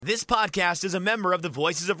This podcast is a member of the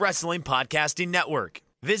Voices of Wrestling Podcasting Network.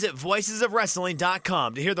 Visit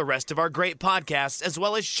voicesofwrestling.com to hear the rest of our great podcasts, as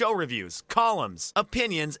well as show reviews, columns,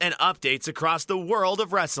 opinions, and updates across the world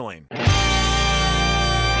of wrestling.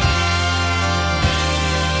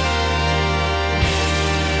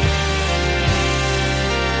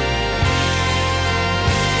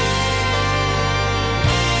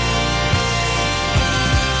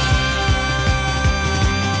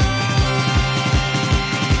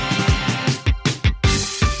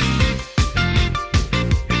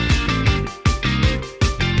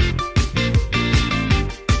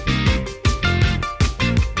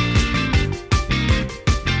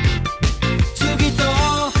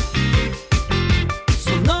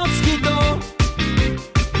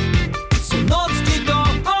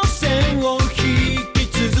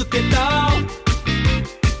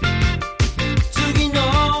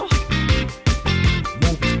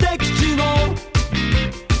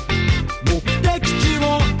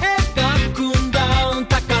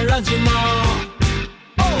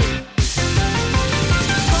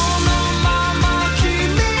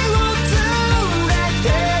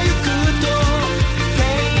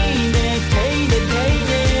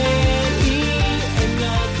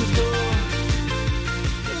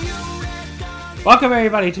 Welcome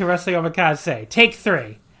everybody to Wrestling Omakase, Take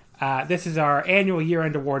 3. This is our annual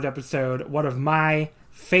year-end award episode, one of my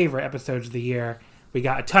favorite episodes of the year. We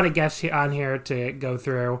got a ton of guests on here to go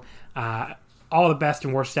through all the best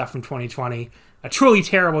and worst stuff from 2020. A truly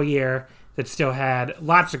terrible year that still had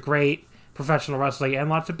lots of great professional wrestling and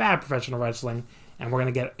lots of bad professional wrestling, and we're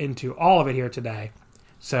going to get into all of it here today.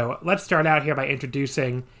 So let's start out here by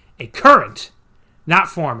introducing a current, not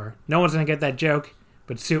former. No one's going to get that joke,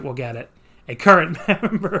 but Suit will get it. A current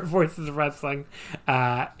member of Voices of Wrestling,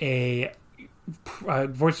 a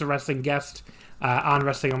Voices of Wrestling guest on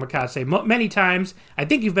Wrestling Omakase many times. I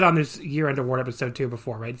think you've been on this year-end award episode too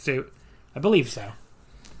before, right, Suit? I believe so.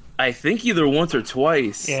 I think either once or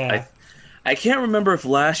twice. Yeah. I can't remember if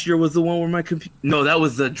last year was the one where my computer... No, that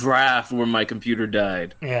was the draft where my computer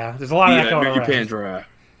died. Yeah, there's a lot of that going New around. Japan draft.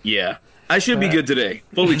 Yeah. I should be good today.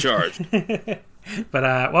 Fully charged.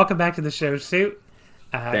 But welcome back to the show, Suit.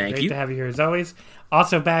 Thank great you. to have you here as always.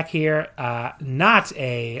 Also back here, not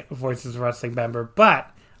a Voices of Wrestling member,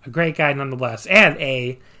 but a great guy nonetheless, and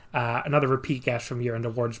another repeat guest from year-end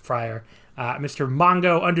awards prior, Mr.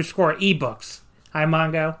 Mongo_ebooks. Hi,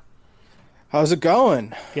 Mongo. How's it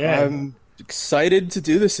going? Good. I'm excited to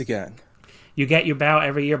do this again. You get your bow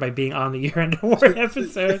every year by being on the year-end award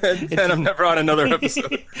episode. And I'm never on another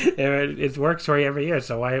episode. It works for you every year,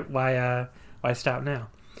 so why stop now?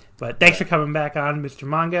 But thanks for coming back on, Mr.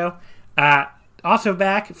 Mongo. Also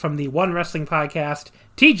back from the One Wrestling Podcast,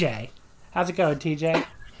 TJ. How's it going, TJ?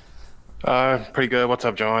 Pretty good. What's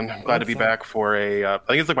up, John? Glad to be back for I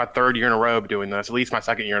think it's like my third year in a row of doing this, at least my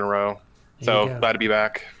second year in a row. So glad to be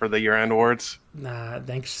back for the year-end awards.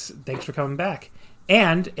 Thanks for coming back.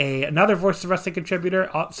 And another Voice of Wrestling contributor,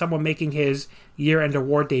 someone making his year-end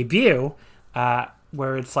award debut,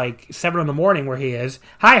 where it's like 7 a.m. where he is.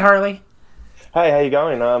 Hi, Harley. Hey, how you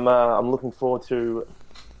going? I'm looking forward to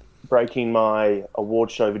breaking my award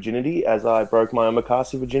show virginity as I broke my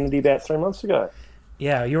Omakase virginity about 3 months ago.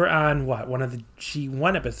 Yeah, you were on, one of the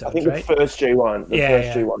G1 episodes, I think right? the first G1.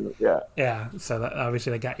 G1, yeah. Yeah, so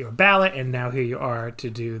obviously they got you a ballot, and now here you are to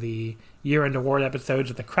do the year-end award episodes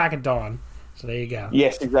at the crack of dawn. So there you go.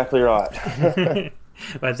 Yes, exactly right.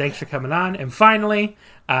 But thanks for coming on. And finally,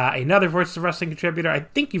 another Voices of Wrestling contributor. I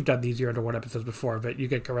think you've done these year-end award episodes before, but you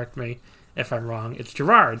could correct me if I'm wrong. It's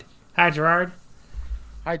Gerard. Hi, Gerard.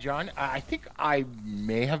 Hi, John. I think I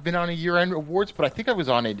may have been on a year-end awards, but I think I was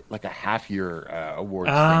on a half-year awards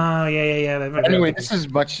thing. Oh, yeah. Anyway, this is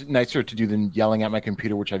much nicer to do than yelling at my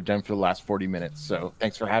computer, which I've done for the last 40 minutes. So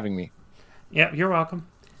thanks for having me. Yeah, you're welcome.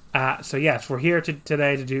 So yes, we're here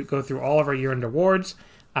today to go through all of our year-end awards.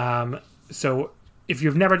 So if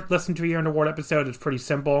you've never listened to a year-end award episode, it's pretty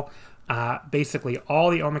simple. Basically,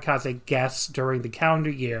 all the Omakase guests during the calendar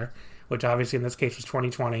year, which obviously in this case was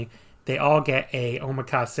 2020, they all get a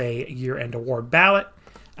Omakase year-end award ballot.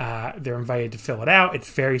 They're invited to fill it out.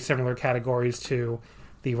 It's very similar categories to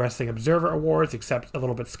the Wrestling Observer Awards, except a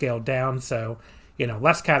little bit scaled down. So,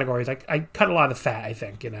 less categories. I cut a lot of the fat, I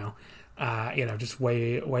think, just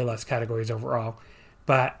way less categories overall.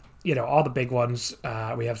 But, all the big ones,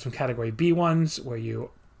 we have some Category B ones where you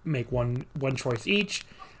make one choice each,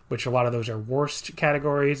 which a lot of those are worst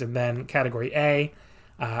categories. And then Category A,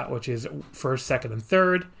 which is first, second, and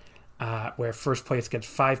third, where first place gets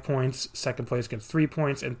 5 points, second place gets 3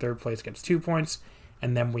 points, and third place gets 2 points.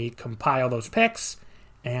 And then we compile those picks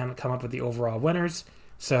and come up with the overall winners.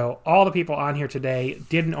 So all the people on here today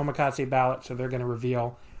did an Omakase ballot, so they're going to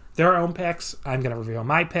reveal their own picks. I'm going to reveal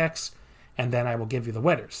my picks, and then I will give you the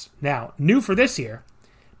winners. Now, new for this year,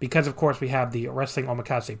 because of course we have the Wrestling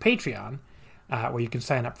Omakase Patreon, where you can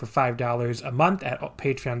sign up for $5 a month at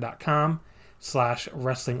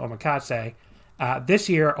patreon.com/Wrestling Omakase. This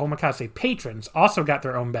year, Omakase patrons also got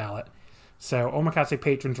their own ballot. So Omakase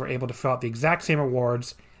patrons were able to fill out the exact same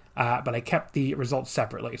awards, but I kept the results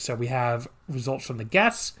separately. So we have results from the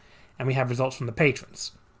guests, and we have results from the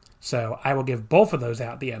patrons. So I will give both of those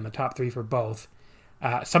out at the end, the top 3 for both.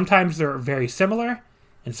 Sometimes they're very similar,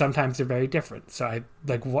 and sometimes they're very different. So I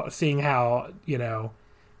like seeing how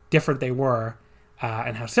different they were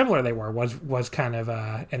and how similar they were was kind of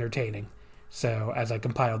entertaining. So as I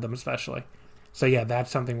compiled them, especially. So yeah,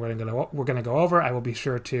 that's something we're gonna go over. I will be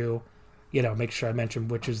sure to, make sure I mention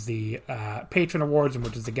which is the patron awards and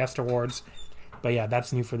which is the guest awards. But yeah,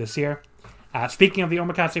 that's new for this year. Speaking of the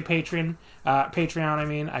Omakase Patreon,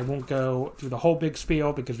 I won't go through the whole big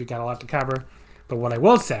spiel because we got a lot to cover. But what I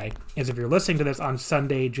will say is if you're listening to this on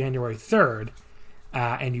Sunday, January 3rd,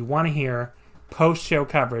 and you want to hear post-show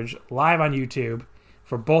coverage live on YouTube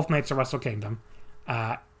for both nights of Wrestle Kingdom,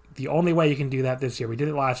 the only way you can do that this year, we did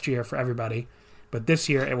it last year for everybody, but this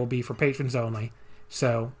year it will be for patrons only.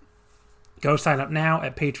 So go sign up now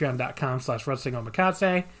at patreon.com/Wrestling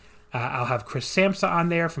Omakase. I'll have Chris Samsa on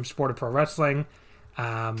there from Sport of Pro Wrestling.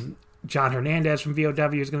 John Hernandez from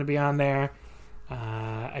VOW is going to be on there.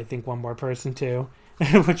 I think one more person too,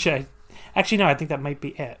 which I think that might be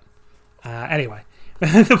it. Anyway,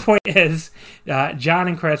 the point is, John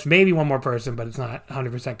and Chris, maybe one more person, but it's not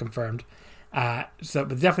 100% confirmed. But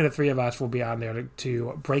definitely the 3 of us will be on there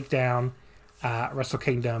to break down Wrestle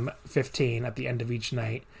Kingdom 15 at the end of each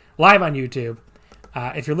night, live on YouTube.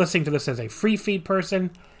 If you're listening to this as a free feed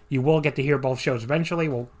person, you will get to hear both shows eventually.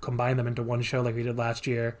 We'll combine them into one show like we did last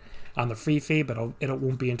year on the free feed, but it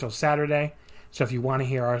won't be until Saturday. So if you want to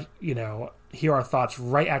hear our thoughts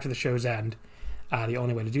right after the show's end, the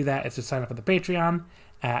only way to do that is to sign up for the Patreon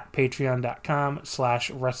at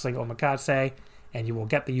patreon.com/Wrestling Omakase, and you will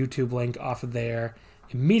get the YouTube link off of there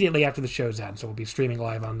immediately after the show's end. So we'll be streaming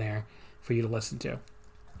live on there for you to listen to.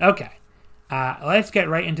 Okay, let's get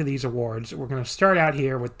right into these awards. We're going to start out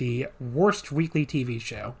here with the worst weekly TV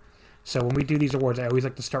show. So when we do these awards, I always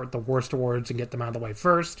like to start with the worst awards and get them out of the way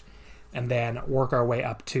first, and then work our way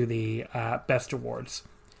up to the best awards.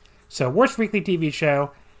 So worst weekly TV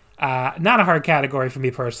show, not a hard category for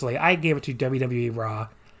me personally. I gave it to WWE Raw.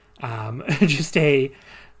 Just a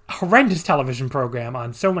horrendous television program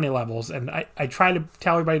on so many levels, and I try to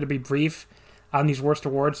tell everybody to be brief on these worst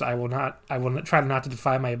awards. I will try not to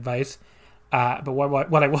defy my advice. But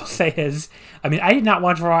what I will say is, I did not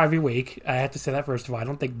watch Raw every week. I have to say that first of all. I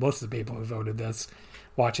don't think most of the people who voted this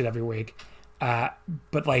watch it every week.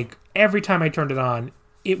 But like every time I turned it on,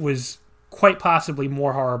 it was quite possibly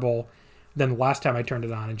more horrible than the last time I turned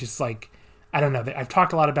it on. And just like, I don't know. I've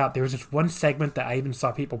talked a lot about, there was this one segment that I even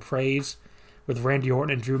saw people praise with Randy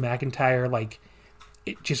Orton and Drew McIntyre. Like,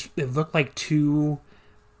 it looked like two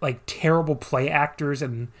like terrible play actors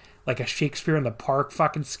and like a Shakespeare in the Park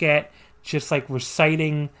fucking skit, just like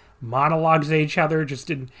reciting monologues at each other.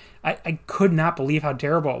 I could not believe how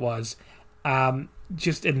terrible it was. And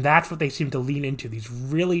that's what they seem to lean into, these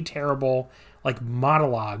really terrible like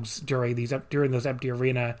monologues during those empty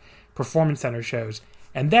arena performance center shows.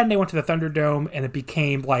 And then they went to the Thunderdome and it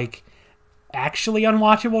became like actually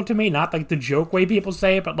unwatchable to me, not like the joke way people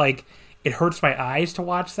say it, but like it hurts my eyes to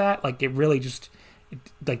watch that. Like it really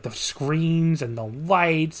like the screens and the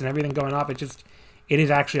lights and everything going off, it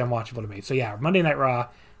is actually unwatchable to me. So yeah, Monday Night Raw,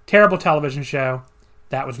 terrible television show.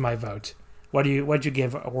 That was my vote. What'd you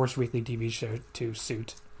give a worst weekly TV show to,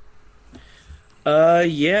 Suit?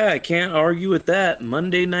 Yeah, I can't argue with that.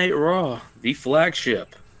 Monday Night Raw, the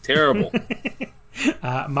flagship. Terrible.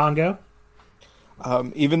 Mongo?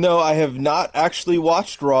 Even though I have not actually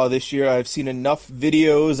watched Raw this year, I've seen enough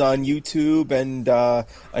videos on YouTube and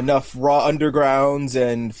enough Raw Undergrounds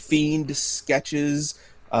and Fiend sketches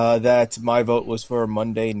that my vote was for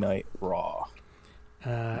Monday Night Raw.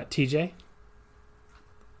 TJ?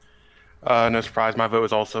 No surprise, my vote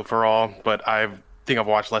was also for Raw, but I think I've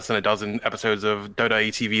watched less than a dozen episodes of WWE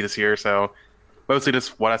TV this year, so mostly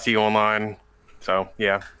just what I see online. So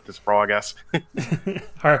yeah, just Raw, I guess.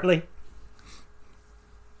 Harley?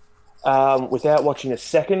 Without watching a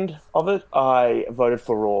second of it, I voted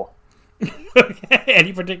for Raw. Okay.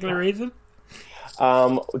 Any particular reason?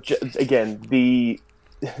 Again, the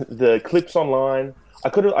clips online. I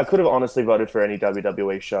could have honestly voted for any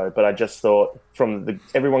WWE show, but I just thought from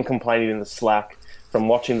everyone complaining in the Slack, from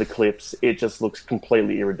watching the clips, it just looks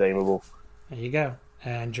completely irredeemable. There you go.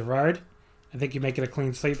 And Gerard, I think you make it a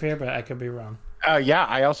clean sweep here, but I could be wrong. Yeah,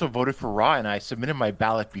 I also voted for Raw, and I submitted my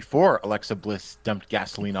ballot before Alexa Bliss dumped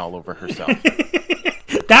gasoline all over herself.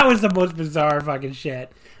 That was the most bizarre fucking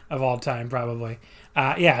shit of all time, probably.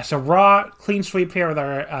 So Raw, clean sweep here with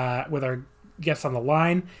our guests on the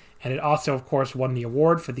line, and it also, of course, won the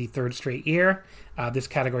award for the third straight year. This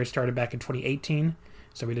category started back in 2018,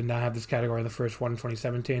 so we did not have this category in the first one in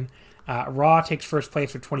 2017. Raw takes first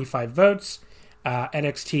place with 25 votes.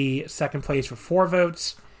 NXT second place with 4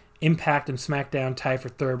 votes. Impact and SmackDown tie for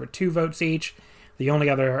third with 2 votes each. The only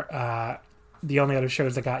other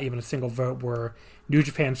shows that got even a single vote were New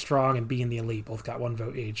Japan Strong and Being the Elite. Both got 1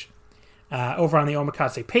 vote each. Over on the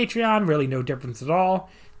Omakase Patreon, really no difference at all.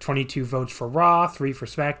 22 votes for Raw, 3 for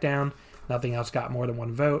SmackDown. Nothing else got more than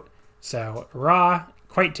 1 vote. So Raw,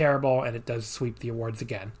 quite terrible, and it does sweep the awards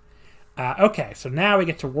again. Okay, so now we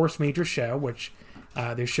get to Worst Major Show, which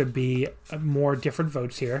there should be more different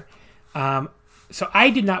votes here. So I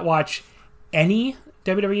did not watch any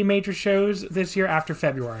WWE major shows this year after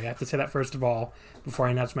February. I have to say that first of all before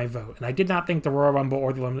I announce my vote. And I did not think the Royal Rumble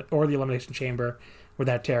or the Elimination Chamber were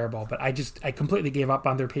that terrible. But I completely gave up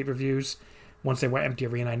on their pay-per-views once they went empty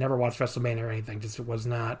arena. I never watched WrestleMania or anything. Just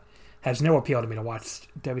has no appeal to me to watch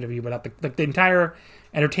WWE without the entire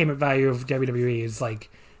entertainment value of WWE is like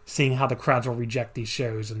seeing how the crowds will reject these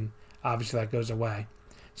shows, and obviously that goes away.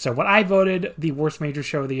 So what I voted the worst major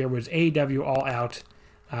show of the year was AEW All Out,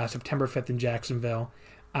 September 5th in Jacksonville.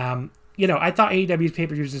 I thought AEW's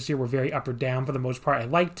pay-per-views this year were very up or down for the most part. I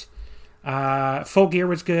liked Full Gear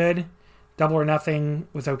was good, Double or Nothing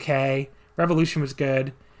was okay, Revolution was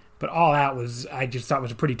good, but All Out I just thought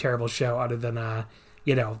was a pretty terrible show. Other than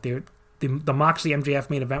the Moxley MJF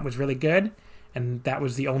main event was really good, and that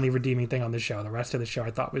was the only redeeming thing on the show. The rest of the show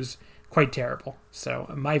I thought was quite terrible. So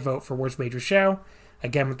my vote for worst major show,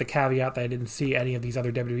 again with the caveat that I didn't see any of these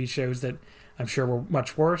other WWE shows that I'm sure were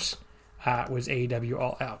much worse, was AEW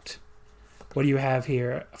All Out. What do you have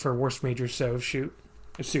here for worst major show suit?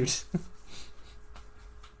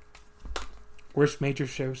 Worst major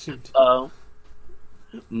show suit.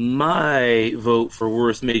 My vote for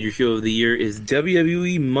worst major show of the year is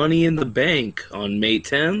WWE Money in the Bank on May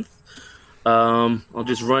 10th. I'll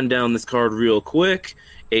just run down this card real quick.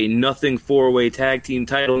 A nothing 4-way tag team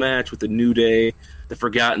title match with the New Day, the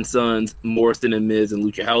Forgotten Sons, Morrison and Miz, and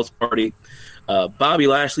Lucha House Party. Bobby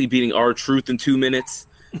Lashley beating R-Truth in 2 minutes.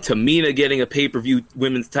 Tamina getting a pay-per-view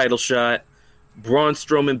women's title shot. Braun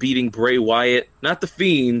Strowman beating Bray Wyatt. Not the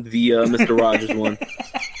Fiend, the Mr. Rogers one.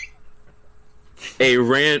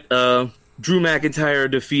 Drew McIntyre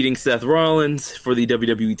defeating Seth Rollins for the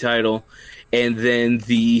WWE title. And then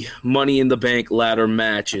the Money in the Bank ladder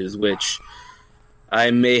matches, which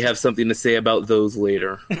I may have something to say about those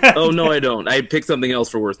later. Oh, no, I don't. I picked something else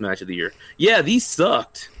for worst match of the year. Yeah, these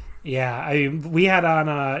sucked. Yeah, we had on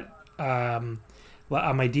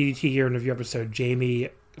my DDT year in review episode, Jamie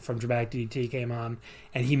from Dramatic DDT came on,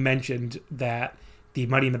 and he mentioned that the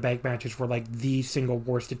Money in the Bank matches were like the single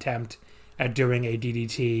worst attempt at doing a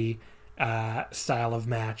DDT style of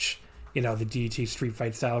match. The DDT street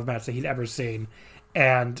fight style of match that he'd ever seen.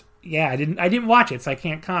 And yeah, I didn't watch it, so I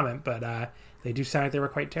can't comment, but they do sound like they were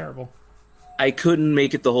quite terrible. I couldn't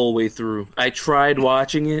make it the whole way through. I tried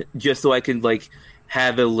watching it just so I could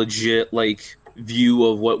have a legit view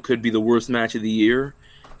of what could be the worst match of the year.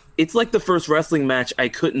 It's like the first wrestling match I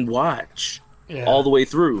couldn't watch all the way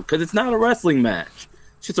through because it's not a wrestling match.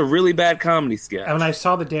 It's just a really bad comedy sketch. And when I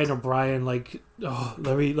saw the Daniel Bryan let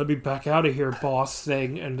me back out of here, boss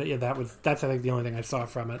thing, and yeah, that's I think the only thing I saw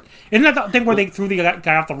from it. Isn't that the thing where they threw the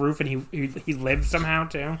guy off the roof and he lived somehow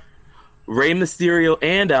too? Rey Mysterio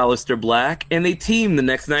and Aleister Black, and they teamed the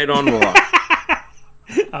next night on Raw.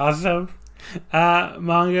 Awesome.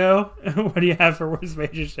 Mongo, what do you have for worst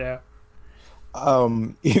major show?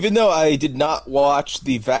 Even though I did not watch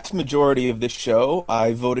the vast majority of this show,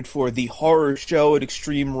 I voted for the horror show at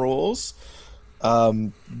Extreme Rules.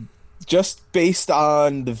 Just based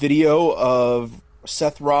on the video of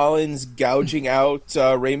Seth Rollins gouging out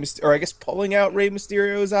Rey Mysterio, or I guess pulling out Rey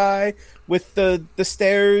Mysterio's eye with the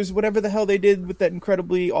stairs, whatever the hell they did with that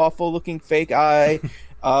incredibly awful looking fake eye.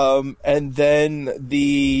 And then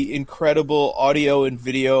the incredible audio and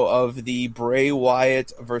video of the Bray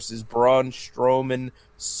Wyatt versus Braun Strowman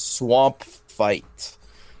swamp fight.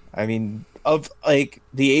 I mean, of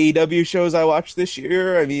the AEW shows I watched this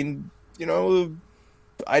year, I mean,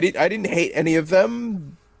 I didn't hate any of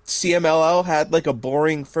them. CMLL had a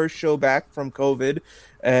boring first show back from COVID,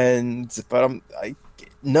 but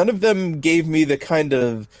none of them gave me the kind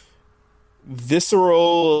of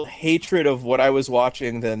visceral hatred of what I was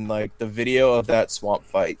watching than the video of that swamp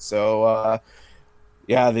fight. So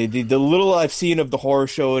Yeah, the little I've seen of the horror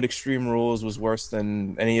show at Extreme Rules was worse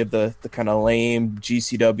than any of the kind of lame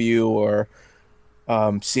GCW or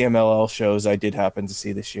CMLL shows I did happen to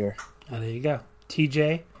see this year. Oh, there you go.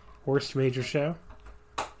 TJ, worst major show?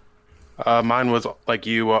 Mine was like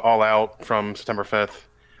you, All Out from September 5th.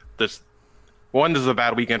 This is a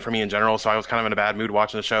bad weekend for me in general, so I was kind of in a bad mood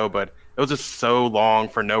watching the show, but it was just so long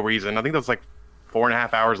for no reason. I think that was like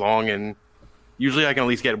 4.5 hours long, and usually I can at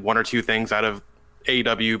least get one or two things out of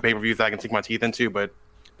AEW pay-per-views that I can sink my teeth into, but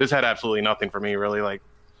this had absolutely nothing for me, really. Like,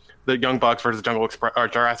 the Young Bucks versus Jungle Express, or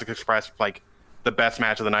Jurassic Express, like, the best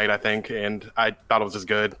match of the night, I think, and I thought it was just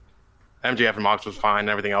good. MJF and Mox was fine,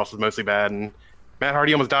 and everything else was mostly bad, and Matt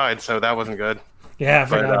Hardy almost died, so that wasn't good. Yeah, I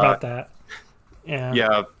forgot about that.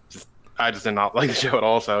 Yeah, I just did not like the show at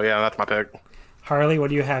all, so yeah, that's my pick. Harley,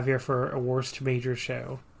 what do you have here for a worst major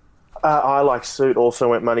show? I, like Suit, also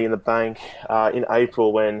went Money in the Bank. In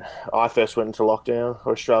April, when I first went into lockdown,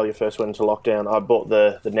 or Australia first went into lockdown, I bought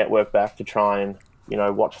the network back to try and,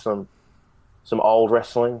 watch some old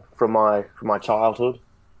wrestling from my childhood.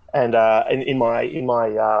 And in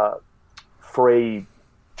my free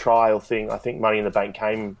trial thing, I think Money in the Bank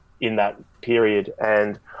came in that period,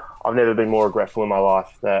 and I've never been more regretful in my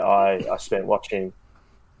life that I spent watching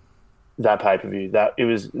that pay-per-view. That it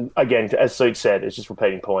was, again, as Suit said, it's just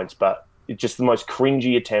repeating points, but it's just the most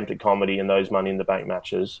cringy attempt at comedy in those Money in the Bank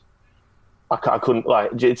matches. I couldn't,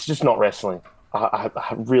 it's just not wrestling. I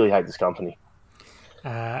really hate this company.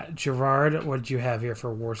 Gerard, what did you have here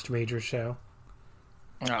for worst major show?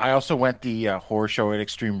 I also went the horror show at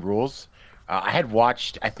Extreme Rules. I had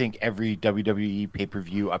watched, I think, every WWE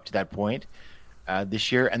pay-per-view up to that point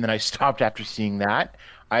this year, and then I stopped after seeing that.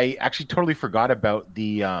 I actually totally forgot about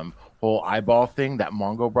the whole eyeball thing that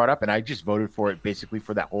Mongo brought up, and I just voted for it basically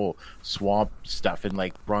for that whole swamp stuff and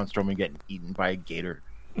like Braun Strowman getting eaten by a gator.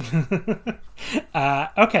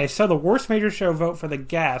 Okay, so the worst major show vote for the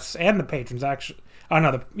guests and the patrons, actually. Oh,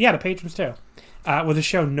 no, the patrons too. Was a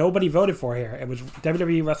show nobody voted for here. It was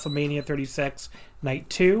WWE WrestleMania 36 Night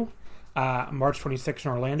 2, March 26th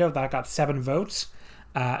in Orlando. That got 7 votes.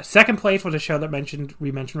 Second place was a show that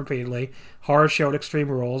we mentioned repeatedly. Horror Show at Extreme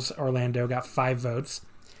Rules, Orlando, got 5 votes.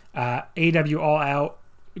 AEW All Out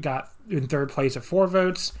got in third place at 4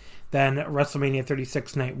 votes. Then WrestleMania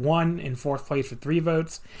 36 Night 1 in fourth place with 3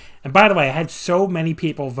 votes. And by the way, I had so many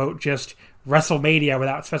people vote just WrestleMania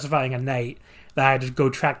without specifying a night that I had to go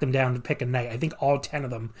track them down to pick a night. I think all 10 of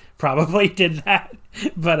them probably did that.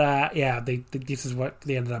 But this is what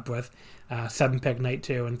they ended up with. 7 pick Night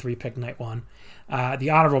 2 and 3 pick Night 1. The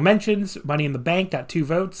honorable mentions, Money in the Bank got 2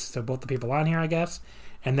 votes, so both the people on here, I guess.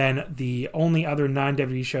 And then the only other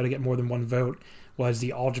non-WWE show to get more than 1 vote was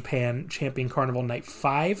the All Japan Champion Carnival Night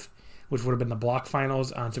 5, which would have been the block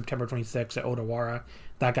finals on September 26th at Odawara.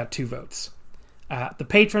 That got 2 votes. The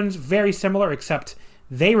patrons, very similar, except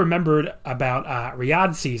they remembered about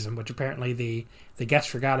Riyadh season, which apparently the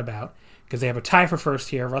guests forgot about, because they have a tie for first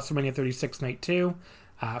here. WrestleMania 36 Night 2,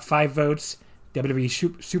 5 votes.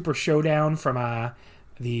 WWE Super Showdown from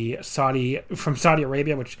Saudi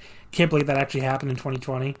Arabia, which can't believe that actually happened in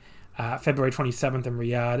 2020. February 27th in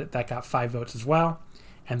Riyadh, that got 5 votes as well.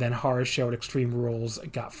 And then Horror Show at Extreme Rules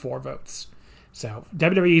got 4 votes. So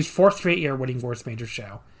WWE's 4th straight year winning worst major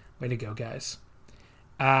show. Way to go, guys.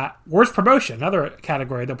 Worst promotion, another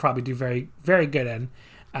category they'll probably do very, very good in.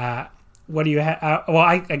 What do you have?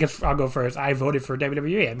 I guess I'll go first. I voted for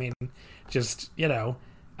WWE. I mean, just,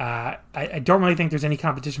 I don't really think there's any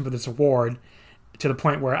competition for this award, to the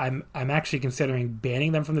point where I'm actually considering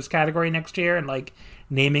banning them from this category next year and like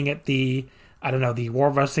naming it the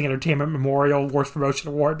World Wrestling Entertainment Memorial Worst Promotion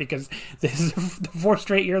Award, because this is the 4th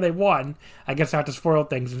straight year they won. I guess not to spoil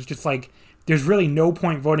things. It's just like there's really no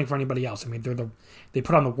point voting for anybody else. I mean, they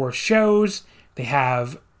put on the worst shows. They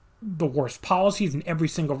have the worst policies in every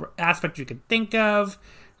single aspect you could think of.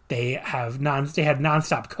 They had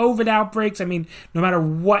nonstop COVID outbreaks. I mean, no matter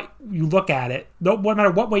what you look at it, no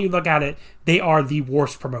matter what way you look at it, they are the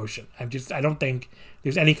worst promotion. I don't think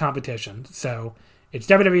there's any competition. So it's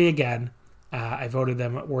WWE again. I voted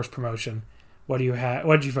them worst promotion. What do you have?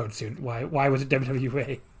 What did you vote, Soon? Why was it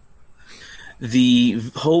WWE? The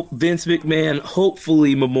Vince McMahon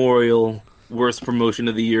hopefully Memorial Worst Promotion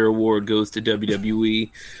of the Year award goes to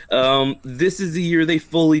WWE. This is the year they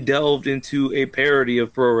fully delved into a parody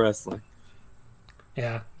of pro wrestling.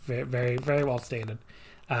 Yeah, very, very, very well stated.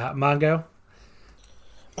 Mongo?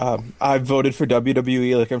 I voted for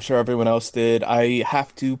WWE like I'm sure everyone else did. I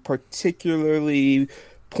have to particularly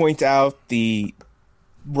point out the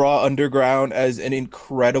Raw Underground as an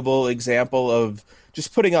incredible example of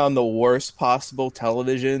just putting on the worst possible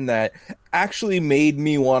television that actually made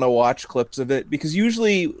me want to watch clips of it, because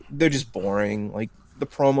usually they're just boring. Like, the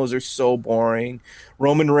promos are so boring.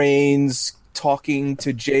 Roman Reigns talking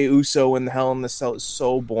to Jey Uso in the Hell in the Cell is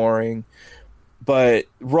so boring. But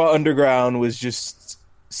Raw Underground was just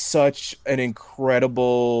such an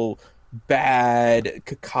incredible, bad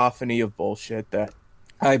cacophony of bullshit that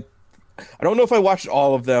I don't know if I watched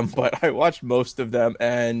all of them, but I watched most of them,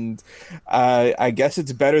 and I guess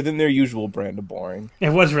it's better than their usual brand of boring. It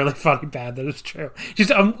was really funny bad, that is true.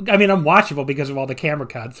 Just, I mean, unwatchable because of all the camera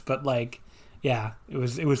cuts, but, like, yeah, it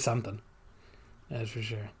was something. That's for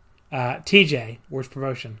sure. TJ, worst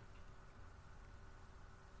promotion.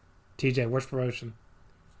 TJ, worst promotion.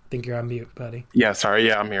 Think you're on mute, buddy. Yeah, sorry.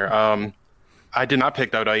 Yeah, I'm here. I did not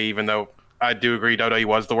pick WWE, even though I do agree WWE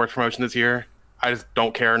was the worst promotion this year. I just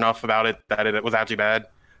don't care enough about it that it was actually bad.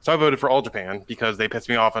 So I voted for All Japan because they pissed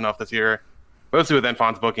me off enough this year, mostly with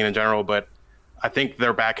Enfon's booking in general, but I think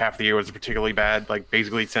their back half of the year was particularly bad. Like,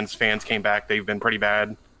 basically, since fans came back, they've been pretty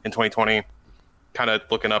bad in 2020. Kind of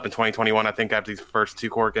looking up in 2021, I think, after these first two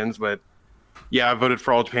Corkins. But, yeah, I voted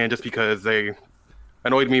for All Japan just because they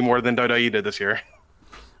annoyed me more than WWE did this year.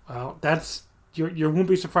 Well, that's... You won't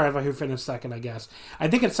be surprised by who finished second, I guess. I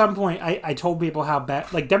think at some point I told people how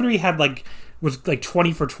bad... Like, WWE had, like... was like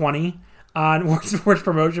 20 for 20 on worst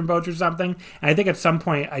promotion votes or something. And I think at some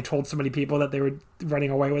point I told so many people that they were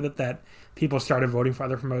running away with it that people started voting for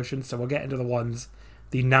other promotions. So we'll get into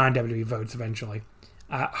the non-WWE votes eventually.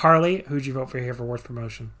 Harley, who'd you vote for here for worst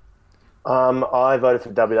promotion? I voted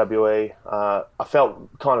for WWE. I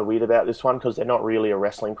felt kind of weird about this one because they're not really a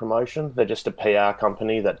wrestling promotion. They're just a PR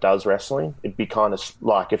company that does wrestling. It'd be kind of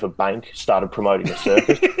like if a bank started promoting a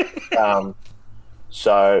circus.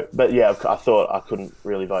 But yeah, I thought I couldn't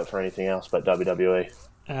really vote for anything else but WWE.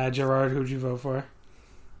 Gerard, who'd you vote for?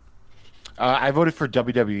 I voted for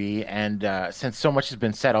WWE, and since so much has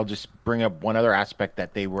been said, I'll just bring up one other aspect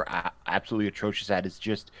that they were absolutely atrocious at. Is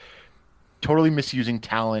just totally misusing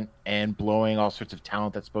talent and blowing all sorts of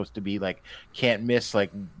talent that's supposed to be, like, can't miss, like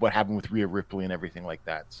what happened with Rhea Ripley and everything like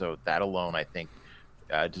that. So that alone, I think,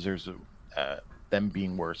 deserves them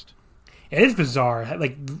being worst. It is bizarre.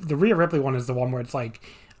 Like, the Rhea Ripley one is the one where it's like,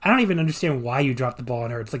 I don't even understand why you dropped the ball on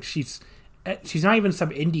her. It's like she's not even some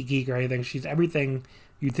indie geek or anything. She's everything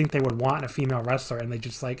you'd think they would want in a female wrestler, and they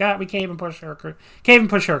just like, we can't even push her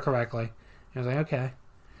correctly. I was like, okay.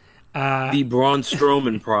 The Braun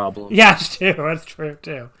Strowman problem. Yeah, that's true. That's true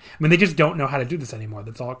too. I mean, they just don't know how to do this anymore.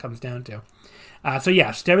 That's all it comes down to. So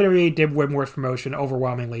yes, WWE did win worst promotion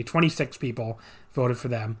overwhelmingly. 26 people voted for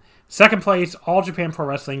them. Second place, All Japan Pro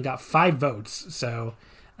Wrestling got 5 votes. So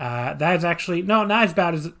that is actually not as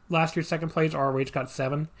bad as last year's second place. ROH got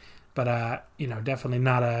 7, but definitely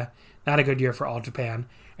not a good year for All Japan.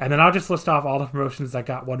 And then I'll just list off all the promotions that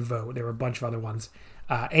got 1 vote. There were a bunch of other ones.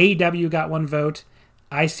 AEW got 1 vote.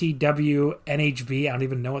 ICW NHB, I don't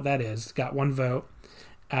even know what that is, got 1 vote.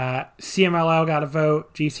 CMLL got a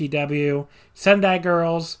vote. GCW, Sendai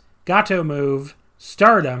Girls, Gato Move,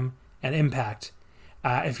 Stardom, and Impact.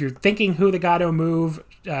 If you're thinking who the Gato Move,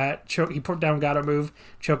 he put down Gato Move,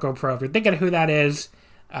 Choco Pro. If you're thinking who that is,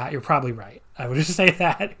 you're probably right. I would just say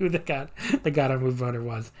that, who the Gato Move voter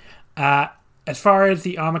was. As far as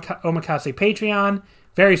the Omakase Patreon,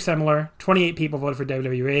 very similar. 28 people voted for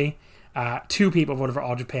WWE. 2 people voted for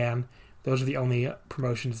All Japan. Those are the only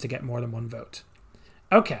promotions to get more than 1 vote.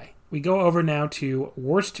 Okay, we go over now to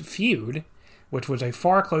Worst Feud, which was a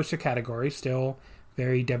far closer category, still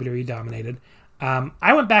very WWE dominated.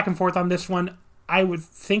 I went back and forth on this one. I was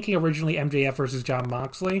thinking originally MJF versus Jon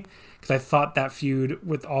Moxley, because I thought that feud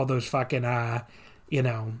with all those fucking, that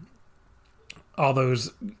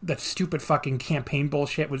stupid fucking campaign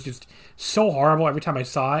bullshit was just so horrible every time I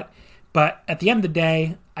saw it. But at the end of the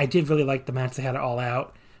day, I did really like the match. They had it all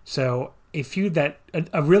out. So a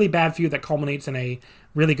really bad feud that culminates in a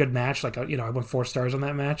really good match, like, I went 4 stars on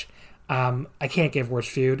that match. I can't give worst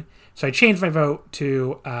feud. So I changed my vote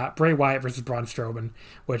to Bray Wyatt versus Braun Strowman,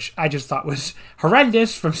 which I just thought was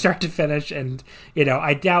horrendous from start to finish. And,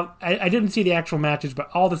 I didn't see the actual matches, but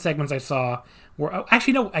all the segments I saw were...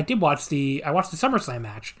 Actually, no, I watched the SummerSlam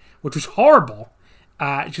match, which was horrible.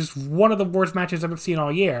 Just one of the worst matches I've seen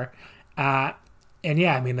all year. And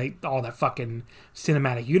yeah, I mean, all that fucking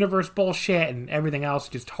cinematic universe bullshit and everything else,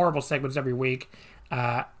 just horrible segments every week.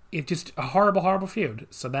 It's just a horrible, horrible feud.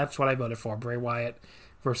 So that's what I voted for, Bray Wyatt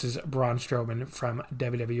versus Braun Strowman from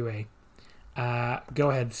WWE.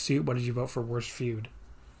 Go ahead, Suit. What did you vote for worst feud?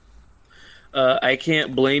 I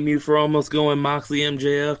can't blame you for almost going Moxley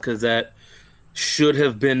MJF, because that should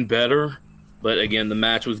have been better. but again, the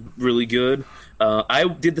match was really good. I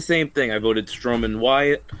did the same thing. I voted Strowman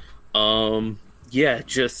Wyatt. Yeah,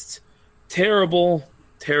 just terrible,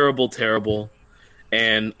 terrible, terrible.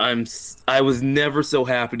 And I was never so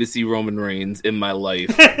happy to see Roman Reigns in my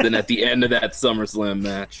life than at the end of that SummerSlam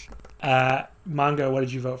match. Mongo, what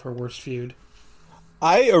did you vote for worst feud?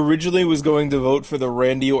 I originally was going to vote for the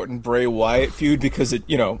Randy Orton Bray Wyatt feud because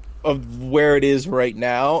of where it is right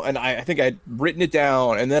now, and I think I'd written it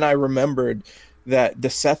down, and then I remembered that the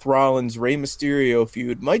Seth Rollins Rey Mysterio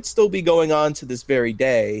feud might still be going on to this very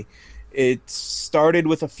day. It started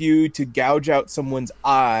with a feud to gouge out someone's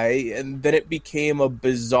eye, and then it became a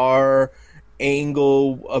bizarre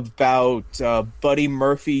angle about Buddy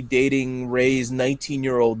Murphy dating Ray's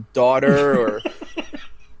 19-year-old daughter,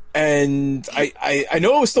 and I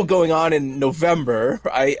know it was still going on in November.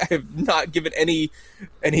 I have not given any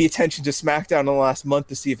attention to SmackDown in the last month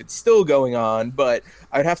to see if it's still going on, but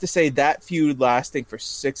I'd have to say that feud lasting for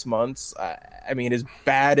 6 months. I mean, as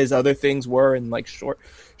bad as other things were in like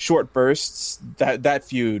short bursts, that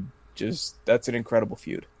feud that's an incredible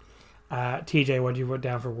feud. TJ, what did you vote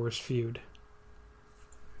down for worst feud?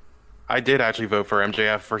 I did actually vote for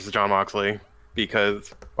MJF versus Jon Moxley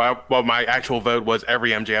because, well, my actual vote was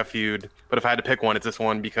every MJF feud, but if I had to pick one, it's this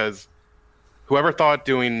one because whoever thought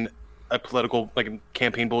doing a political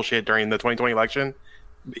campaign bullshit during the 2020 election,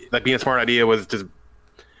 being a smart idea, was just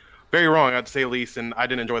very wrong, I'd say the least, and I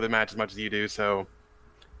didn't enjoy the match as much as you did.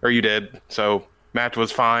 So match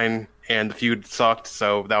was fine, and the feud sucked,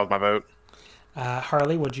 so that was my vote.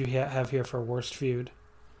 Harley, what'd you have here for worst feud?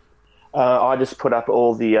 I just put up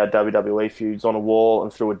all the WWE feuds on a wall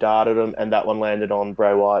and threw a dart at them, and that one landed on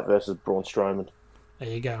Bray Wyatt versus Braun Strowman. There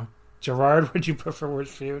you go. Gerard, what'd you put for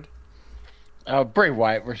worst feud? Bray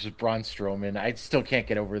Wyatt versus Braun Strowman. I still can't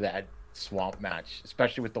get over that swamp match,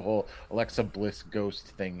 especially with the whole Alexa Bliss ghost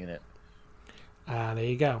thing in it. There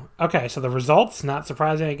you go. Okay, so the results, not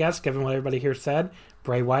surprising, I guess, given what everybody here said.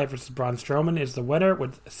 Bray Wyatt versus Braun Strowman is the winner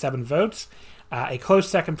with 7 votes. A close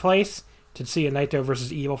second place, Tetsuya Naito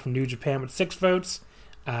versus Evil from New Japan with 6 votes.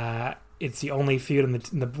 It's the only feud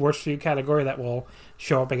in the worst feud category that will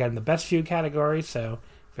show up again in the best feud category, so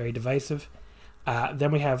very divisive.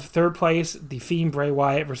 Then we have third place, The Fiend Bray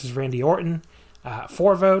Wyatt versus Randy Orton,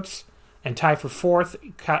 4 votes. And tied for fourth,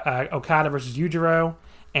 Okada versus Yujiro,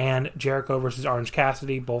 and Jericho versus Orange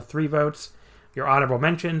Cassidy, both 3 votes. Your honorable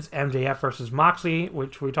mentions, MJF versus Moxley,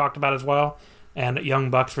 which we talked about as well, and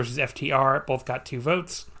Young Bucks versus FTR, both got 2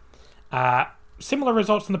 votes. Similar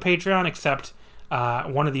results from the Patreon, except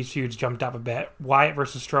one of these feuds jumped up a bit. Wyatt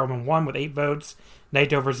versus Strowman won with 8 votes.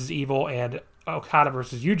 Naito versus Evil and Okada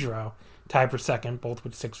versus Yujiro tied for second, both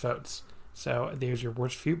with 6 votes. So there's your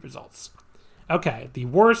worst feud results. Okay, the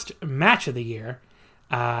worst match of the year.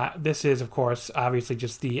 This is, of course, obviously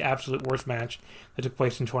just the absolute worst match that took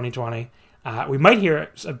place in 2020. We might hear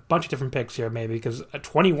a bunch of different picks here, maybe, because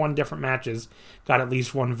 21 different matches got at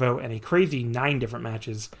least 1 vote, and a crazy 9 different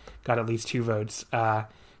matches got at least 2 votes.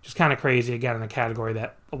 Just kind of crazy, again, in a category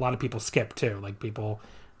that a lot of people skip, too. Like, people,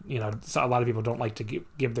 a lot of people don't like to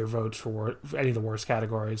give their votes for any of the worst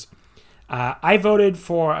categories. I voted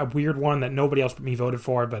for a weird one that nobody else but me voted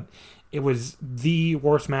for, but it was the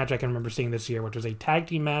worst match I can remember seeing this year, which was a tag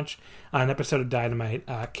team match on an episode of Dynamite.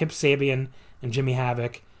 Kip Sabian and Jimmy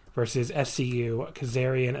Havoc versus SCU,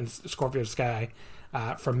 Kazarian, and Scorpio Sky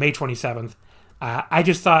from May 27th. I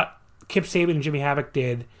just thought Kip Sabian and Jimmy Havoc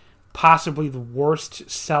did possibly the worst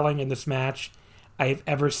selling in this match I've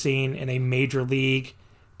ever seen in a major league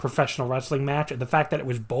professional wrestling match. And the fact that it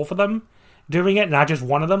was both of them doing it, not just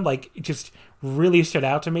one of them, it just really stood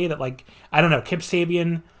out to me that, I don't know, Kip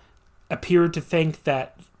Sabian appeared to think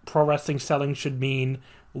that pro wrestling selling should mean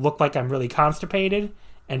look like I'm really constipated,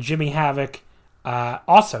 and Jimmy Havoc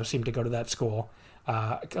also seemed to go to that school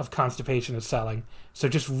of constipation as selling. So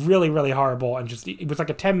just really, really horrible, and just it was like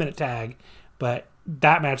a 10-minute tag, but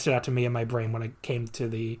that match stood out to me in my brain when it came to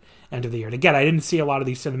the end of the year. And again, I didn't see a lot of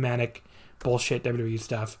these cinematic bullshit WWE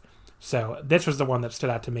stuff, so this was the one that stood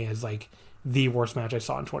out to me as the worst match I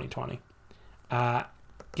saw in 2020.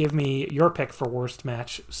 Give me your pick for worst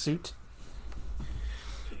match, Suit.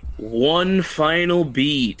 One final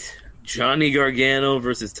beat. Johnny Gargano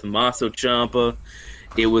versus Tommaso Ciampa.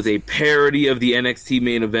 It was a parody of the NXT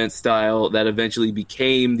main event style that eventually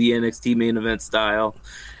became the NXT main event style.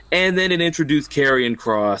 And then it introduced Karrion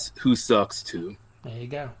Kross, who sucks too. There you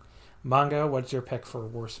go. Mongo, what's your pick for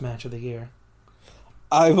worst match of the year?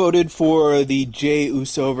 I voted for the Jey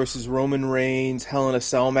Uso versus Roman Reigns Hell in a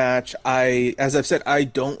Cell match. As I've said, I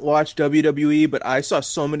don't watch WWE, but I saw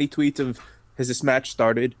so many tweets of, has this match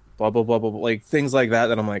started? Blah, blah, blah, blah, things like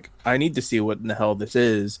that I'm like, I need to see what in the hell this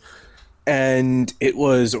is. and it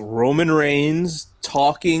was Roman Reigns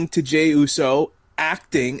talking to Jey Uso,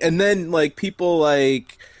 acting, and then like people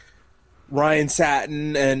like Ryan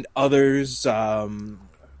Satin and others,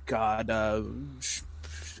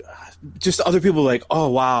 just other people like, oh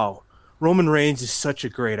wow, Roman Reigns is such a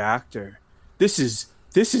great actor. This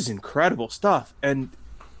is incredible stuff, and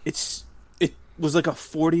it was like a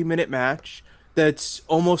 40-minute match that's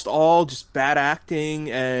almost all just bad acting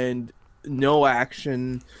and no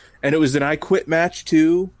action, and it was an I Quit match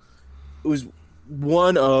too. It was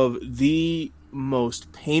one of the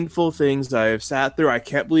most painful things I have sat through. I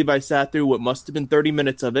can't believe I sat through what must have been 30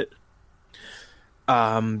 minutes of it.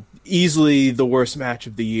 Easily the worst match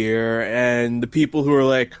of the year, and the people who are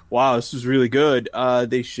like, wow, this was really good,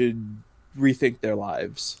 they should rethink their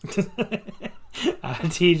lives.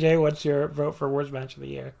 TJ, what's your vote for worst match of the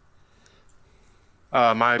year?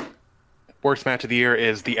 My worst match of the year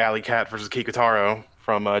is the Alley Cat versus Kikutaro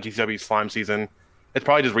from GCW Slime season. It's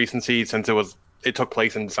probably just recency since it took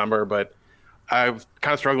place in December, but I was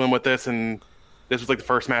kind of struggling with this, and this was like the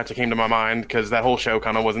first match that came to my mind because that whole show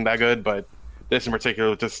kind of wasn't that good, but this in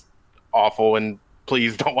particular was just awful, and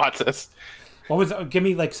please don't watch this. Give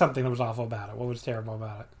me like something that was awful about it. What was terrible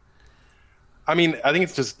about it? I mean, I think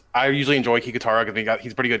it's just, I usually enjoy Kikutaro because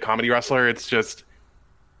he's a pretty good comedy wrestler. It's just,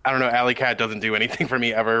 I don't know, Alley Cat doesn't do anything for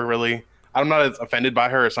me ever, really. I'm not as offended by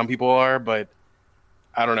her as some people are, but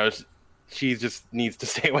I don't know. She just needs to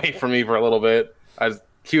stay away from me for a little bit.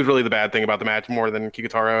 She was really the bad thing about the match more than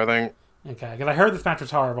Kikutaro, I think. Okay, because I heard this match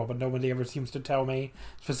was horrible, but nobody ever seems to tell me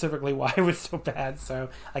specifically why it was so bad, so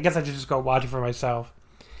I guess I should just go watch it for myself.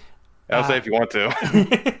 I'll say if you want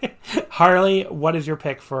to. Harley, what is your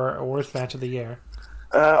pick for a worst match of the year?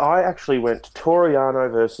 I actually went Toru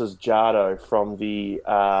Yano versus Jado from the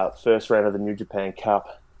first round of the New Japan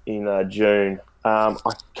Cup in June. I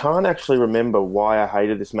can't actually remember why I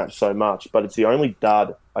hated this match so much, but it's the only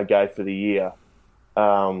dud I gave for the year.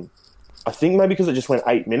 I think maybe because it just went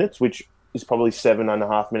 8 minutes, which is probably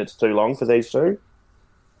 7.5 minutes too long for these two.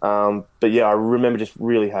 But yeah, I remember just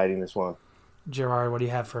really hating this one. Gerard, what do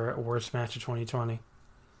you have for a worst match of 2020?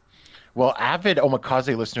 Well, avid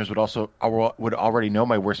Omakase listeners would already know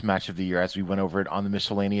my worst match of the year as we went over it on the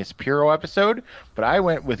miscellaneous Puro episode. But I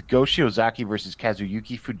went with Go Shiozaki versus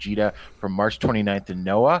Kazuyuki Fujita from March 29th in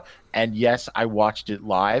Noah. And yes, I watched it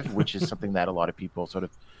live, which is something that a lot of people sort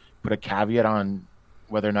of put a caveat on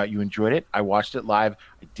whether or not you enjoyed it. I watched it live.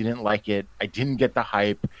 I didn't like it. I didn't get the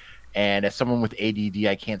hype. And as someone with ADD,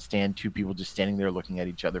 I can't stand two people just standing there looking at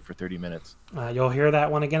each other for 30 minutes. You'll hear that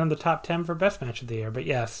one again in the top 10 for best match of the year. But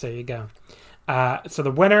yes, there you go. So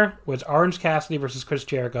the winner was Orange Cassidy versus Chris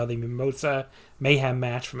Jericho, the Mimosa Mayhem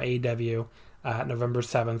match from AEW, November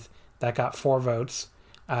 7th. That got 4 votes.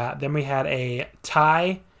 Then we had a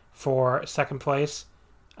tie for second place,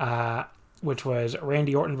 which was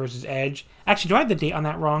Randy Orton versus Edge. Actually, do I have the date on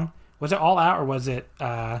that wrong? Was it All Out or was it...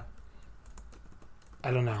 I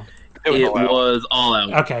don't know. It was All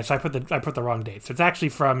Out. Okay, so I put the wrong date. So it's actually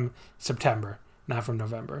from September, not from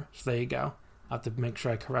November. So there you go. I'll have to make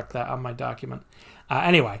sure I correct that on my document.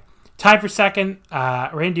 Anyway, tied for second,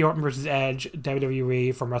 Randy Orton versus Edge,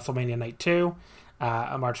 WWE from WrestleMania Night 2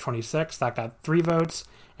 on March 26th. That got 3 votes.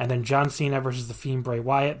 And then John Cena versus The Fiend Bray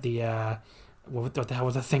Wyatt, the what the hell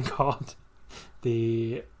was that thing called?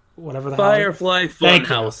 The whatever the Firefly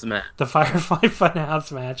Funhouse match. The Firefly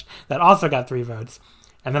Funhouse match that also got 3 votes.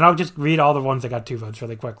 And then I'll just read all the ones that got 2 votes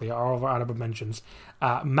really quickly, all of our honorable mentions.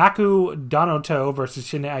 Maku Donoto versus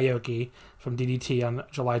Shinya Aoki from DDT on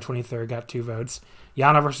July 23rd got 2 votes.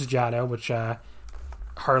 Yano versus Jado, which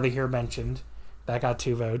Harley here mentioned, that got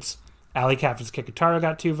 2 votes. Alley Cat versus Kikutaro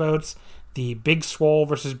got 2 votes. The Big Swole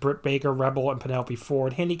versus Britt Baker, Rebel, and Penelope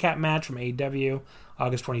Ford handicap match from AEW,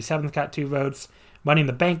 August 27th got 2 votes. Money in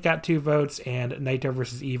the Bank got 2 votes. And Naito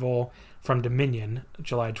versus Evil from Dominion,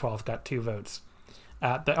 July 12th, got 2 votes.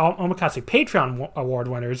 The Omakase Patreon Award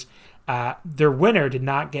winners, their winner did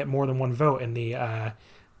not get more than 1 vote in the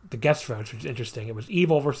guest votes, which is interesting. It was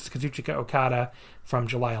Evil versus Kazuchika Okada from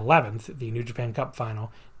July 11th, the New Japan Cup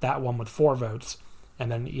final. That one with 4 votes.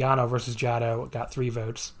 And then Yano versus Jado got 3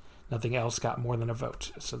 votes. Nothing else got more than a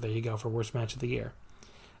vote. So there you go for worst match of the year.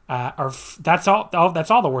 That's all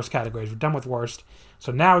the worst categories. We're done with worst.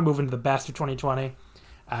 So now we move into the best of 2020.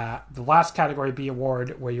 The last category B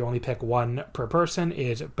award, where you only pick 1 per person,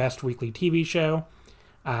 is Best Weekly TV Show.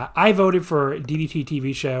 I voted for DDT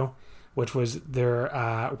TV Show, which was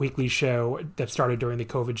their weekly show that started during the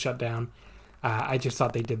COVID shutdown. I just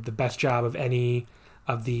thought they did the best job of any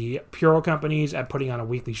of the Puro companies at putting on a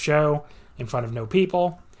weekly show in front of no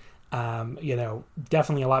people.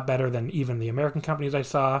 Definitely a lot better than even the American companies I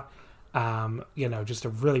saw. Just a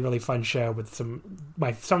really, really fun show with some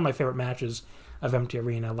of my favorite matches of Empty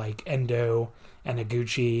Arena, like Endo and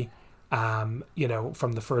Higuchi,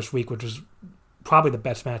 from the first week, which was probably the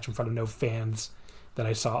best match in front of no fans that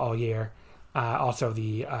I saw all year. Also,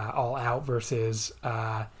 the All Out versus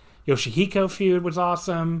Yoshihiko feud was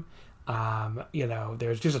awesome.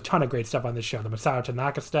 There's just a ton of great stuff on this show. The Masato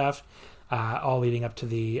Tanaka stuff, all leading up to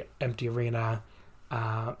the Empty Arena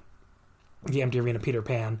Peter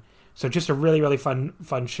Pan. So just a really, really fun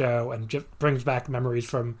show, and just brings back memories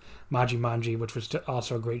from Maji Manji, which was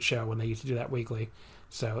also a great show when they used to do that weekly.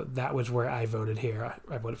 So that was where I voted here.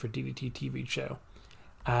 I voted for DDT TV show.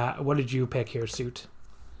 What did you pick here, Suit?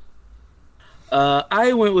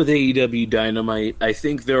 I went with AEW Dynamite. I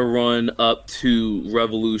think their run up to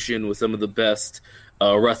Revolution was some of the best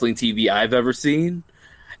wrestling TV I've ever seen.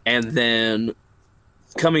 And then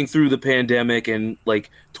coming through the pandemic and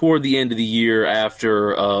toward the end of the year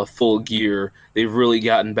after Full Gear, they've really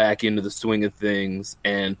gotten back into the swing of things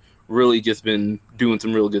and really just been doing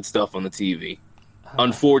some real good stuff on the TV.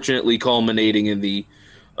 Unfortunately, culminating in the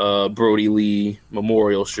Brody Lee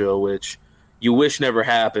Memorial Show, which you wish never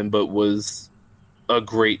happened, but was a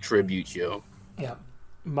great tribute show. Yeah.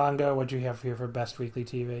 Mongo, what'd you have here for Best Weekly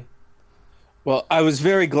TV? Well, I was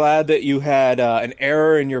very glad that you had an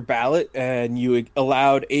error in your ballot and you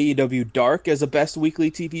allowed AEW Dark as a Best Weekly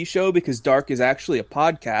TV show, because Dark is actually a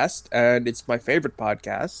podcast, and it's my favorite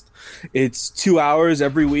podcast. It's 2 hours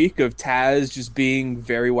every week of Taz just being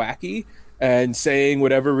very wacky and saying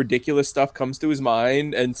whatever ridiculous stuff comes to his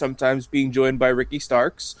mind, and sometimes being joined by Ricky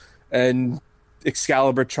Starks and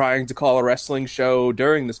Excalibur trying to call a wrestling show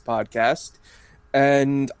during this podcast.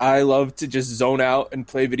 And I love to just zone out and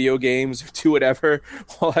play video games or do whatever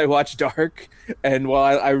while I watch Dark. And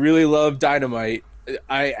while I really love Dynamite,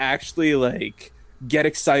 I actually get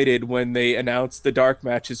excited when they announce the Dark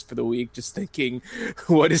matches for the week, just thinking,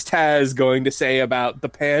 what is Taz going to say about the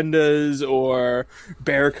Pandas or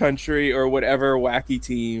Bear Country or whatever wacky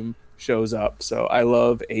team shows up. So I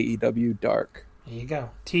love AEW Dark. There you go.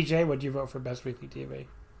 TJ, what'd you vote for Best Weekly TV?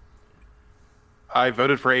 I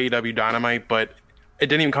voted for AEW Dynamite, but it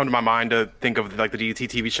didn't even come to my mind to think of the DDT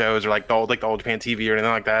TV shows or the old Japan TV or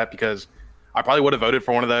anything like that, because I probably would have voted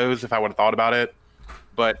for one of those if I would have thought about it.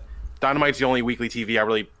 But Dynamite's the only weekly TV I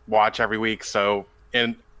really watch every week, so,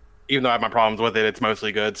 and even though I have my problems with it, it's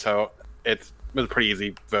mostly good, so it was a pretty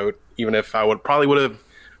easy vote, even if I would have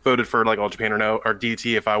voted for All Japan or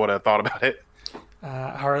DDT if I would have thought about it.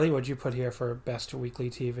 Harley, what'd you put here for Best Weekly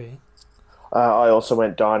TV? I also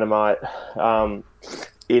went Dynamite.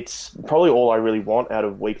 It's probably all I really want out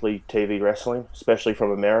of weekly TV wrestling, especially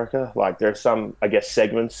from America. There's some, I guess,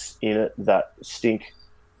 segments in it that stink,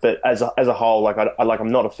 but as a whole,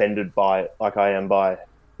 I'm not offended by it like I am by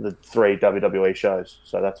the 3 WWE shows.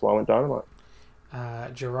 So that's why I went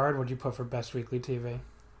Dynamite. Gerard, what'd you put for Best Weekly TV?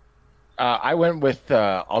 I went with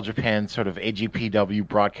All Japan sort of AGPW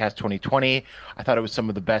Broadcast 2020. I thought it was some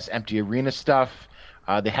of the best Empty Arena stuff.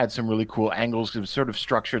 They had some really cool angles. It was sort of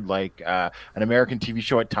structured like an American TV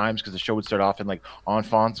show at times, because the show would start off and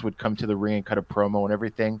Enfants would come to the ring and cut a promo and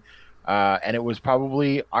everything. And it was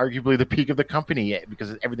probably arguably the peak of the company,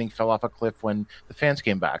 because everything fell off a cliff when the fans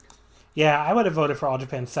came back. Yeah, I would have voted for All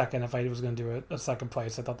Japan second if I was going to do a second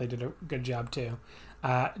place. I thought they did a good job too.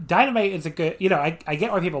 Dynamite is a good, I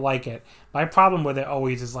get why people like it. My problem with it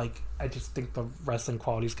always is I just think the wrestling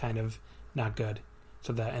quality is kind of not good.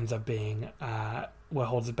 So that ends up being what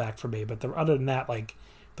holds it back for me. But other than that,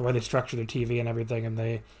 the way they structure their TV and everything, and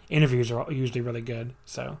the interviews are usually really good.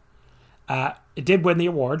 So it did win the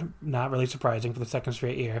award, not really surprising, for the second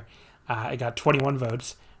straight year. It got 21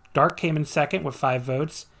 votes. Dark came in second with 5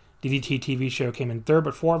 votes. DDT TV show came in third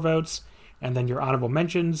with 4 votes. And then your honorable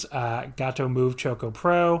mentions, Gato Move Choco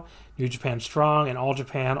Pro, New Japan Strong, and All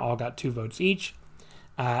Japan all got 2 votes each.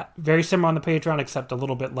 Very similar on the Patreon, except a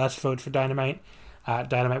little bit less votes for Dynamite.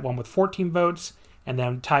 Dynamite won with 14 votes, and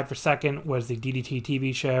then tied for second was the DDT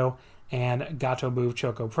TV show and Gato Move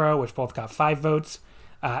Choco Pro, which both got 5 votes.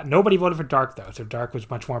 Nobody voted for Dark, though, so Dark was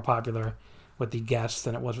much more popular with the guests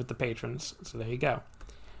than it was with the patrons. So there you go.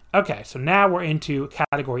 Okay, so now we're into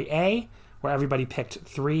category A, where everybody picked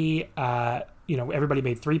 3, everybody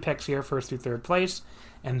made 3 picks here, first through third place,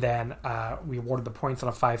 and then we awarded the points on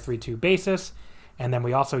a 5-3-2 basis, and then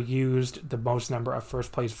we also used the most number of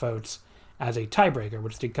first place votes as a tiebreaker,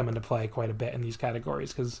 which did come into play quite a bit in these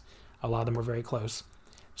categories, because a lot of them were very close.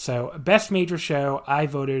 So, best major show, I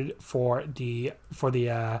voted for the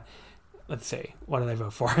let's see, what did I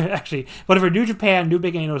vote for? Actually, voted for New Japan, New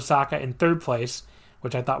Beginning in Osaka in third place,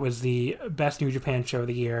 which I thought was the best New Japan show of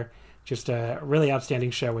the year. Just a really outstanding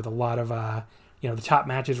show with a lot of the top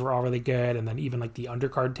matches were all really good, and then even like the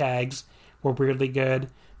undercard tags were weirdly good.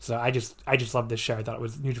 So I just loved this show. I thought it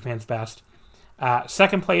was New Japan's best.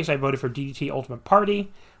 Second place, I voted for DDT Ultimate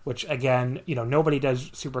Party, which again, nobody does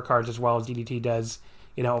supercards as well as DDT does,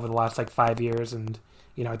 over the last like 5 years, and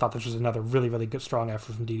I thought this was another really, really good, strong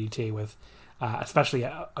effort from DDT with, especially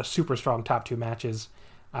a super strong top 2 matches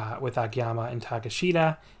with Akiyama and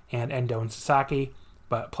Takashita and Endo and Sasaki,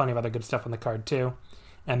 but plenty of other good stuff on the card too.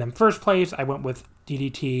 And then first place, I went with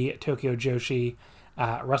DDT Tokyo Joshi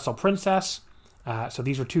Wrestle Princess. So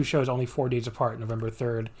these were 2 shows only 4 days apart, November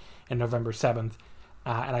 3rd and November 7th.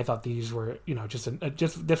 And I thought these were,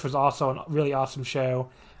 this was also a really awesome show.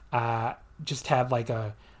 Just had like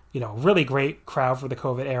a, really great crowd for the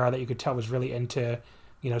COVID era that you could tell was really into,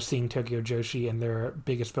 seeing Tokyo Joshi in their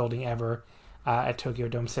biggest building ever at Tokyo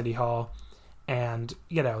Dome City Hall. And,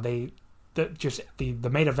 the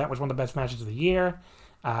main event was one of the best matches of the year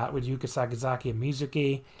with Yuka Sakazaki and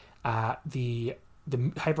Mizuki. The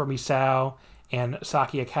Hyper Misao and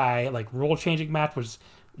Saki Akai like rule changing match was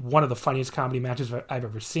one of the funniest comedy matches I've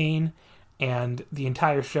ever seen, and the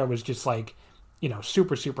entire show was just like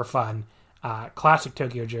super, super fun, classic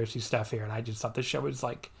Tokyo Joshi stuff here. And I just thought this show was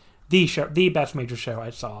like the best major show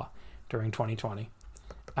I saw during 2020.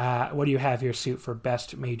 What do you have here, Suit, for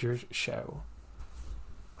best major show?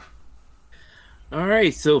 All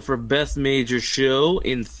right, so for best major show,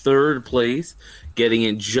 in third place, getting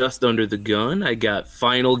it just under the gun, I got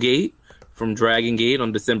Final Gate from Dragon Gate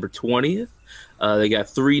on December 20th. They got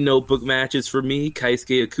 3 notebook matches for me.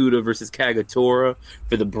 Keisuke Okuda versus Kagetora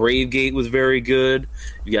for the Brave Gate was very good.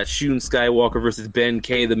 You got Shun Skywalker versus Ben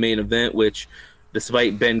K, the main event, which,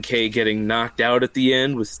 despite Ben K getting knocked out at the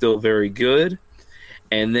end, was still very good.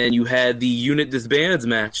 And then you had the Unit Disbands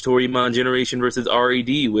match, Toryumon Generation versus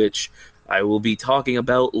RED, which I will be talking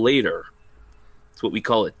about later. It's what we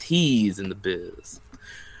call a tease in the biz.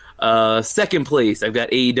 Second place, I've got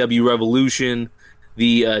AEW Revolution.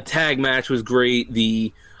 The tag match was great.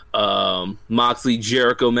 The Moxley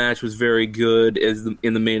Jericho match was very good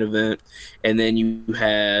in the main event. And then you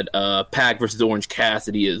had Pac versus Orange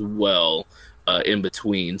Cassidy as well in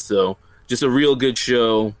between. So just a real good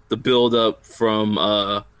show. The build up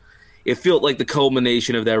from it felt like the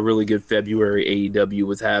culmination of that really good February AEW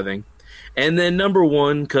was having. And then number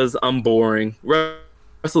 1, because I'm boring,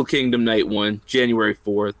 Wrestle Kingdom Night 1, January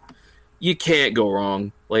 4th. You can't go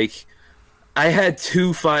wrong. Like, I had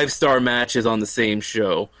 2 5-star matches on the same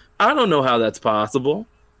show. I don't know how that's possible,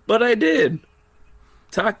 but I did.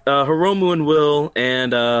 Hiromu and Will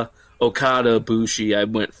and Okada Bushi, I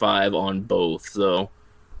went 5 on both. So,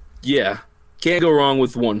 yeah, can't go wrong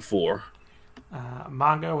with 1-4.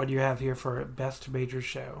 Mongo, what do you have here for best major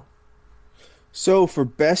show? So for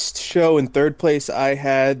best show in third place, I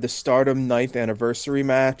had the Stardom 9th anniversary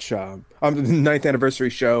match. The 9th anniversary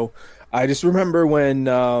show. I just remember when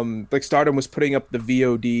Stardom was putting up the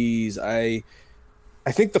VODs. I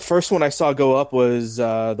think the first one I saw go up was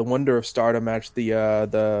the Wonder of Stardom match, the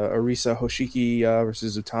Arisa Hoshiki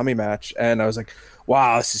versus Utami match, and I was like,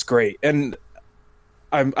 wow, this is great. And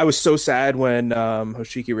I was so sad when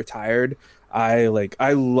Hoshiki retired. I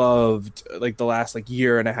loved the last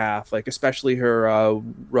year and a half, especially her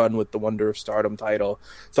run with the Wonder of Stardom title.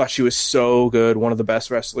 Thought she was so good, one of the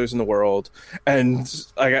best wrestlers in the world. And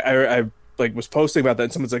I was posting about that,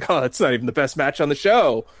 and someone's like, "Oh, that's not even the best match on the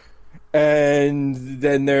show." And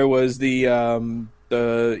then there was the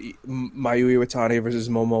Mayu Iwatani versus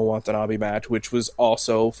Momo Watanabe match, which was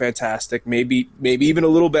also fantastic. Maybe even a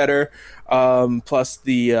little better. Plus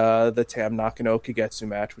the Tam Nakano Kagetsu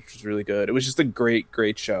match, which was really good. It was just a great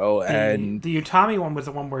show. And the Utami one was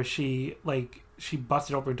the one where she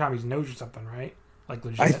busted open Utami's nose or something, right?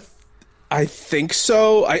 Legit. I think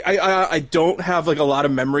so. I don't have a lot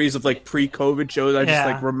of memories of pre-COVID shows. I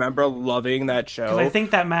just remember loving that show. I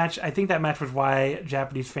think that match was why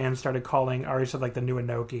Japanese fans started calling Arisa the new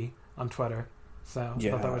Inoki on Twitter. So I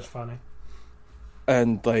thought that was funny.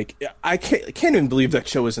 And I can't even believe that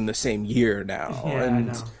show was in the same year now. Yeah,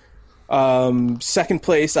 and I know. Second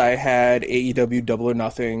place, I had AEW Double or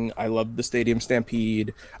Nothing. I loved the Stadium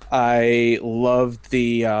Stampede. I loved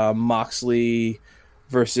the Moxley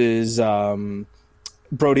versus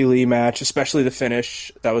Brody Lee match, especially the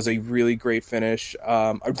finish. That was a really great finish.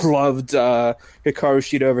 I loved Hikaru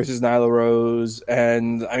Shida versus Nyla Rose,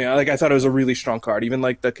 and I thought it was a really strong card. Even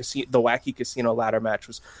the wacky casino ladder match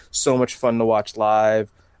was so much fun to watch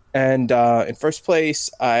live. And in first place,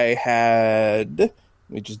 I had. Let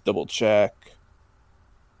me just double check.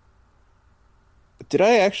 Did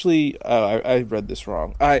I actually? I read this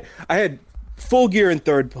wrong. I had Full Gear in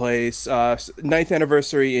third place, 9th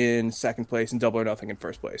Anniversary in second place, and Double or Nothing in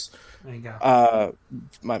first place. There you go.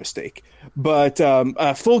 My mistake. But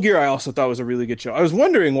Full Gear I also thought was a really good show. I was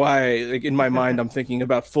wondering why, like, in my mind I'm thinking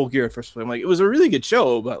about Full Gear at first place. I'm like, it was a really good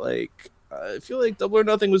show, but like I feel like Double or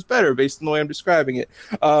Nothing was better based on the way I'm describing it.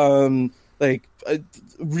 Like a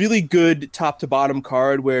really good top to bottom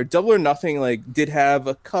card where Double or Nothing like did have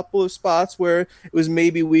a couple of spots where it was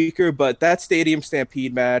maybe weaker, but that Stadium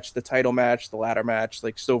Stampede match, the title match, the ladder match,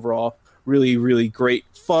 like just overall really, really great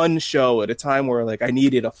fun show at a time where like I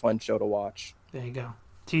needed a fun show to watch. There you go.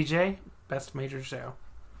 TJ, best major show.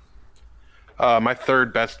 My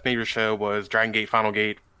third best major show was Dragon Gate Final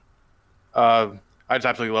Gate. I just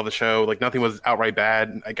absolutely love the show. Like nothing was outright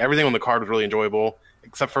bad. Like everything on the card was really enjoyable,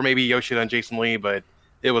 except for maybe Yoshida and Jason Lee, but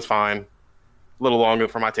it was fine. A little longer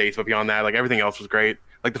for my taste, but beyond that, like everything else was great.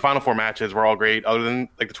 Like the final four matches were all great. Other than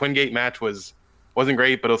like the Twin Gate match wasn't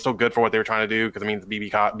great, but it was still good for what they were trying to do because it means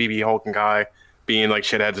BB Hulk and Kai being like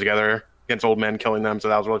shitheads together against old men, killing them. So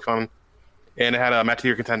that was really fun. And it had a match of the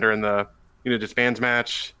year contender in the disbands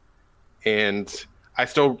match, and I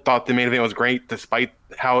still thought the main event was great despite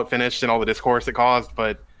how it finished and all the discourse it caused.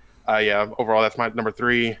 But yeah, overall, that's my number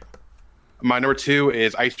 3. My number 2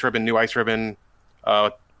 is Ice Ribbon, New Ice Ribbon,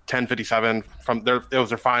 1057. It was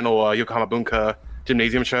their final Yokohama Bunka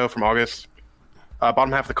Gymnasium show from August.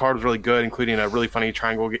 Bottom half of the card was really good, including a really funny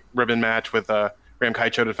triangle ribbon match with Ram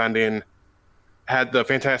Kaicho defending. Had the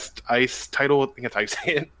Fantastic Ice title, I think that's how you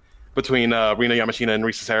say it, between Rina Yamashina and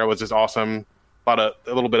Risa Sera was just awesome. A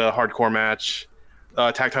little bit of hardcore match.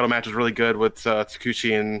 Tag title match was really good with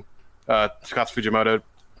Tsukushi and Tsukasa Fujimoto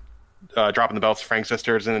dropping the belts to Frank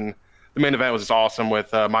Sisters, and the main event was just awesome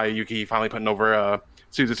with Maya Yuki finally putting over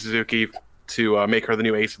Suzu Suzuki to make her the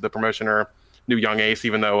new ace of the promotion, or new young ace,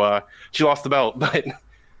 even though she lost the belt. But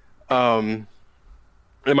and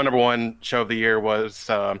my number 1 show of the year was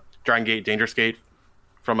Dragon Gate Dangerous Gate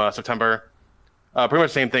from September. Pretty much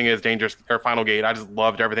the same thing as Final Gate. I just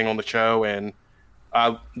loved everything on the show, and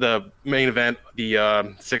the main event, the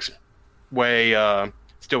 6-way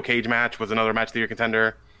steel cage match, was another match of the year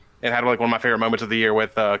contender. It had like one of my favorite moments of the year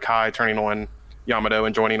with Kai turning on Yamato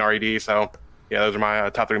and joining RED. So yeah, those are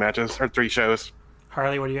my top 3 matches, or 3 shows.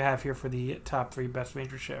 Harley, what do you have here for the top 3 best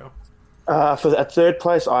major show? For that third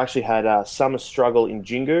place, I actually had Summer Struggle in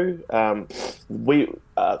Jingu.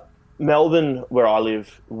 Melbourne, where I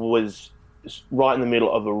live, was right in the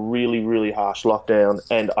middle of a really, really harsh lockdown,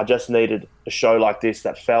 and I just needed a show like this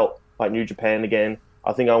that felt like New Japan again.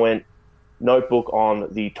 I think I went notebook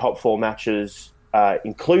on the top 4 matches,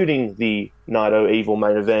 including the Naito Evil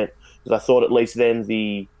main event, because I thought at least then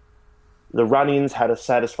the run-ins had a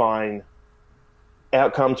satisfying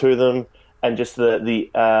outcome to them, and just the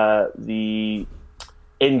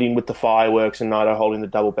ending with the fireworks and Naito holding the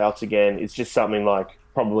double belts again is just something like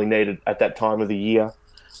probably needed at that time of the year.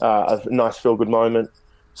 A nice feel-good moment.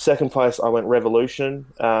 Second place, I went Revolution,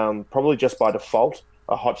 probably just by default,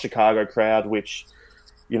 a hot Chicago crowd, which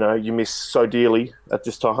you miss so dearly at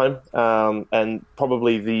this time, and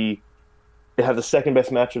probably it had the second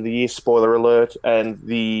best match of the year, spoiler alert, and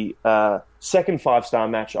the second 5-star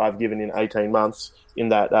match I've given in 18 months in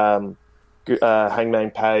that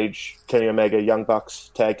Hangman Page, Kenny Omega, Young Bucks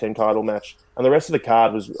tag team title match. And the rest of the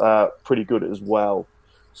card was pretty good as well.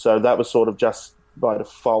 So that was sort of just by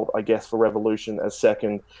default, I guess, for Revolution as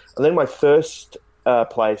second. And then my first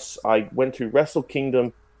place, I went to Wrestle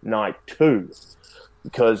Kingdom Night 2,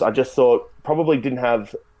 because I just thought probably didn't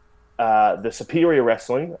have the superior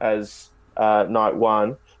wrestling as Night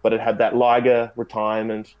 1, but it had that Liger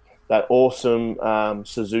retirement, that awesome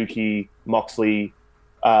Suzuki Moxley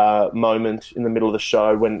moment in the middle of the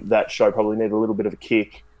show when that show probably needed a little bit of a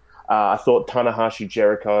kick. I thought Tanahashi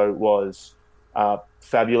Jericho was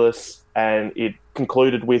fabulous, and it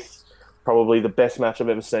concluded with probably the best match I've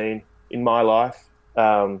ever seen in my life,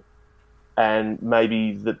 and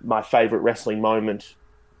maybe my favorite wrestling moment,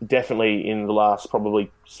 definitely in the last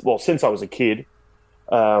since I was a kid,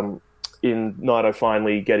 in Naito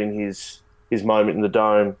finally getting his moment in the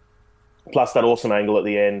Dome, plus that awesome angle at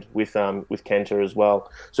the end with Kenta as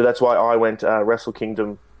well. So that's why I went Wrestle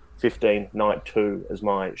Kingdom 15 Night 2 as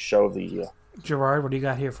my show of the year. Gerard, what do you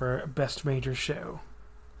got here for best major show?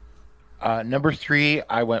 Number 3,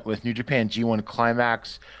 I went with New Japan G1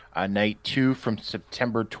 Climax Night 2 from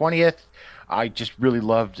September 20th. I just really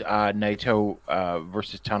loved Naito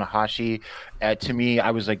versus Tanahashi. To me,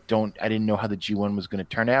 I was like, I didn't know how the G1 was going to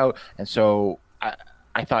turn out, and so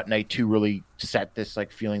I thought Night 2 really set this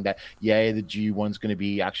like feeling that the G1's going to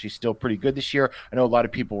be actually still pretty good this year. I know a lot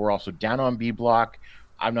of people were also down on B Block.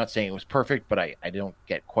 I'm not saying it was perfect, but I don't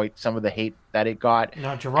get quite some of the hate that it got.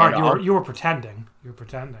 No, Gerard, And, you were pretending. You were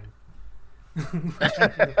pretending.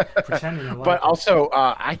 Pretending to like But it. also,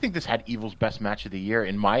 I think this had Evil's best match of the year,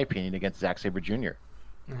 in my opinion, against Zack Sabre Jr.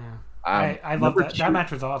 Yeah. I love number that. two- That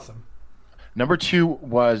match was awesome. Number 2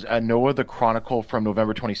 was Noah the Chronicle from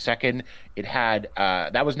November 22nd. It had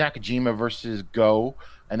that was Nakajima versus Go,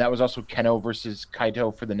 and that was also Keno versus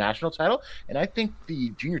Kaito for the national title. And I think the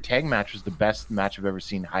junior tag match was the best match I've ever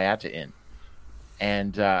seen Hayata in.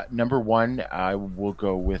 And number 1, I will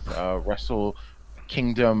go with Wrestle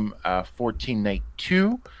Kingdom 14 Night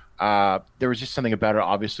 2. There was just something about it.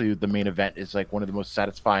 Obviously, the main event is like one of the most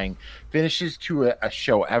satisfying finishes to a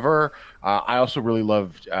show ever. I also really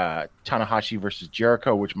loved Tanahashi versus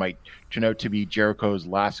Jericho, which might turn out to be Jericho's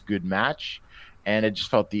last good match. And it just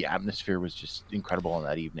felt the atmosphere was just incredible on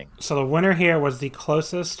that evening. So the winner here was the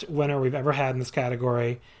closest winner we've ever had in this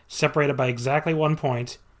category, separated by exactly 1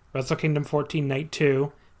 point. Wrestle Kingdom 14 Night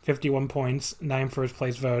 2, 51 points, 9 first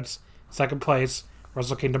place votes. Second place,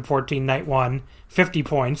 Wrestle Kingdom 14 Night 1, 50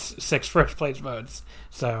 points, 6 first place votes.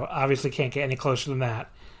 So obviously can't get any closer than that.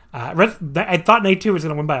 I thought Night 2 was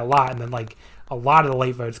going to win by a lot, and then like a lot of the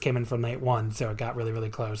late votes came in from Night 1, so it got really, really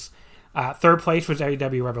close. Third place was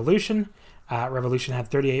AEW Revolution. Revolution had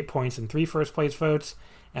 38 points and 3 first place votes,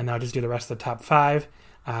 and now just do the rest of the top 5.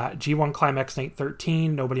 G1 Climax Night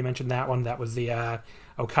 13, nobody mentioned that one. That was the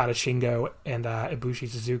Okada Shingo and Ibushi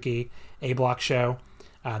Suzuki A-Block show.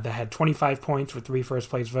 That had 25 points with 3 first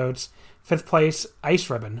place votes. Fifth place, Ice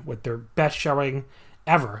Ribbon, with their best showing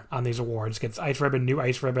ever on these awards. Gets Ice Ribbon, new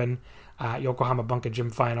Ice Ribbon, Yokohama Bunka Gym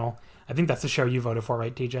Final. I think that's the show you voted for,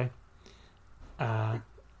 right, TJ?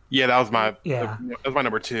 Yeah, that was my Yeah. that was my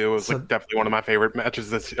number 2. It was So- like definitely one of my favorite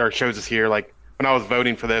matches or shows this year. Like when I was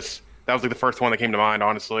voting for this, that was like the first one that came to mind.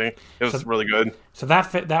 Honestly, it was really good. So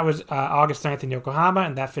that was August 9th in Yokohama,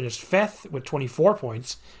 and that finished 5th with 24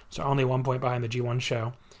 points. So only 1 point behind the G1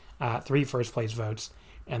 show. 3 first place votes.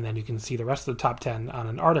 And then you can see the rest of the top 10 on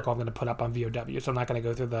an article I'm going to put up on VOW. So I'm not going to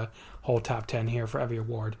go through the whole top 10 here for every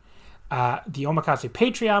award. The Omakase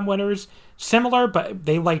Patreon winners, similar, but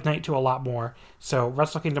they like Night 2 a lot more. So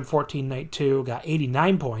Wrestle Kingdom 14 Night 2 got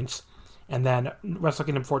 89 points. And then Wrestle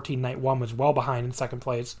Kingdom 14 Night 1 was well behind in second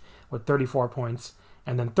place with 34 points.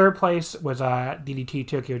 And then third place was DDT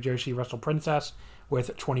Tokyo Joshi Wrestle Princess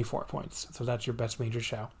with 24 points. So that's your best major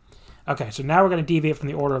show. Okay, so now we're going to deviate from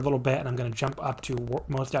the order a little bit, and I'm going to jump up to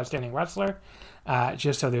Most Outstanding Wrestler,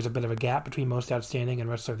 just so there's a bit of a gap between Most Outstanding and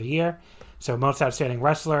Wrestler of the Year. So Most Outstanding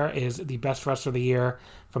Wrestler is the best Wrestler of the Year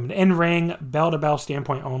from an in-ring, bell-to-bell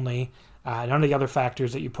standpoint only. None of the other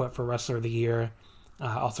factors that you put for Wrestler of the Year,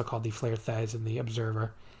 also called the Flair Thighs and the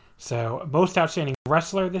Observer. So Most Outstanding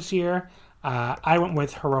Wrestler this year, I went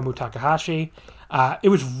with Hiromu Takahashi. It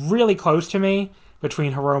was really close to me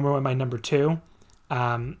between Hiromu and my number 2.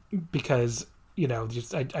 Because, you know,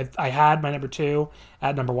 just I had my number 2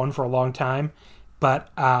 at number 1 for a long time, but,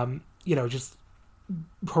 you know, just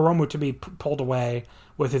Hiromu to be pulled away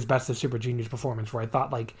with his Best of Super Juniors performance, where I thought,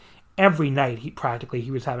 like, every night he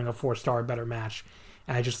was having a 4-star better match,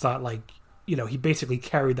 and I just thought, like, you know, he basically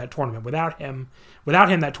carried that tournament. Without him,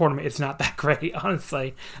 that tournament, it's not that great,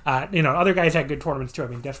 honestly. You know, other guys had good tournaments too. I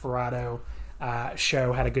mean, Desperado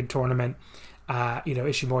Show had a good tournament. You know,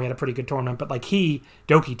 Ishimori had a pretty good tournament, but like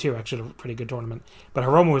Doki too, actually had a pretty good tournament. But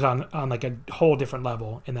Hiromu was on like a whole different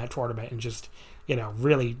level in that tournament, and just, you know,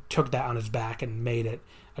 really took that on his back and made it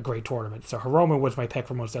a great tournament. So Hiromu was my pick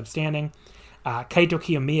for Most Outstanding. Kaito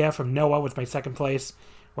Kiyomiya from Noah was my second place,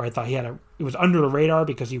 where I thought it was under the radar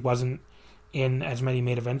because he wasn't in as many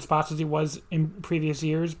main event spots as he was in previous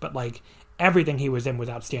years, but like everything he was in was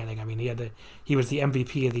outstanding. I mean, he was the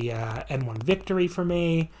MVP of the N1 victory for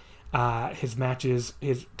me. His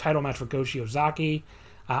title match with Go Shiozaki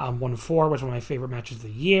on 1-4 was one of my favorite matches of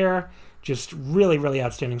the year. Just really, really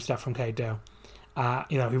outstanding stuff from Kaito.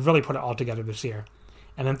 You know, he really put it all together this year.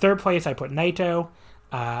 And then third place, I put Naito.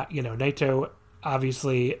 You know, Naito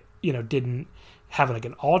obviously, you know, didn't have like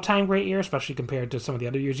an all-time great year, especially compared to some of the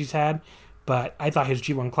other years he's had. But I thought his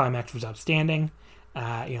G1 Climax was outstanding.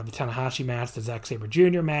 You know, the Tanahashi match, the Zack Sabre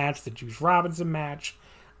Jr. match, the Juice Robinson match,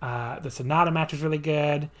 the Sonata match was really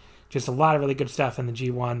good. Just a lot of really good stuff in the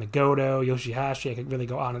G1. The Goto, Yoshihashi, I could really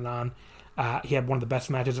go on and on. He had one of the best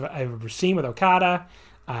matches I've ever seen with Okada.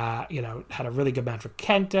 You know, had a really good match with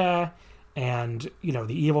Kenta. And, you know,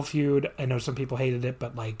 the Evil feud, I know some people hated it,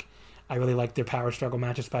 but, like, I really liked their power struggle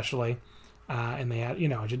match especially. And they had, you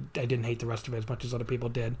know, I didn't hate the rest of it as much as other people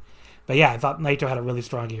did. But, yeah, I thought Naito had a really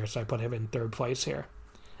strong year, so I put him in third place here.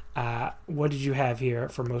 What did you have here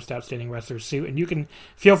for most outstanding wrestler suit? And you can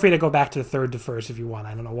feel free to go back to third to first if you want.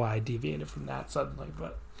 I don't know why I deviated from that suddenly,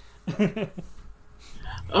 but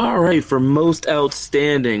All right, for most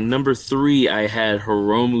outstanding, number 3, I had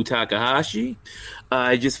Hiromu Takahashi.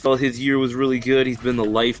 I just felt his year was really good. He's been the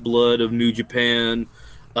lifeblood of New Japan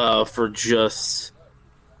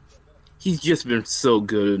he's just been so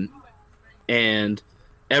good. And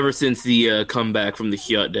ever since the comeback from the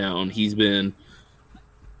shutdown, he's been,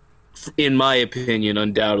 in my opinion,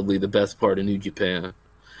 undoubtedly the best part of New Japan.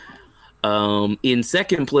 In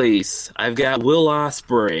second place, I've got Will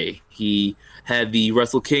Ospreay. He had the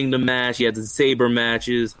Wrestle Kingdom match, he had the Sabre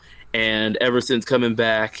matches, and ever since coming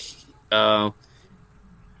back, he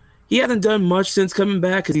hasn't done much since coming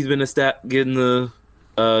back because he's been getting the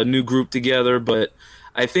new group together, but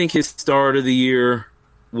I think his start of the year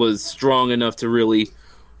was strong enough to really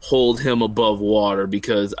hold him above water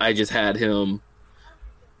because I just had him,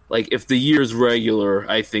 like, if the year's regular,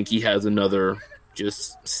 I think he has another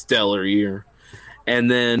just stellar year.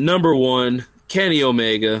 And then number 1, Kenny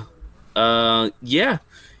Omega.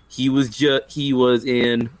 He was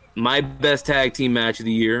in my best tag team match of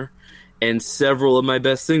the year and several of my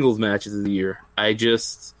best singles matches of the year. I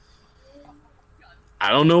don't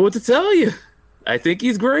know what to tell you. I think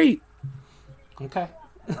he's great. Okay.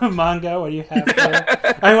 Mongo, what do you have for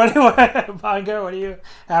Mongo, what do you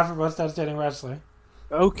have for most outstanding wrestler?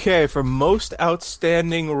 Okay, for most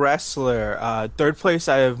outstanding wrestler, third place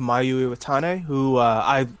I have Mayu Iwatani, who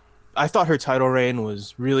I thought her title reign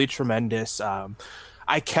was really tremendous.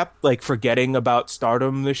 I kept forgetting about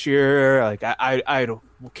Stardom this year. I'd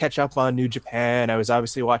catch up on New Japan. I was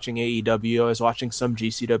obviously watching AEW. I was watching some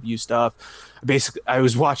GCW stuff. Basically, I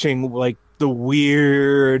was watching the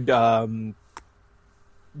weird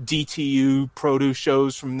DTU produce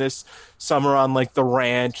shows from this summer on the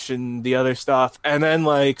Ranch and the other stuff, and then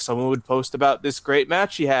someone would post about this great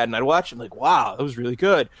match she had, and I'd watch it wow, that was really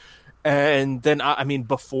good. And then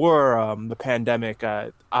before the pandemic,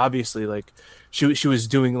 obviously she was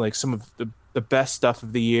doing some of the best stuff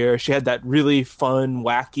of the year. She had that really fun,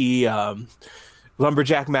 wacky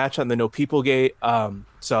lumberjack match on the No People Gate.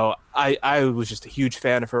 So I was just a huge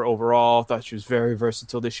fan of her overall. Thought she was very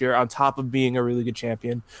versatile this year, on top of being a really good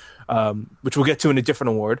champion, which we'll get to in a different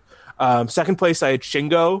award. Second place, I had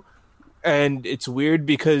Shingo. And it's weird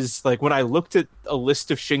because when I looked at a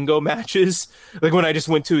list of Shingo matches, when I just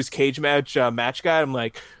went to his cage match match guide,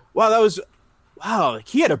 I'm wow,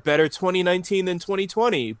 he had a better 2019 than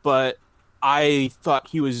 2020. But I thought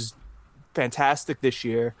he was fantastic this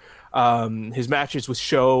year. His matches with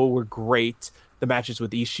Sho were great. The matches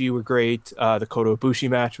with Ishii were great. The Kota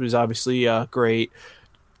Ibushi match was obviously great.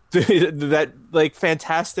 That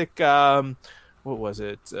fantastic. What was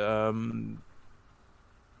it?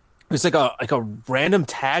 It was a random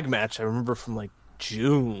tag match I remember from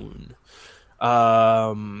June.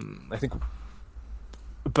 I think,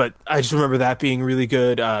 but I just remember that being really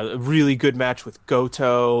good. A really good match with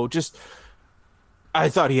Goto. I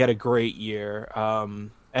thought he had a great year.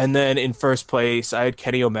 And then in first place, I had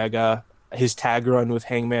Kenny Omega. His tag run with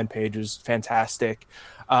Hangman Page was fantastic.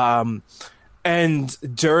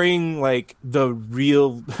 And during the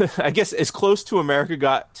real, I guess as close to America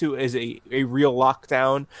got to as a real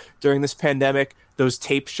lockdown during this pandemic, those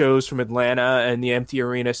tape shows from Atlanta and the empty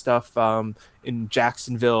arena stuff in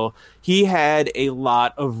Jacksonville, he had a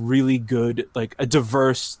lot of really good, a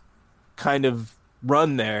diverse kind of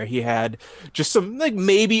run there. He had just some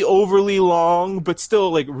maybe overly long, but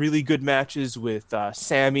still really good matches with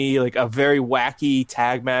Sammy, a very wacky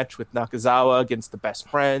tag match with Nakazawa against the Best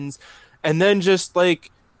Friends. And then just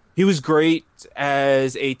he was great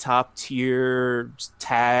as a top tier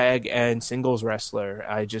tag and singles wrestler.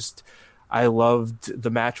 I loved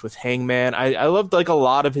the match with Hangman. I loved a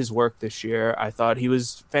lot of his work this year. I thought he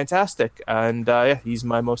was fantastic, and he's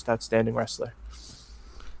my most outstanding wrestler.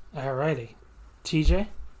 Alrighty, TJ.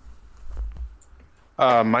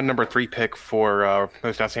 My number 3 pick for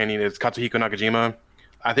most outstanding is Katsuhiko Nakajima.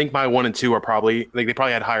 I think my 1 and 2 are probably they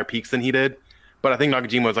probably had higher peaks than he did. But I think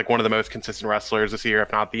Nakajima was one of the most consistent wrestlers this year,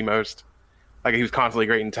 if not the most. He was constantly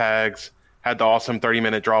great in tags, had the awesome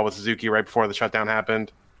 30-minute draw with Suzuki right before the shutdown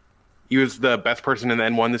happened. He was the best person in the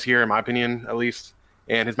N1 this year, in my opinion, at least.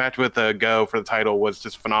 And his match with Go for the title was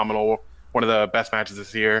just phenomenal. One of the best matches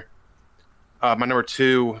this year. My number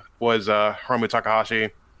 2 was Hiromu Takahashi.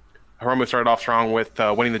 Hiromu started off strong with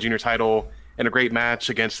winning the junior title in a great match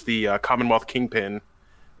against the Commonwealth Kingpin.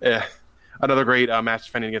 Another great match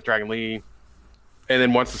defending against Dragon Lee. And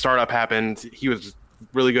then once the startup happened, he was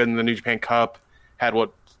really good in the New Japan Cup. Had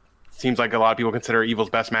what seems like a lot of people consider Evil's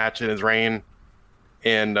best match in his reign.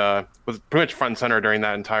 and was pretty much front and center during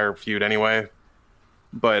that entire feud anyway.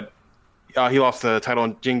 But he lost the title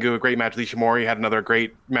in Jingu, a great match with Ishimori. He had another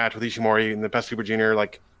great match with Ishimori in the Best Super Junior.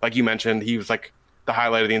 Like you mentioned, he was like the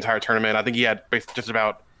highlight of the entire tournament. I think he had just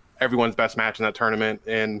about everyone's best match in that tournament,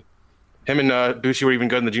 and him and Bushi were even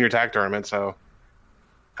good in the junior tag tournament. So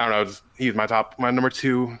I don't know, he's my number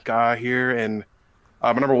 2 guy here, and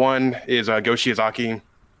my number 1 is Go Shiozaki.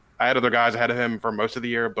 I had other guys ahead of him for most of the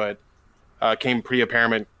year, but came pretty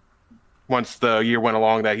apparent once the year went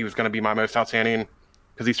along that he was going to be my most outstanding,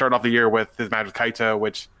 because he started off the year with his match with Kaito,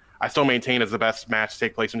 which I still maintain is the best match to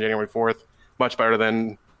take place on January 4th, much better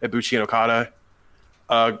than Ibushi and Okada.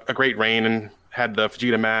 A great reign, and had the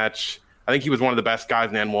Fujita match. I think he was one of the best guys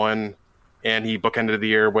in N1, and he bookended the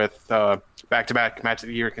year with back-to-back match of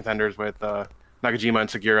the year contenders with Nakajima and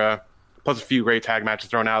Segura, plus a few great tag matches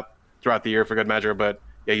thrown out throughout the year for good measure. But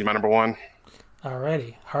yeah, he's my number 1.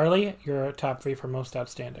 Alrighty. Harley, your top 3 for most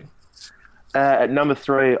outstanding. At number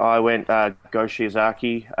 3, I went Go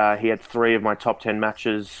Shiozaki. He had 3 of my top 10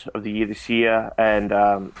 matches of the year this year, and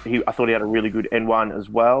I thought he had a really good N1 as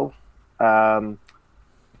well.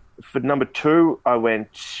 For number 2, I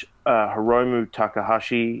went Hiromu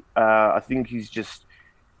Takahashi. I think he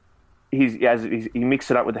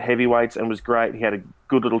mixed it up with the heavyweights and was great. He had a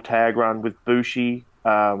good little tag run with Bushi,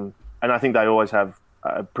 and I think they always have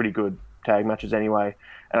pretty good tag matches anyway.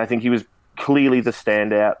 And I think he was clearly the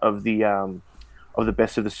standout of the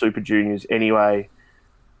best of the Super Juniors anyway.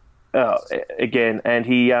 Again, and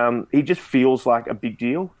he just feels like a big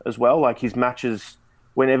deal as well. Like his matches,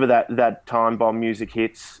 whenever that time bomb music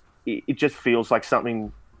hits, it just feels like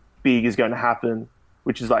something big is going to happen,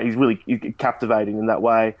 which is like he's really captivating in that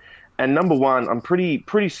way. And number 1, I'm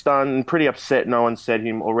pretty stunned and pretty upset no one said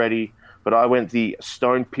him already, but I went the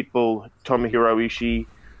Stone Pitbull Tomohiro Ishii.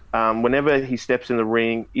 Whenever he steps in the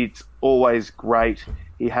ring, it's always great.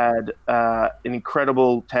 He had an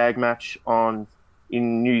incredible tag match in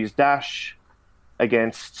New Year's Dash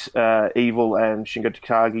against Evil and Shingo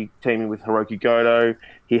Takagi teaming with Hiroki Goto.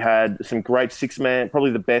 He had some great 6-man,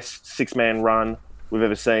 probably the best 6-man run we've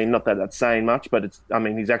ever seen. Not that that's saying much, but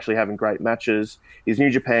he's actually having great matches. His New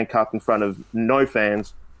Japan Cup in front of no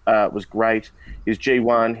fans was great. His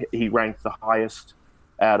G1, he ranked the highest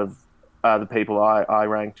out of the people I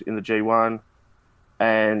ranked in the G1.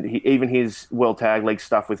 And even his World Tag League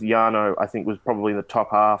stuff with Yano, I think, was probably in the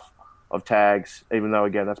top half of tags, even though,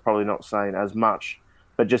 again, that's probably not saying as much.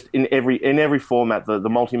 But just in every format, the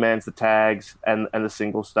multi-mans, the tags, and the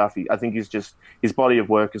single stuff, I think his body of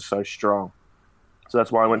work is so strong. So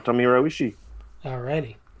that's why I went Tomohiro Ishii.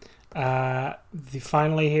 Alrighty.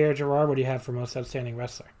 Finally here, Gerard, what do you have for most outstanding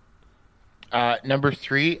wrestler? Number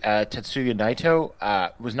 3, Tetsuya Naito.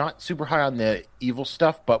 Was not super high on the Evil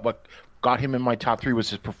stuff, but what got him in my top 3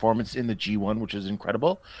 was his performance in the G1, which is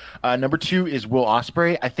incredible. Number 2 is Will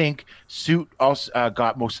Ospreay. I think Suit also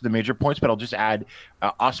got most of the major points, but I'll just add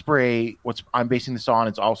Ospreay. What I'm basing this on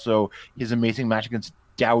is also his amazing match against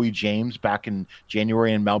Dowie James back in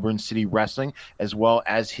January in Melbourne City Wrestling, as well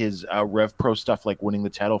as his Rev Pro stuff like winning the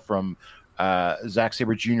title from Zack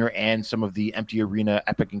Sabre Jr. and some of the Empty Arena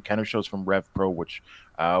Epic Encounter shows from Rev Pro, which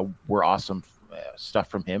were awesome stuff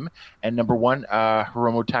from him. And number 1,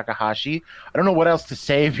 Hiromu Takahashi. I don't know what else to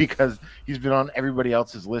say because he's been on everybody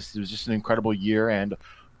else's list. It was just an incredible year, and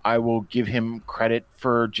I will give him credit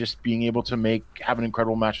for just being able to have an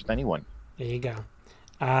incredible match with anyone. There you go.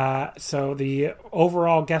 So the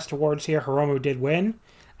overall guest awards here, Hiromu did win.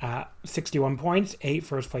 61 points, 8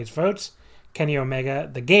 first place votes. Kenny Omega,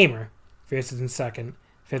 the gamer, finishes in second,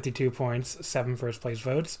 52 points, 7 first place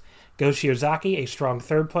votes. Go Shiozaki, a strong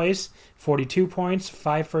third place, 42 points,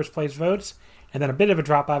 5 first place votes. And then a bit of a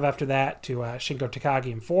drop off after that to Shingo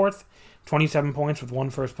Takagi in fourth, 27 points with 1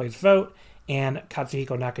 first place vote. And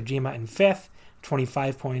Katsuhiko Nakajima in fifth,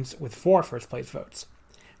 25 points with 4 first place votes.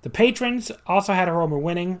 The patrons also had Hiromu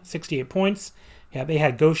winning, 68 points. Yeah, they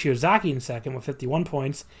had Go Shiozaki in second with 51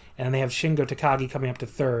 points, and then they have Shingo Takagi coming up to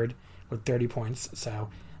third with 30 points. So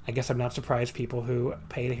I guess I'm not surprised people who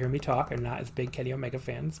pay to hear me talk are not as big Kenny Omega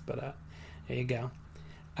fans, but there you go.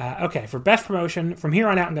 Okay, for best promotion, from here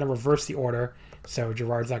on out I'm going to reverse the order, so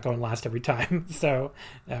Gerard's not going last every time. So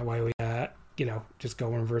that way we, just go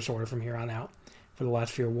in reverse order from here on out for the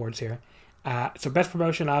last few awards here. So best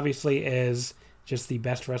promotion obviously is just the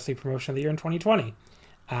best wrestling promotion of the year in 2020.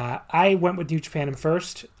 I went with New Japan in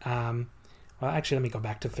first. Well, actually, let me go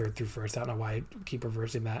back to third through first. I don't know why I keep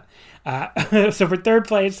reversing that. So for third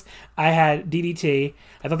place, I had DDT.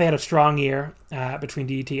 I thought they had a strong year between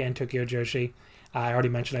DDT and Tokyo Joshi. I already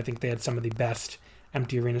mentioned I think they had some of the best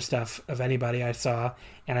empty arena stuff of anybody I saw,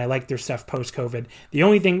 and I like their stuff post COVID. The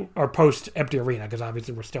only thing, or post empty arena, because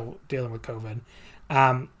obviously we're still dealing with COVID.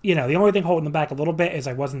 The only thing holding them back a little bit is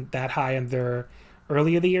I wasn't that high on their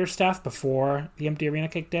early of the year stuff before the empty arena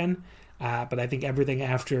kicked in. But I think everything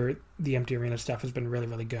after the empty arena stuff has been really,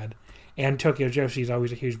 really good. And Tokyo Joshi is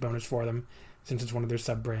always a huge bonus for them since it's one of their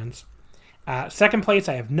sub brands. Second place,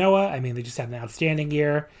 I have Noah. I mean, they just had an outstanding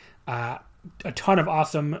year. A ton of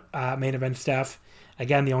awesome main event stuff.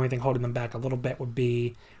 Again, the only thing holding them back a little bit would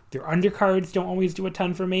be their undercards don't always do a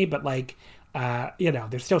ton for me, but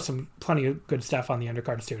there's still plenty of good stuff on the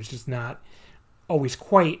undercards too. It's just not always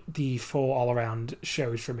quite the full all-around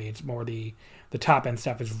shows for me. It's more the top end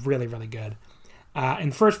stuff is really, really good.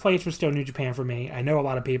 In first place was still New Japan for me. I know a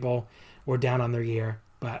lot of people were down on their year,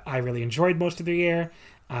 but I really enjoyed most of their year.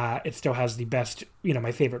 It still has the best,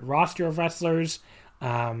 my favorite roster of wrestlers.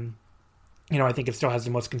 I think it still has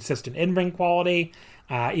the most consistent in-ring quality,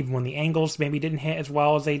 even when the angles maybe didn't hit as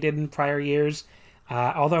well as they did in prior years.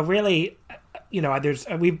 Although really, we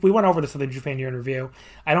went over this in the Japan Year in Review.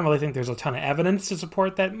 I don't really think there's a ton of evidence to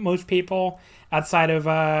support that most people outside of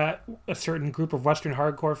a certain group of Western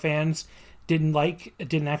hardcore fans didn't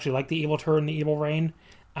actually like the Evil Tour and the Evil Reign.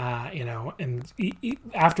 And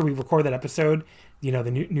after we recorded that episode, the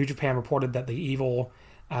New Japan reported that the Evil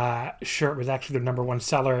shirt was actually their number one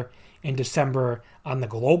seller in December on the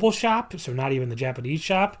global shop, so not even the Japanese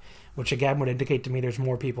shop, which again would indicate to me there's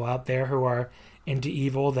more people out there who are into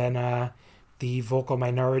Evil than the vocal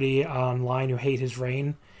minority online who hate his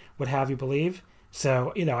reign would have you believe.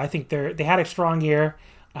 So, I think they had a strong year.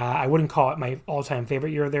 I wouldn't call it my all-time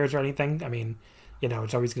favorite year of theirs or anything. I mean,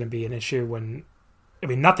 it's always going to be an issue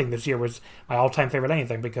nothing this year was my all-time favorite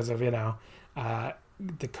anything because of,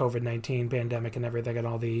 the COVID-19 pandemic and everything and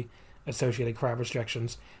all the associated crowd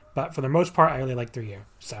restrictions. But for the most part, I really like their year.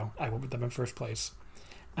 So I went with them in first place.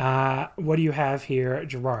 What do you have here,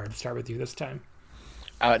 Gerard? Start with you this time.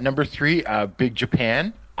 Number 3, Big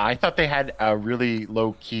Japan. I thought they had a really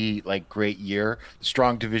low-key, great year.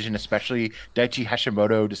 Strong division, especially. Daichi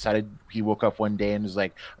Hashimoto decided he woke up one day and was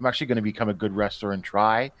like, I'm actually going to become a good wrestler and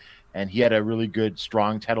try. And he had a really good,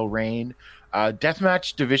 strong title reign.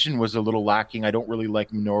 Deathmatch division was a little lacking. I don't really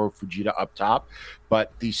like Minoru Fujita up top,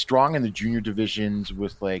 but the strong in the junior divisions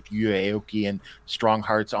with Yuya Aoki and Strong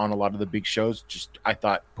Hearts on a lot of the big shows, I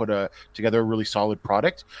thought put together a really solid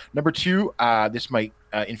product. Number 2, this might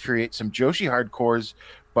infuriate some Joshi hardcores,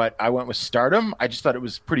 but I went with Stardom. I just thought it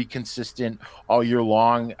was pretty consistent all year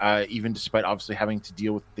long, even despite obviously having to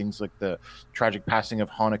deal with things like the tragic passing of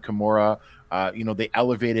Hana Kimura. They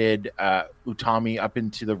elevated Utami up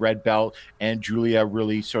into the red belt, and Julia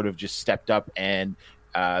really sort of just stepped up, and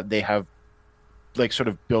they have sort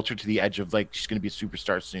of built her to the edge of she's going to be a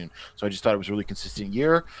superstar soon. So I just thought it was a really consistent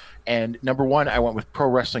year. And number 1, I went with Pro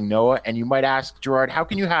Wrestling Noah. And you might ask, Gerard, how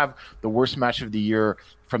can you have the worst match of the year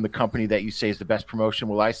from the company that you say is the best promotion?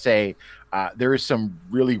 Well, I say there is some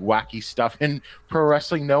really wacky stuff in Pro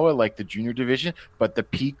Wrestling Noah, like the junior division, but the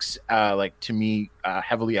peaks, to me,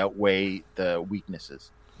 heavily outweigh the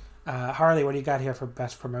weaknesses. Harley, what do you got here for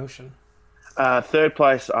best promotion? Third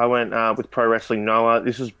place, I went with Pro Wrestling Noah.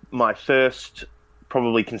 This is my first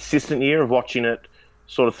probably consistent year of watching it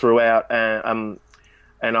sort of throughout, and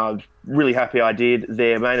I'm really happy I did.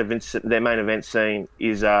 Their main event scene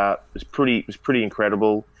was pretty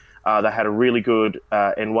incredible. They had a really good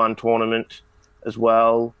N1 tournament as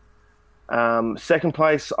well. Second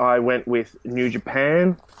place, I went with New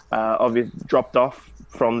Japan. Obviously dropped off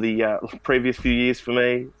from the previous few years for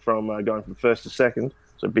me, from going from first to second.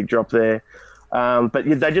 So a big drop there. But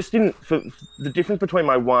yeah, they just didn't. The difference between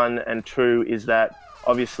my 1 and 2 is that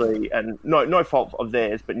obviously, and no fault of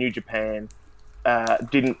theirs, but New Japan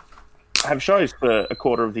didn't have shows for a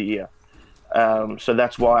quarter of the year. So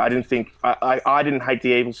that's why I didn't think I didn't hate the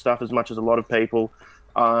Evil stuff as much as a lot of people.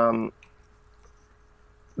 So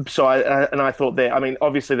I thought there. I mean,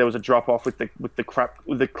 obviously there was a drop off with the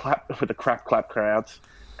crap clap crowds,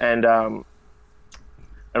 and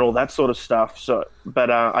all that sort of stuff. So, but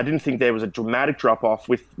I didn't think there was a dramatic drop off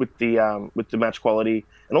with the match quality,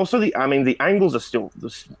 and also the angles are still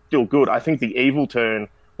good. I think the Evil turn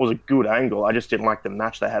was a good angle. I just didn't like the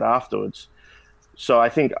match they had afterwards. So I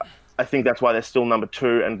think that's why they're still number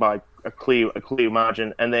 2 and by a clear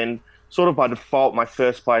margin. And then sort of by default, my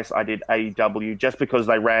first place I did AEW just because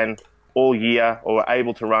they ran all year or were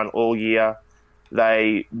able to run all year.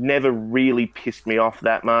 They never really pissed me off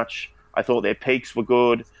that much. I thought their peaks were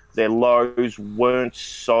good. Their lows weren't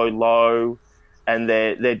so low. And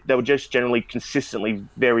they were just generally consistently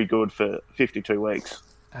very good for 52 weeks.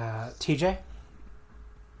 TJ?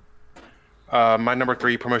 My number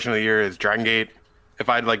 3 promotion of the year is Dragon Gate. if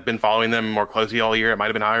I'd like been following them more closely all year, it might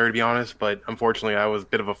have been higher, to be honest. But unfortunately, I was a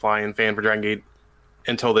bit of a fly-in fan for Dragon Gate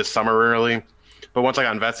until this summer, really. But once I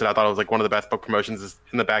got invested, I thought it was like one of the best book promotions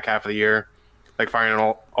in the back half of the year. Like firing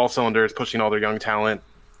on all cylinders, pushing all their young talent,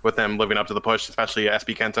 with them living up to the push, especially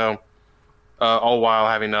SB Kento. All while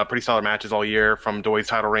having pretty solid matches all year, from Doi's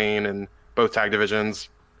title reign and both tag divisions,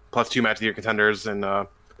 plus 2 match of the year contenders and the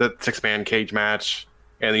 6-man cage match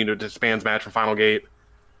and the disbands match from Final Gate.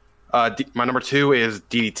 My number 2 is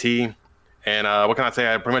DDT, and what can I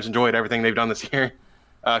say? I pretty much enjoyed everything they've done this year.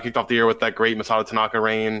 Kicked off the year with that great Masato Tanaka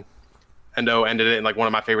reign. Endo ended it in like one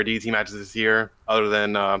of my favorite DDT matches this year, other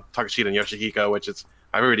than Takeshita and Yoshihiko, which is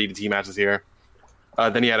my favorite DDT match this year.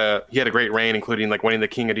 Then he had a great reign, including like winning the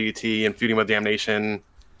King of DDT and feuding with Damnation,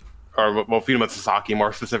 or feuding with Sasaki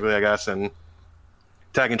more specifically, I guess. And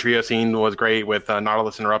tag and trio scene was great with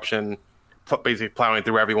Nautilus Interruption, basically plowing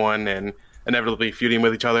through everyone and inevitably feuding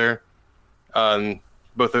with each other.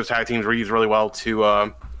 Both those tag teams were used really well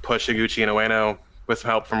to push Higuchi and Ueno, with some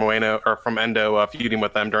help from Endo feuding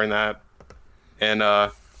with them during that. And I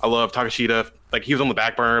love Takeshita. Like, he was on the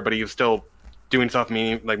back burner, but he was still doing stuff,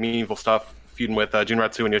 meaningful stuff, feuding with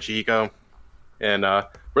Junratsu and Yoshihiko. And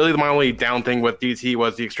really, my only down thing with DDT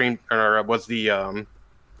was the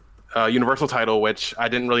Universal title, which I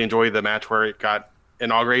didn't really enjoy the match where it got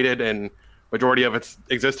inaugurated. And majority of its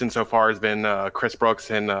existence so far has been Chris Brooks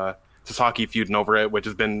and Sasaki feuding over it, which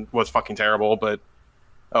was fucking terrible. But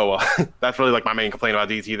oh well, that's really like my main complaint about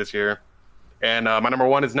DDT this year. And my number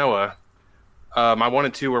 1 is Noah. My 1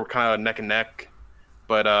 and 2 were kind of neck and neck,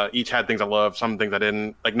 but each had things I loved, some things I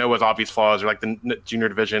didn't. Like Noah's obvious flaws are like the junior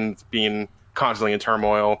divisions being constantly in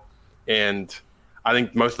turmoil, and I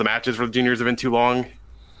think most of the matches for the juniors have been too long.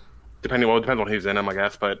 Depends on who's in them, I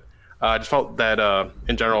guess. But I just felt that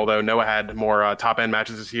in general, though, Noah had more top end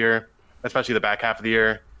matches this year, especially the back half of the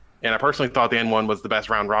year. And I personally thought the N1 was the best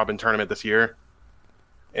round robin tournament this year.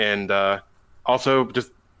 And also,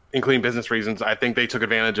 just including business reasons, I think they took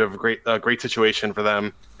advantage of a great situation for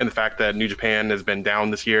them, and the fact that New Japan has been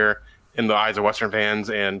down this year in the eyes of Western fans.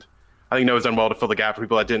 And I think Noah's done well to fill the gap for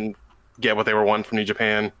people that didn't get what they were wanting from New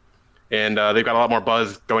Japan. And they've got a lot more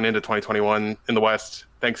buzz going into 2021 in the West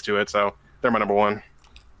thanks to it. So they're my number 1.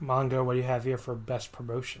 Mongo, what do you have here for best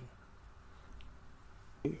promotion?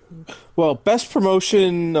 Well, best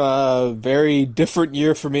promotion, very different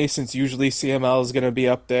year for me, since usually CML is going to be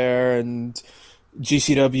up there and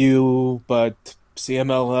GCW, but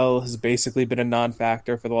CMLL has basically been a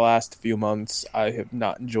non-factor for the last few months. I have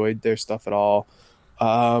not enjoyed their stuff at all.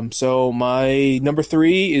 So my number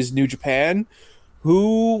 3 is New Japan,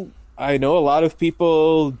 who I know a lot of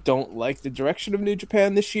people don't like the direction of New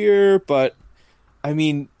Japan this year, but I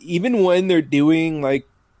mean, even when they're doing like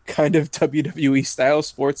kind of WWE style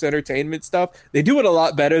sports entertainment stuff, they do it a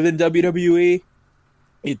lot better than WWE.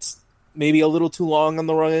 It's maybe a little too long on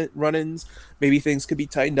the run-ins. Maybe things could be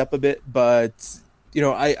tightened up a bit, but you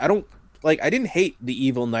know, I didn't hate the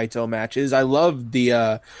Evil Naito matches. I loved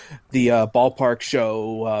the ballpark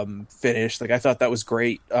show finish. Like, I thought that was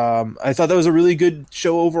great. I thought that was a really good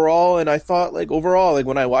show overall, and I thought overall,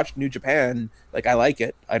 when I watched New Japan, I like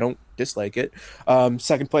it. I don't dislike it.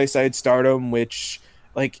 Second place, I had Stardom, which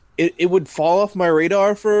it would fall off my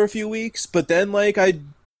radar for a few weeks, but then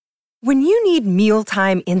When you need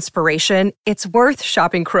mealtime inspiration, it's worth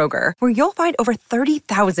shopping Kroger, where you'll find over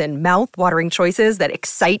 30,000 mouth-watering choices that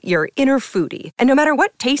excite your inner foodie. And no matter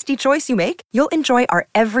what tasty choice you make, you'll enjoy our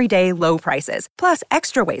everyday low prices, plus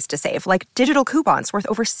extra ways to save, like digital coupons worth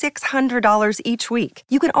over $600 each week.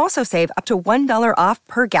 You can also save up to $1 off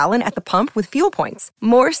per gallon at the pump with fuel points.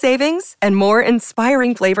 More savings and more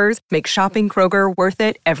inspiring flavors make shopping Kroger worth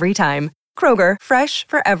it every time. Kroger, fresh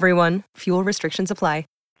for everyone. Fuel restrictions apply.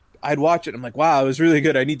 I'd watch it. I'm like, wow, it was really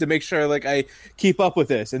good. I need to make sure I keep up with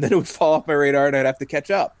this. And then it would fall off my radar and I'd have to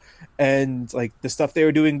catch up. And the stuff they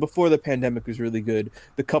were doing before the pandemic was really good.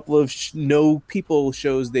 The couple of no people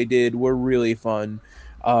shows they did were really fun.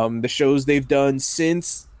 The shows they've done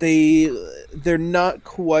since, they're not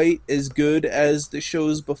quite as good as the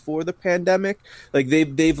shows before the pandemic.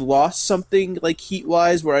 They've lost something heat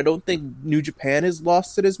wise, where I don't think New Japan has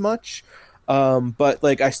lost it as much. But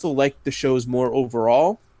I still like the shows more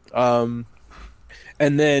overall. And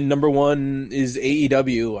then number 1 is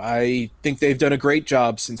AEW. I think they've done a great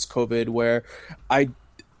job since COVID, where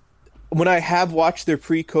when I have watched their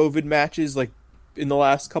pre-COVID matches, in the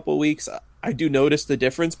last couple of weeks, I do notice the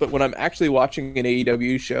difference, but when I'm actually watching an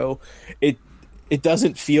AEW show, it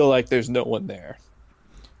doesn't feel like there's no one there.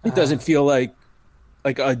 It doesn't feel like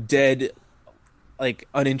a dead,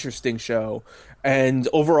 uninteresting show. And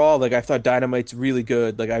overall, like, I thought Dynamite's really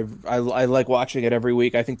good. Like, I like watching it every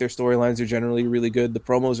week. I think their storylines are generally really good. The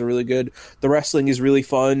promos are really good. The wrestling is really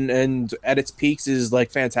fun, and at its peaks is like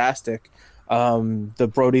fantastic.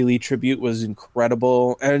 The Brody Lee tribute was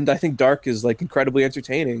incredible, and I think Dark is like incredibly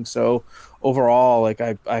entertaining. So overall, like,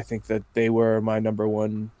 I think that they were my number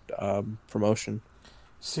one promotion.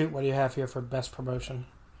 Suit, what do you have here for best promotion?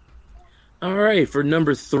 All right, for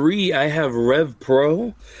number 3, I have Rev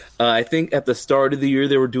Pro. I think at the start of the year,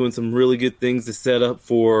 they were doing some really good things to set up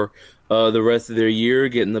for the rest of their year,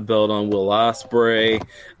 getting the belt on Will Ospreay,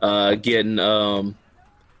 getting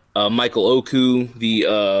Michael Oku,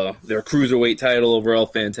 their cruiserweight title over El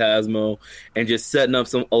Phantasmo, and just setting up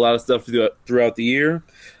a lot of stuff throughout the year.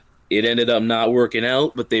 It ended up not working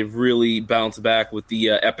out, but they've really bounced back with the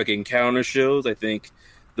Epic Encounter shows. I think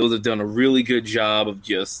those have done a really good job of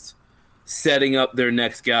just setting up their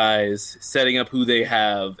next guys, setting up who they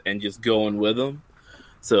have, and just going with them.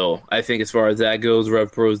 So I think as far as that goes,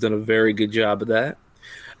 Rev Pro's done a very good job of that.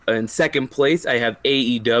 In second place, I have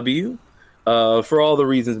AEW. For all the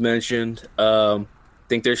reasons mentioned, I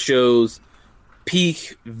think their shows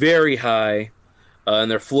peak very high, and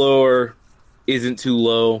their floor isn't too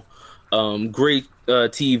low. Great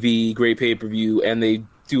TV, great pay-per-view, and they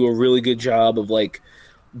do a really good job of like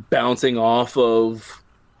bouncing off of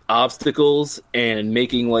obstacles and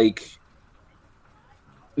making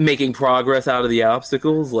progress out of the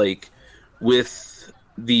obstacles. Like with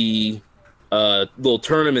the little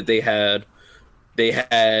tournament they had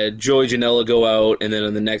Joey Janela go out, and then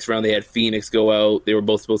in the next round they had Phoenix go out. They were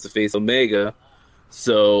both supposed to face Omega,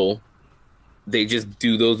 so they just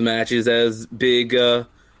do those matches as big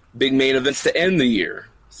main events to end the year.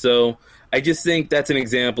 So I just think that's an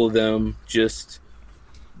example of them just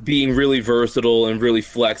being really versatile and really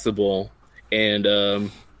flexible,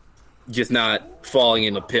 and just not falling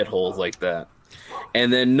into pit holes like that.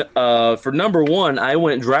 And then for number 1, I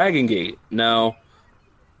went Dragon Gate. Now,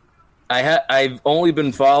 I've only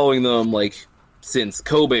been following them like since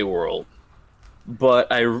Kobe World, but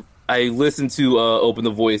I listened to Open the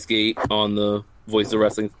Voice Gate on the Voice of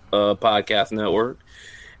Wrestling podcast network,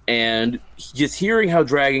 and just hearing how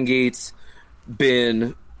Dragon Gate's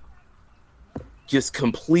been just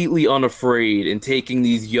completely unafraid in taking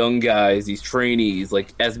these young guys, these trainees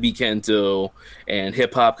like SB Kento and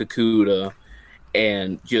Hip Hop Kakuta,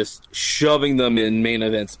 and just shoving them in main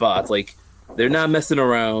event spots. Like, they're not messing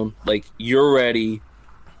around. Like, you're ready,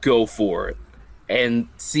 go for it. And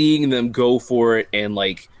seeing them go for it and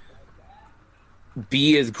like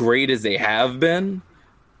be as great as they have been,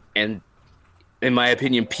 and in my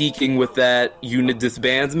opinion peaking with that Unit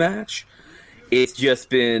Disbands match,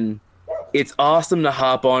 it's awesome to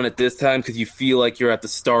hop on at this time because you feel like you're at the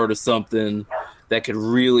start of something that could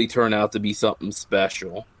really turn out to be something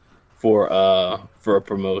special for a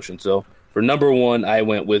promotion. So for number 1, I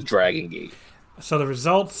went with Dragon Gate. So the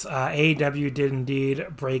results, AEW did indeed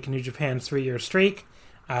break New Japan's 3-year streak.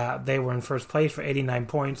 They were in first place for 89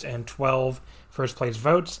 points and 12 first-place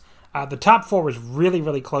votes. The top 4 was really,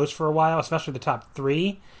 really close for a while, especially the top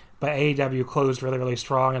 3. But AEW closed really, really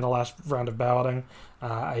strong in the last round of balloting.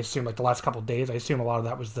 I assume, like the last couple of days, I assume a lot of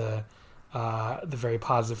that was the very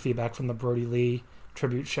positive feedback from the Brody Lee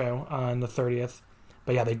tribute show on the 30th.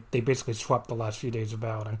 But yeah, they basically swept the last few days of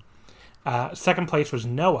balloting. Second place was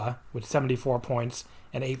Noah with 74 points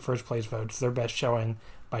and 8 first-place votes, their best showing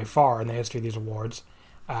by far in the history of these awards.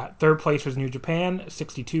 Third place was New Japan,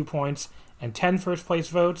 62 points and 10 first-place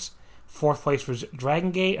votes. Fourth place was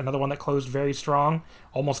Dragon Gate, another one that closed very strong,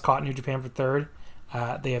 almost caught New Japan for third.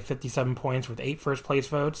 They have 57 points with 8 first-place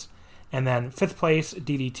votes. And then fifth place,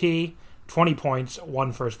 DDT, 20 points,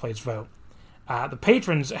 1 first-place vote. The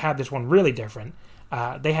patrons had this one really different.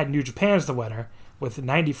 They had New Japan as the winner with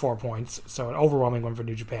 94 points, so an overwhelming win for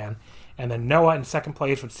New Japan. And then Noah in second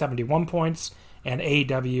place with 71 points, and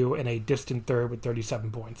AEW in a distant third with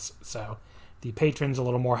 37 points. So the patrons a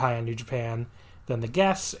little more high on New Japan than the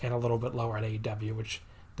guests, and a little bit lower at AEW, which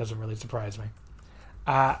doesn't really surprise me.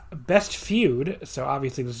 Best feud, so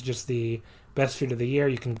obviously this is just the best feud of the year.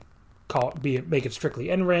 You can make it strictly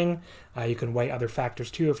in-ring. You can weigh other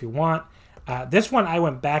factors too if you want. This one I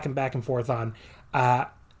went back and forth on.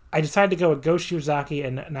 I decided to go with Go Shiozaki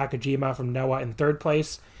and Nakajima from Noah in third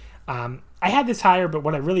place. I had this higher, but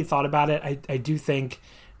when I really thought about it, I do think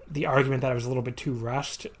the argument that I was a little bit too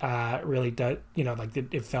rushed really does,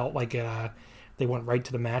 it felt like they went right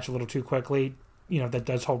to the match a little too quickly. That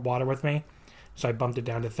does hold water with me. So I bumped it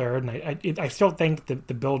down to third. And I still think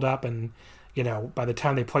the build-up and, by the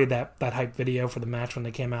time they played that hype video for the match when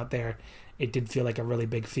they came out there, it did feel like a really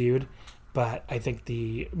big feud. But I think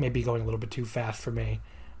maybe going a little bit too fast for me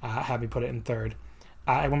had me put it in third.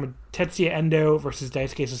 I went with Tetsuya Endo versus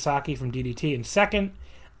Daisuke Sasaki from DDT in second.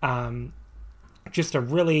 Just a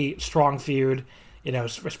really strong feud,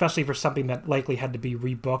 especially for something that likely had to be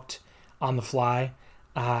rebooked on the fly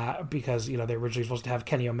because, they were originally supposed to have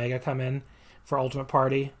Kenny Omega come in for Ultimate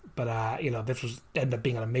Party. But, this ended up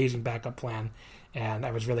being an amazing backup plan, and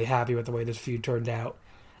I was really happy with the way this feud turned out.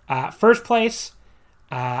 First place,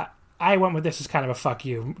 I went with this as kind of a fuck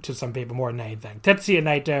you to some people more than anything. Tetsuya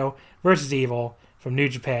Naito versus Evil from New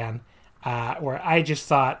Japan, where I just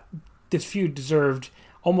thought this feud deserved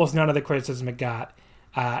almost none of the criticism it got.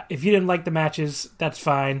 If you didn't like the matches, that's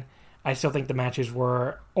fine. I still think the matches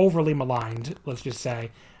were overly maligned, let's just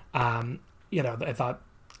say. I thought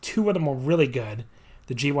two of them were really good.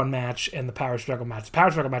 The G1 match and the Power Struggle match. The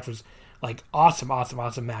Power Struggle match was awesome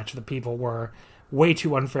match. The people were way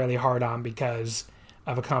too unfairly hard on because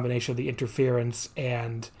of a combination of the interference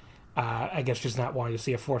and I guess just not wanting to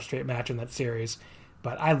see a fourth straight match in that series.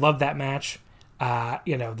 But I loved that match.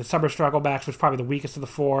 The Summer Struggle match was probably the weakest of the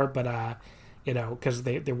four, but because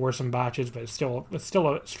there were some botches, but it's still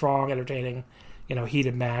a strong, entertaining,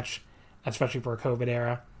 heated match, especially for a COVID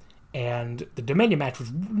era. And the Dominion match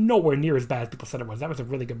was nowhere near as bad as people said it was. That was a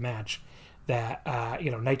really good match. That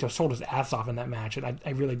Naito sold his ass off in that match, and I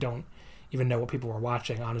really don't even know what people were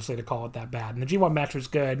watching, honestly, to call it that bad. And the G1 match was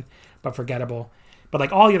good, but forgettable. But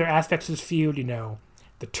all the other aspects of this feud,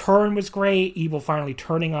 the turn was great. Evil finally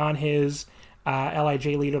turning on his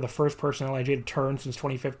LIJ leader, the first person LIJ to turn since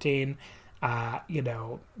 2015.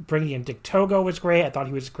 Bringing in Dick Togo was great. I thought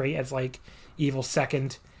he was great as Evil's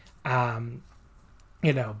second. But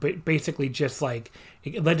basically just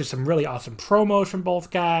it led to some really awesome promos from both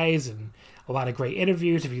guys and a lot of great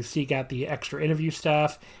interviews. If you seek out the extra interview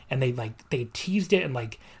stuff, and they teased it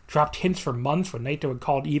and dropped hints for months when Naito had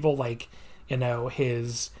called Evil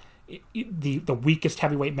his the weakest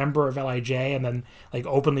heavyweight member of LIJ, and then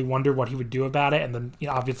openly wondered what he would do about it, and then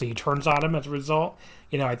obviously he turns on him as a result.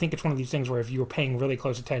 I think it's one of these things where if you were paying really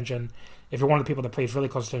close attention, if you're one of the people that pays really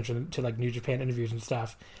close attention to New Japan interviews and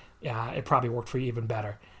stuff, it probably worked for you even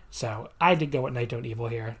better. So I did go with Naito and Evil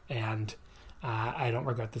here, and I don't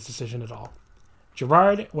regret this decision at all.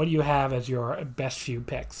 Gerard, what do you have as your best feud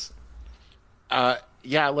picks?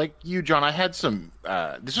 Yeah, like you, John, I had some.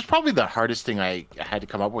 This was probably the hardest thing I had to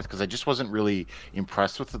come up with because I just wasn't really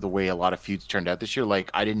impressed with the way a lot of feuds turned out this year.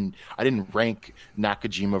 I didn't rank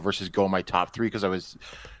Nakajima versus Go in my top three because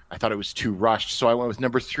I thought it was too rushed. So I went with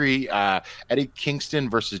number 3, Eddie Kingston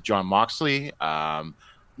versus Jon Moxley.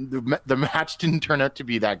 The match didn't turn out to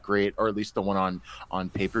be that great, or at least the one on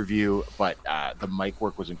pay-per-view, but the mic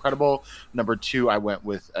work was incredible. Number 2, I went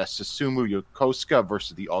with Susumu Yokosuka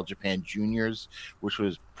versus the All Japan Juniors, which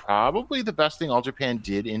was probably the best thing All Japan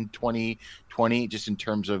did in 2020, just in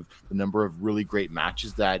terms of the number of really great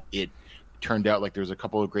matches that it turned out. There was a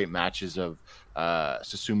couple of great matches of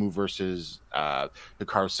Susumu versus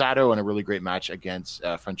Hikaru Sato and a really great match against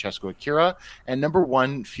Francesco Akira. And number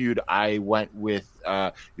 1 feud, I went with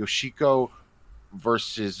Yoshiko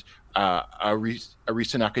versus Arisa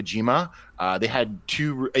Nakajima. They had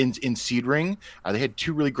two in Seed Ring. They had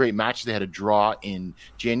 2 really great matches. They had a draw in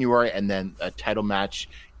January and then a title match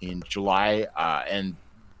in July. And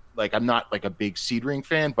I'm not a big Seed Ring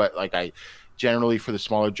fan, but I generally, for the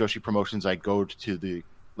smaller Joshi promotions, I go to the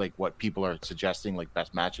what people are suggesting,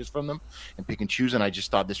 best matches from them, and pick and choose. And I just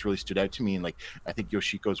thought this really stood out to me. And I think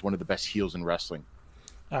Yoshiko is one of the best heels in wrestling.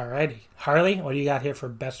 Alrighty, Harley, what do you got here for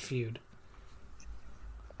best feud?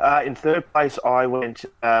 In third place, I went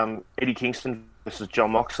Eddie Kingston versus Jon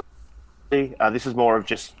Moxley. This is more of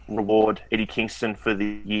just reward Eddie Kingston for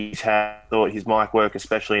the years he had. I thought his mic work,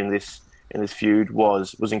 especially in this feud,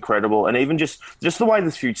 was incredible, and even just the way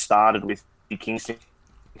this feud started with Kingston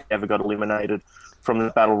never got eliminated from the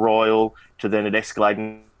Battle Royal to then it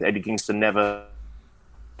escalated. Eddie Kingston never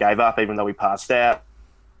gave up, even though he passed out.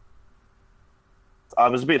 I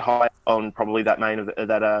was a bit high on probably that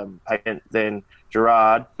payment than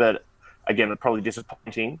Gerard, but again, probably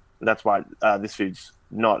disappointing. That's why this feud's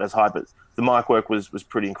not as high, but the mic work was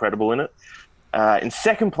pretty incredible in it. In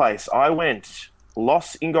second place, I went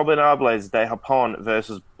Los Ingobernables de Japón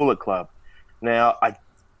versus Bullet Club. Now, I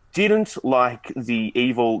didn't like the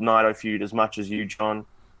Evil Naito feud as much as you, John.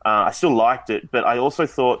 I still liked it, but I also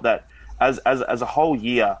thought that as a whole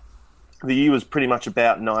year, the year was pretty much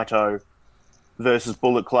about Naito versus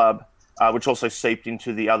Bullet Club, which also seeped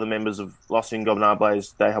into the other members of Los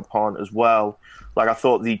Ingobernables de Japón as well. I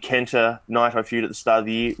thought the Kenta Naito feud at the start of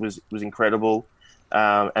the year was incredible,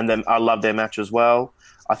 and then I loved their match as well.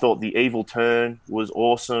 I thought the Evil turn was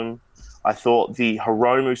awesome. I thought the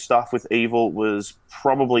Hiromu stuff with Evil was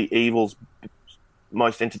probably Evil's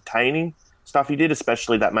most entertaining stuff he did,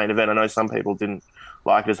 especially that main event. I know some people didn't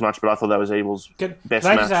like it as much, but I thought that was Evil's best Can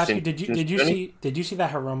I match. just ask you, did you see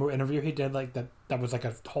that Hiromu interview he did? Like that was like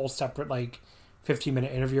a whole separate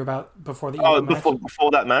 15-minute interview about before the Evil match?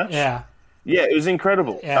 Before that match? Yeah, it was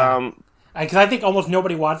incredible. Yeah. Because I think almost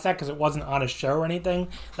nobody watched that because it wasn't on a show or anything.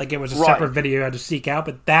 Like, it was a separate video you had to seek out.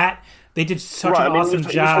 But they did such an awesome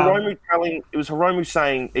job. It was Hiromu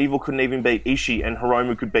saying Evil couldn't even beat Ishii, and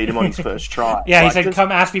Hiromu could beat him on his first try. Yeah, he said, "Come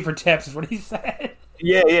ask me for tips," is what he said.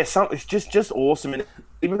 Yeah, it's just awesome. And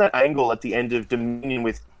even that angle at the end of Dominion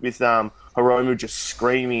with Hiromu just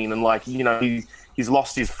screaming and he's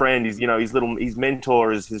lost his friend. His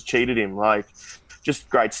mentor has cheated him. Just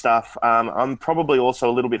great stuff. I'm probably also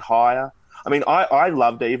a little bit higher. I mean, I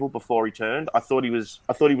loved Evil before he turned. I thought he was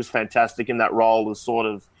fantastic in that role as sort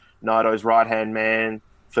of Naito's right-hand man,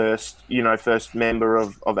 first member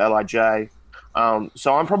of LIJ.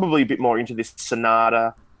 So I'm probably a bit more into this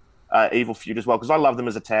Sonata Evil feud as well, because I love them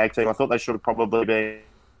as a tag team. I thought they should have probably been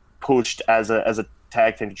pushed as a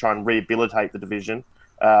tag team to try and rehabilitate the division.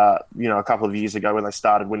 A couple of years ago when they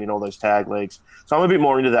started winning all those tag leagues. So I'm a bit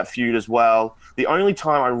more into that feud as well. The only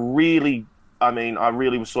time I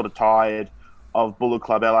really was sort of tired of Bullet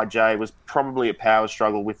Club LIJ was probably a Power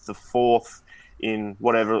Struggle with the fourth in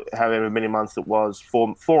however many months it was,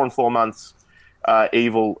 4 and 4 months,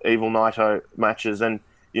 Evil Naito matches. And,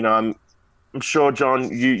 I'm sure,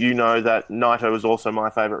 John, you know that Naito is also my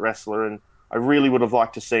favorite wrestler, and I really would have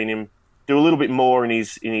liked to seen him do a little bit more in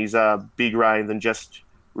his big reign than just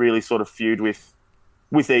really sort of feud with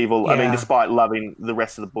Evil. Yeah. I mean, despite loving the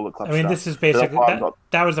rest of the Bullet Club stuff. This is basically...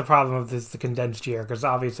 that was the problem of the condensed year, because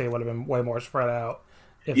obviously it would have been way more spread out.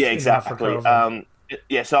 Exactly.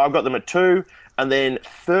 So I've got them at 2. And then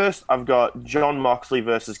first I've got Jon Moxley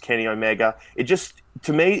versus Kenny Omega.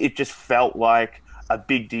 To me, it just felt like a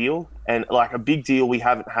big deal, and like a big deal we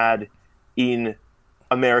haven't had in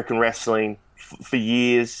American wrestling for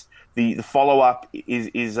years. The follow-up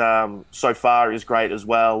is so far is great as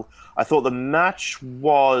well. I thought the match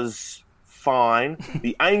was fine.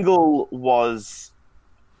 The angle was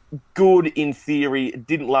good in theory.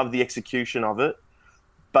 Didn't love the execution of it.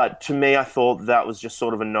 But to me, I thought that was just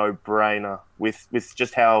sort of a no-brainer with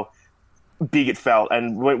just how big it felt.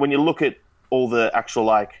 And when you look at all the actual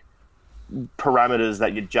parameters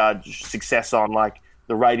that you judge success on,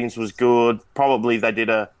 the ratings was good. Probably they did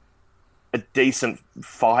a decent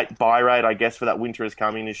fight buy rate, I guess, for that Winter Is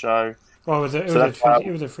Coming show. Well, it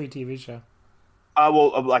was a free TV show.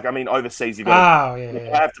 Overseas you got.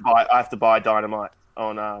 I have to buy Dynamite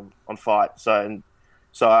on Fight.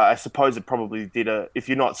 So I suppose it probably did if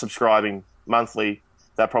you're not subscribing monthly,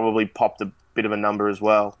 that probably popped a bit of a number as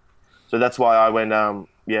well. So that's why I went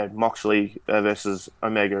Moxley versus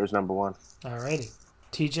Omega as number 1. Alrighty.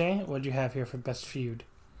 TJ, what do you have here for best feud?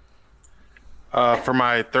 For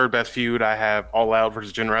my third best feud, I have All Out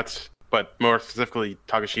versus Jinretsu, but more specifically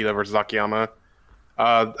Takeshita versus Akiyama.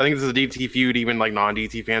 I think this is a DDT feud even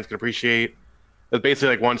non-DDT fans can appreciate. It's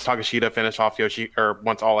basically once Takeshita finished off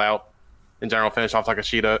once All Out in general finished off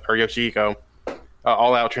Takeshita or Yoshihiko,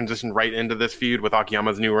 All Out transitioned right into this feud with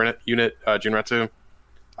Akiyama's new unit, Jinretsu.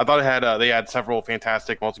 I thought they had several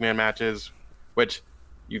fantastic multi-man matches, which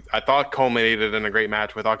I thought culminated in a great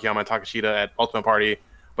match with Akiyama and Takeshita at Ultimate Party.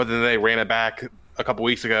 But then they ran it back a couple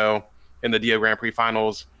weeks ago in the Dio Grand Prix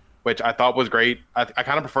finals, which I thought was great. I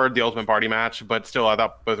kind of preferred the Ultimate Party match, but still I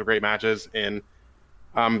thought both were great matches. And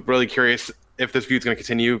I'm really curious if this feud's going to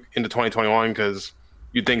continue into 2021, because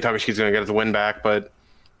you'd think Takeshita's going to get his win back. But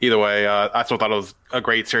either way, I still thought it was a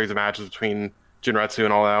great series of matches between Jinretsu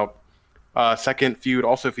and All Out. Second feud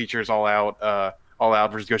also features All Out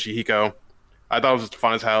versus Yoshihiko. I thought it was just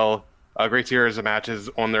fun as hell. A great series of matches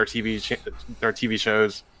on their TV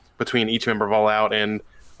shows between each member of All Out and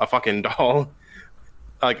a fucking doll.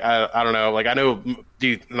 I don't know. I know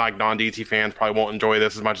non-DT fans probably won't enjoy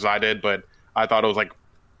this as much as I did, but I thought it was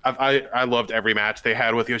I loved every match they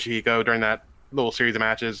had with Yoshihiko during that little series of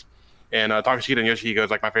matches. And Takeshita and Yoshihiko is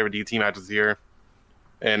my favorite DT matches this year.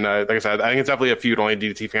 And like I said, I think it's definitely a feud only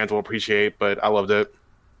DDT fans will appreciate, but I loved it.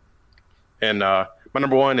 And my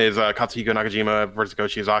number 1 is Katsuhiko Nakajima versus Go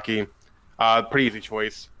Shiozaki. Pretty easy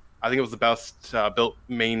choice. I think it was the best built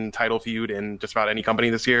main title feud in just about any company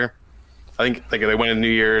this year. I think they went in New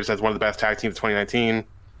Year's as one of the best tag teams of 2019.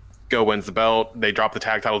 Go wins the belt. They drop the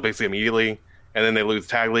tag titles basically immediately, and then they lose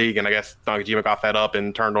the tag league. And I guess Nakajima got fed up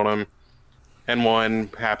and turned on him.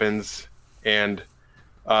 N1 happens, and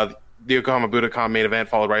the Yokohama Budokan main event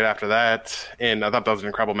followed right after that. And I thought that was an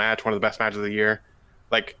incredible match, one of the best matches of the year.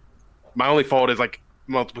 My only fault is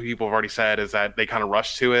multiple people have already said is that they kind of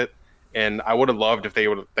rushed to it. And I would have loved if they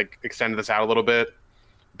would have extended this out a little bit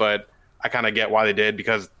but I kind of get why they did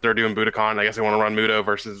because they're doing Budokan. I guess they want to run Muto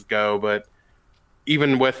versus Go, but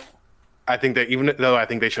even with, I think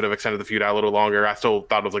they should have extended the feud out a little longer, I still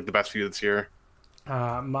thought it was like the best feud this year.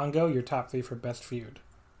 Mongo, your top 3 for best feud.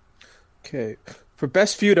 Okay. For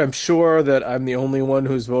best feud, I'm sure that I'm the only one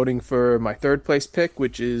who's voting for my third place pick,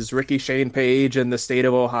 which is Ricky Shane Page and the state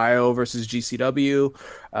of Ohio versus GCW.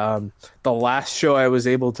 The last show I was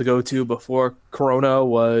able to go to before Corona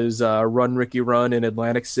was Run Ricky Run in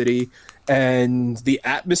Atlantic City. And the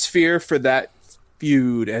atmosphere for that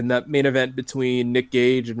feud and that main event between Nick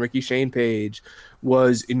Gage and Ricky Shane Page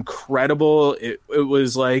was incredible. It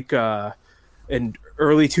was like an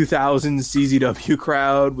early 2000s CZW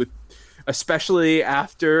crowd, with especially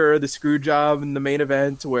after the screw job in the main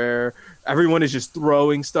event where everyone is just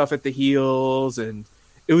throwing stuff at the heels, and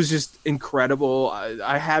it was just incredible.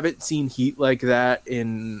 I haven't seen heat like that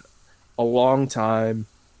in a long time.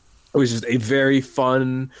 It was just a very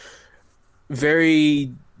fun,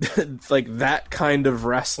 very like that kind of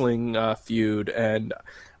wrestling feud, and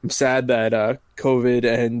I'm sad that COVID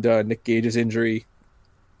and Nick Gage's injury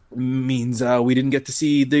means we didn't get to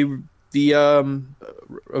see the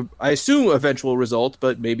I assume eventual result,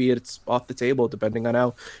 but maybe it's off the table depending on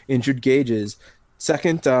how injured Gage is.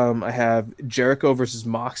 Second, I have Jericho versus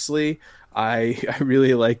Moxley. I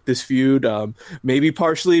really like this feud, maybe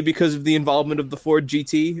partially because of the involvement of the Ford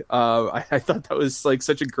GT. I thought that was like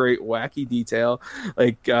such a great wacky detail,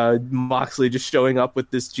 like Moxley just showing up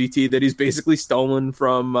with this GT that he's basically stolen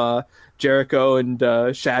from Jericho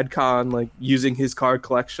and Shad Khan, like using his card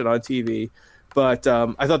collection on TV. But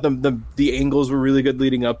I thought the angles were really good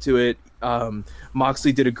leading up to it.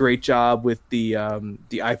 Moxley did a great job with the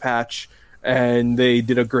eye patch, and they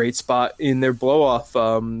did a great spot in their blow off,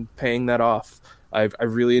 paying that off. I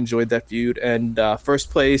really enjoyed that feud. And first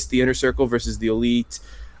place, the Inner Circle versus the Elite.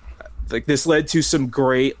 Like, this led to some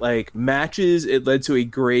great like matches. It led to a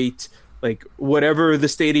great, like, whatever the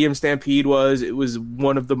Stadium Stampede was, it was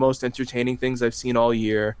one of the most entertaining things I've seen all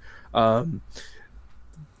year.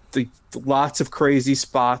 Lots of crazy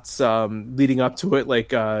spots leading up to it,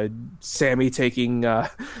 like Sammy taking the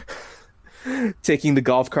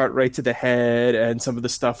golf cart right to the head, and some of the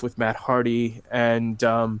stuff with Matt Hardy, and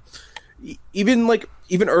even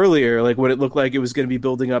earlier, like what it looked like it was going to be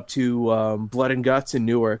building up to Blood and Guts in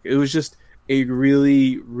Newark. It was just a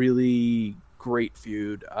really, really great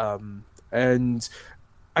feud, and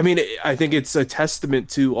I mean, I think it's a testament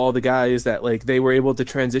to all the guys that like they were able to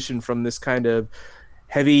transition from this kind of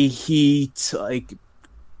heavy heat, like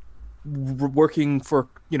working for,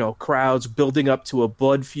 crowds, building up to a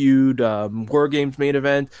blood feud, War Games main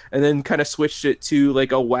event, and then kind of switched it to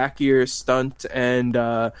like a wackier stunt and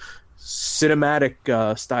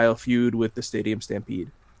cinematic style feud with the Stadium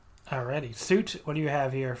Stampede. Alrighty. Suit, what do you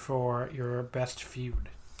have here for your best feud?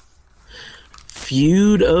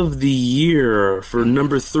 Feud of the year. For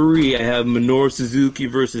number 3, I have Minoru Suzuki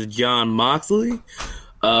versus Jon Moxley.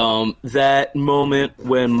 That moment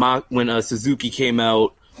when Suzuki came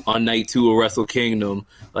out on night 2 of Wrestle Kingdom,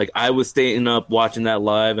 like I was staying up watching that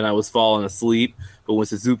live and I was falling asleep, but when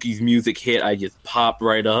Suzuki's music hit, I just popped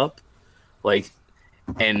right up, like,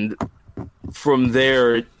 and from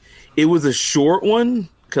there, it was a short one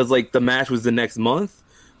because like the match was the next month,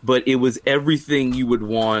 but it was everything you would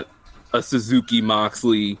want a Suzuki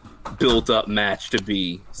Moxley built up match to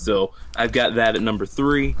be. So I've got that at number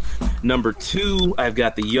 3. Number 2, I've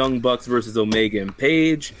got the Young Bucks versus Omega and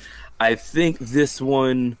Page. I think this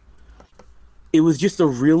one, it was just a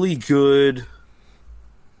really good,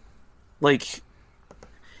 like, it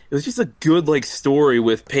was just a good like story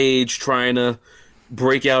with Page trying to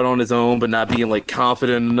break out on his own but not being like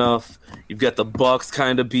confident enough. You've got the Bucks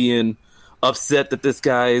kind of being upset that this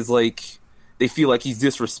guy is like, they feel like he's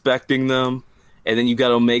disrespecting them. And then you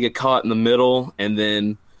got Omega caught in the middle, and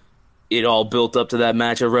then it all built up to that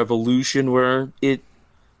match at Revolution where it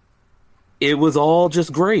was all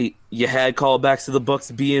just great. You had callbacks to the Bucks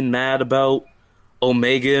being mad about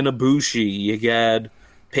Omega and Ibushi. You had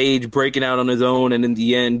Page breaking out on his own, and in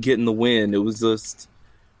the end getting the win. It was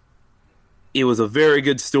a very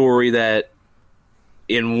good story that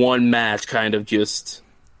in one match kind of just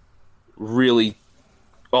really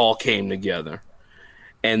all came together.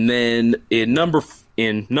 And then in number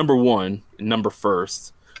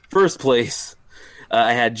first place,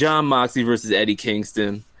 I had Jon Moxley versus Eddie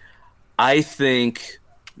Kingston. I think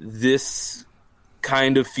this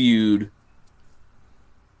kind of feud,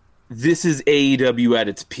 this is AEW at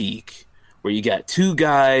its peak, where you got two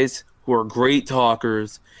guys who are great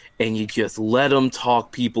talkers, and you just let them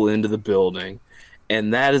talk people into the building.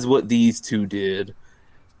 And that is what these two did.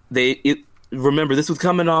 Remember, this was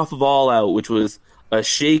coming off of All Out, which was a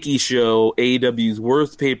shaky show, AEW's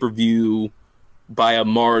worst pay-per-view by a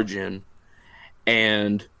margin.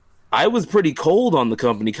 And I was pretty cold on the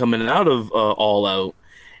company coming out of All Out.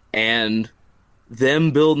 And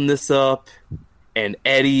them building this up and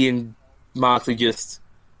Eddie and Moxley just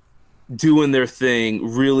doing their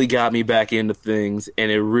thing really got me back into things.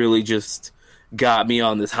 And it really just got me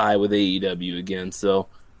on this high with AEW again. So,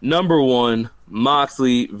 number 1,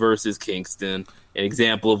 Moxley versus Kingston. An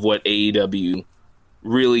example of what AEW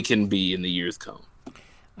really can be in the years come.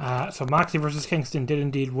 So Moxley versus Kingston did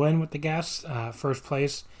indeed win with the guests. First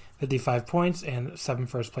place, 55 points and 7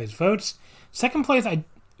 first place votes. Second place,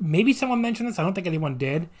 maybe someone mentioned this. I don't think anyone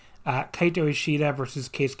did. Kaito Ishida versus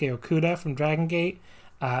Keisuke Okuda from Dragon Gate.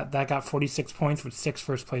 That got 46 points with 6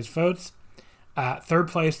 first place votes. Third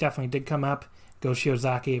place definitely did come up. Go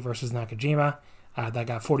Shiozaki versus Nakajima. That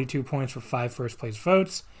got 42 points for 5 first place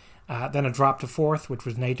votes. Then a drop to 4th, which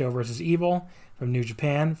was Naito versus Evil from New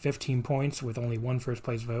Japan, 15 points with only 1 first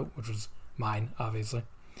place vote, which was mine, obviously.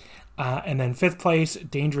 And then 5th place,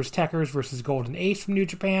 Dangerous Tekkers versus Golden Ace from New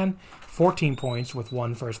Japan, 14 points with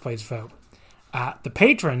 1 first place vote. The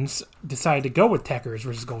patrons decided to go with Tekkers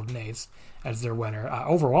versus Golden Ace as their winner,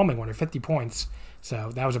 overwhelming winner, 50 points.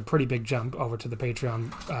 So that was a pretty big jump over to the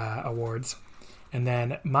Patreon awards. And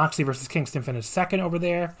then Moxley versus Kingston finished second over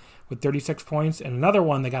there with 36 points. And another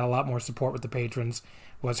one that got a lot more support with the patrons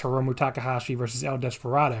was Hiromu Takahashi versus El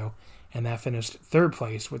Desperado. And that finished third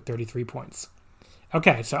place with 33 points.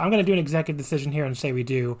 Okay, so I'm going to do an executive decision here and say we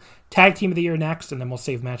do Tag Team of the Year next, and then we'll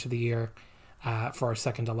save Match of the Year for our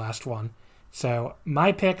second to last one. So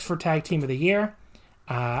my picks for Tag Team of the Year,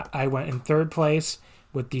 I went in third place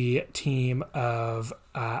with the team of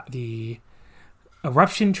the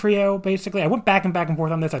Eruption Trio, basically. I went back and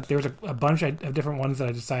forth on this. There was a bunch of different ones that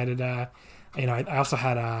I decided. I also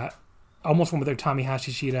had almost went with their Tami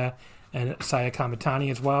Hashishida and Saya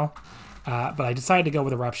Kamitani as well. But I decided to go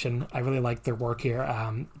with Eruption. I really liked their work here,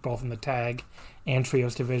 both in the tag and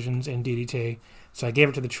trios divisions in DDT. So I gave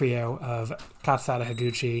it to the trio of Katsada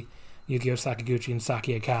Higuchi, Yukio Sakaguchi, and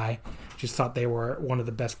Saki Akai. Just thought they were one of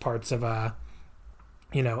the best parts of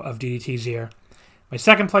DDT's year. My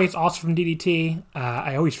second place, also from DDT,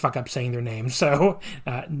 I always fuck up saying their names, so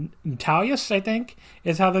Natalius, I think,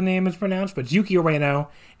 is how the name is pronounced, but it's Yuki Ueno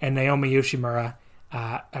and Naomi Yoshimura.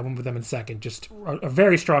 I went with them in second. Just a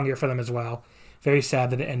very strong year for them as well. Very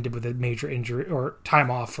sad that it ended with a major injury, or time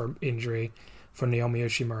off for injury for Naomi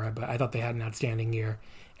Yoshimura, but I thought they had an outstanding year.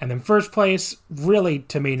 And then first place, really,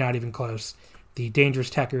 to me, not even close, the Dangerous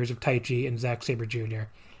Tekkers of Taichi and Zack Sabre Jr.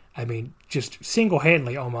 I mean, just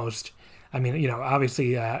single-handedly almost. I mean,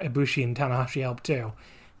 obviously Ibushi and Tanahashi helped too,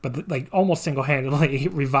 but almost single-handedly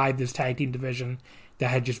revived this tag team division that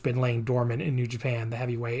had just been laying dormant in New Japan, the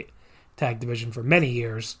heavyweight tag division, for many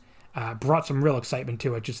years. Brought some real excitement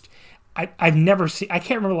to it. Just I've never seen. I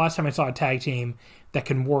can't remember the last time I saw a tag team that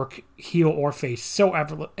can work heel or face so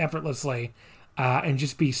effortlessly, and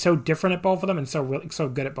just be so different at both of them and so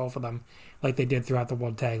good at both of them, like they did throughout the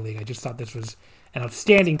World Tag League. I just thought this was an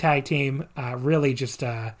outstanding tag team. Really, just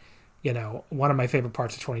one of my favorite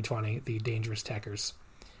parts of 2020, the Dangerous Tekkers.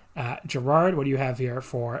 Gerard, what do you have here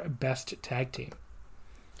for best tag team?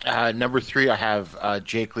 Number 3, I have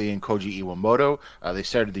Jake Lee and Koji Iwamoto. They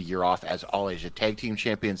started the year off as All Asia Tag Team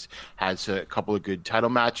Champions, has a couple of good title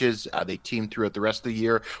matches. They teamed throughout the rest of the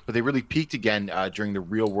year, but they really peaked again during the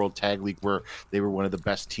Real World Tag League, where they were one of the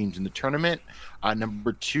best teams in the tournament.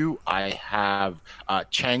 Number 2, I have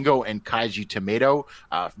Chango and Kaiji Tomato,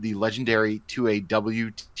 the legendary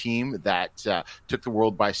 2AW team that took the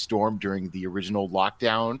world by storm during the original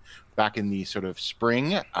lockdown back in the sort of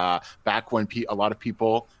spring, back when a lot of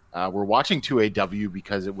people were watching 2AW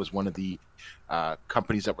because it was one of the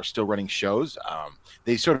companies that were still running shows.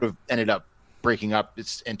 They sort of ended up breaking up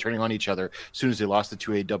and turning on each other as soon as they lost the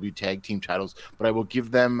 2AW tag team titles. But I will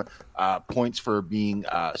give them points for being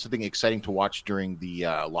something exciting to watch during the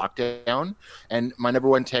lockdown. And my number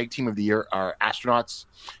 1 tag team of the year are Astronauts,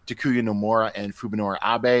 Takuya Nomura and Fubinori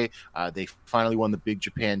Abe. They finally won the Big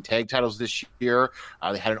Japan tag titles this year.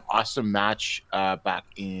 They had an awesome match back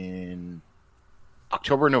in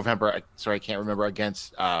October, November, sorry, I can't remember,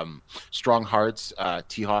 against Strong Hearts,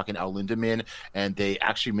 T-Hawk, and Al Lindemann, and they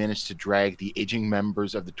actually managed to drag the aging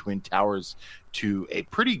members of the Twin Towers to a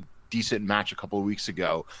pretty decent match a couple of weeks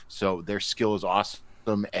ago. So their skill is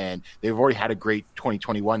awesome, and they've already had a great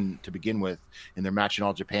 2021 to begin with in their match in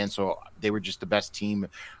All Japan, so they were just the best team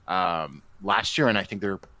last year, and I think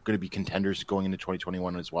they're going to be contenders going into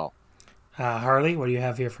 2021 as well. Harley, what do you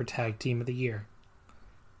have here for Tag Team of the Year?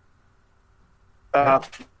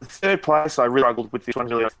 Third place, I really struggled with this one.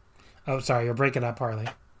 Really. Oh, sorry, you're breaking up, Harley.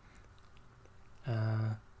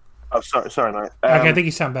 Sorry, mate. Okay, I think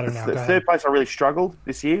you sound better now. Go ahead. Third place, I really struggled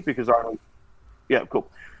this year because yeah, cool.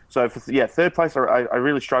 So third place, I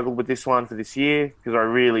really struggled with this one for this year because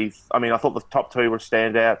I thought the top two were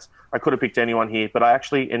standouts. I could have picked anyone here, but I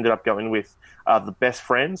actually ended up going with the best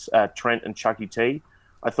friends, Trent and Chucky T.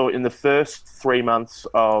 I thought in the first 3 months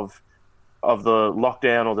of the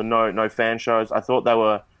lockdown or the no fan shows, I thought they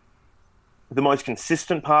were the most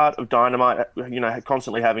consistent part of Dynamite,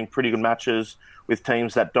 constantly having pretty good matches with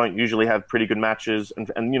teams that don't usually have pretty good matches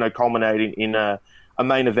and culminating in a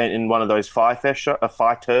main event in one of those Fighter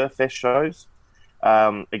Fest shows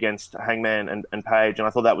against Hangman and Page. And I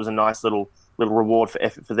thought that was a nice little reward for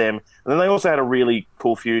effort for them. And then they also had a really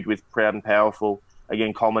cool feud with Proud and Powerful,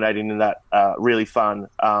 again, culminating in that really fun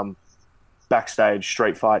backstage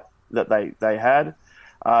street fight that they had.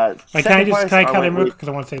 Can I cut in because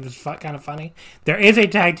I want to say this is kind of funny. There is a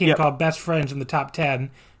tag team called Best Friends in the top 10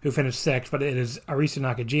 who finished sixth, but it is Arisa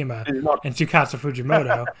Nakajima and Tsukasa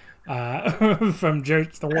Fujimoto from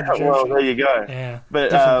the World of Jersey. Well, there you go. Yeah,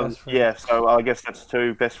 but so I guess that's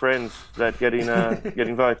two best friends that getting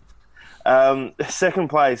votes. Second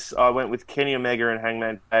place, I went with Kenny Omega and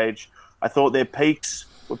Hangman Page. I thought their peaks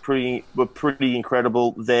were pretty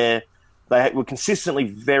incredible. They were consistently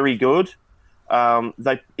very good.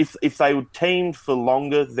 If they were teamed for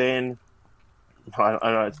longer, then I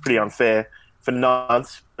know it's pretty unfair for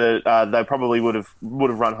months, but they probably would have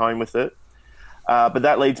run home with it. But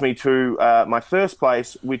that leads me to my first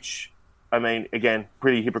place, which I mean, again,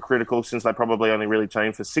 pretty hypocritical since they probably only really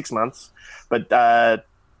teamed for 6 months, but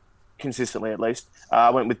consistently at least.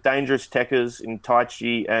 I went with Dangerous Tekkers in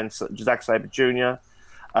Taichi and Zack Sabre Jr.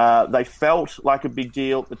 They felt like a big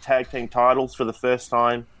deal. The tag team titles for the first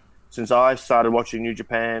time since I've started watching New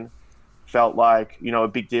Japan felt like, a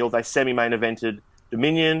big deal. They semi-main evented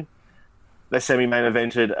Dominion. They semi-main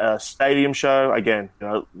evented a stadium show. Again,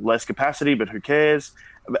 less capacity, but who cares?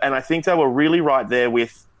 And I think they were really right there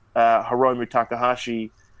with Hiromu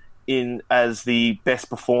Takahashi as the best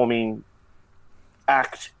performing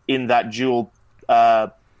act in that dual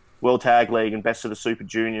World Tag League and Best of the Super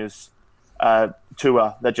Juniors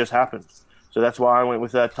tour that just happened. So that's why I went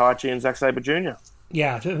with Taichi and Zack Sabre Jr.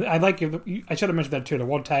 Yeah, I should have mentioned that too. The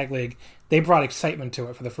World Tag League, they brought excitement to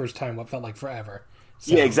it for the first time. What felt like forever.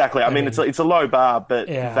 So, yeah, exactly. I mean, it's a low bar, but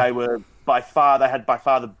they had by far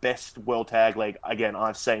the best World Tag League again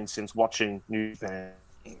I've seen since watching New Japan.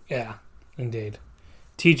 Yeah, indeed.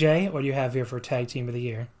 TJ, what do you have here for Tag Team of the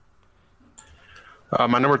Year?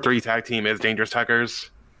 My number 3 tag team is Dangerous Tekkers.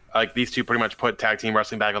 Like these two pretty much put tag team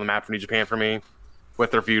wrestling back on the map for New Japan for me,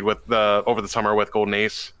 with their feud over the summer with Golden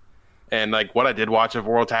Ace. And like what I did watch of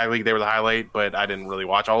World Tag League, they were the highlight, but I didn't really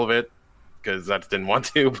watch all of it because I just didn't want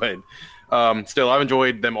to. But still, I've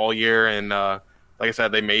enjoyed them all year. And like I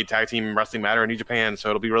said, they made tag team wrestling matter in New Japan, so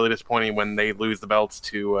it'll be really disappointing when they lose the belts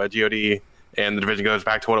to GOD and the division goes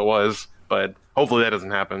back to what it was. But hopefully that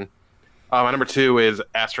doesn't happen. My number 2 is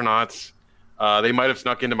Astronauts. They might have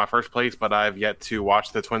snuck into my first place, but I've yet to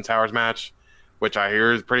watch the Twin Towers match, which I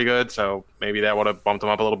hear is pretty good. So maybe that would have bumped them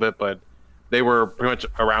up a little bit, but they were pretty much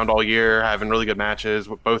around all year, having really good matches,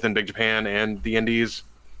 both in Big Japan and the Indies.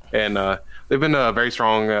 And they've been very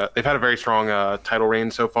strong. They've had a very strong title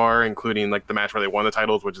reign so far, including like the match where they won the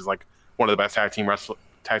titles, which is like one of the best tag team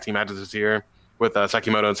matches this year with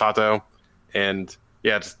Sekimoto and Sato. And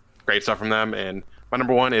yeah, it's great stuff from them. And my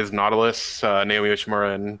number 1 is Nautilus, Naomi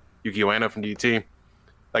Yoshimura and Yuki Ueno from DDT.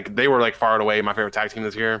 Like they were like far and away my favorite tag team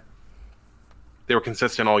this year. They were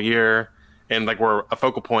consistent all year. And like we're a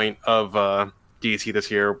focal point of DDT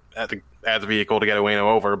this year as a vehicle to get Ueno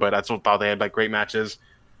over, but I still thought they had like great matches.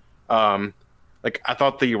 Like I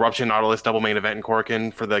thought the Eruption Nautilus double main event in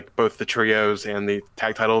Korakuen for both the trios and the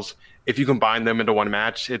tag titles, if you combine them into one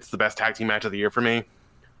match, it's the best tag team match of the year for me.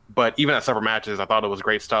 But even at separate matches, I thought it was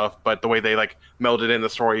great stuff. But the way they like melded in the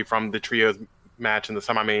story from the trios match and the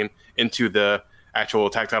semi-main into the actual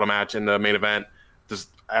tag title match in the main event, just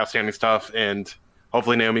outstanding stuff. And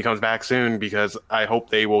hopefully Naomi comes back soon because I hope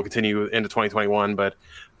they will continue into 2021. But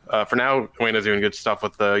for now, Ueno's doing good stuff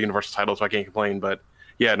with the Universal title, so I can't complain. But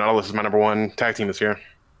yeah, Nautilus is my number 1 tag team this year.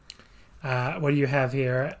 What do you have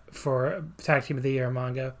here for Tag Team of the Year,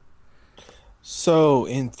 Mongo? So,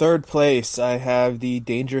 in third place, I have the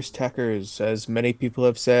Dangerous Tekkers. As many people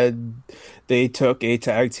have said, they took a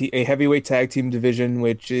heavyweight tag team division,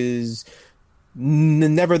 which is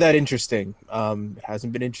never that interesting. It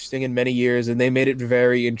hasn't been interesting in many years, and they made it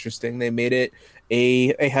very interesting. They made it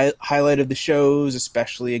a highlight of the shows,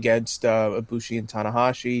 especially against Ibushi and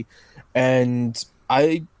Tanahashi. And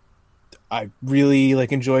I really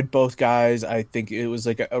enjoyed both guys. I think it was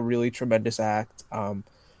a really tremendous act.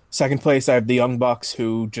 Second place, I have the Young Bucks,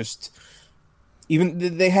 who just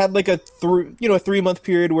even they had like a 3-month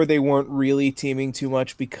period where they weren't really teaming too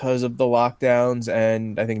much because of the lockdowns,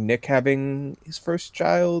 and I think Nick having his first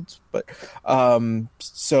child. But and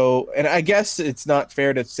I guess it's not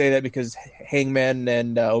fair to say that because Hangman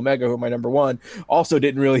and Omega, who are my number one, also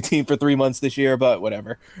didn't really team for 3 months this year. But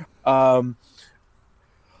whatever.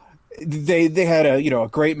 They had a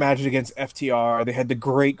great match against FTR. They had the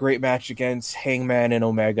great match against Hangman and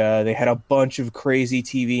Omega. They had a bunch of crazy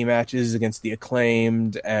TV matches against the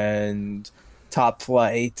Acclaimed and Top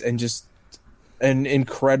Flight, and just an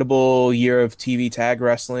incredible year of TV tag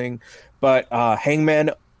wrestling. But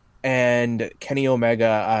Hangman and Kenny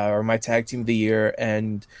Omega are my tag team of the year,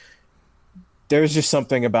 and there's just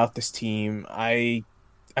something about this team. I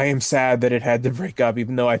am sad that it had to break up,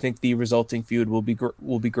 even though I think the resulting feud will be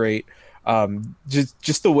great.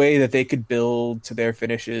 Just the way that they could build to their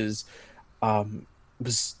finishes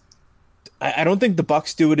was. I don't think the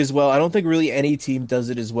Bucks do it as well. I don't think really any team does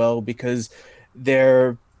it as well, because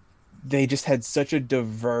they just had such a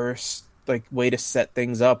diverse way to set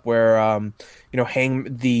things up. Where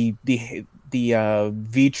the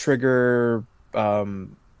V trigger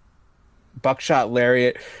buckshot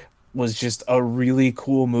lariat was just a really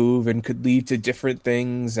cool move and could lead to different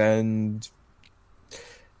things. And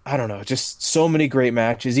I don't know, just so many great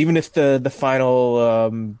matches. Even if the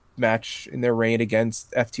final match in their reign against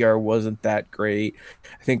FTR wasn't that great,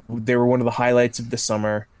 I think they were one of the highlights of the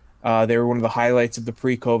summer. They were one of the highlights of the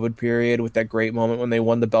pre-COVID period, with that great moment when they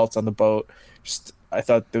won the belts on the boat. I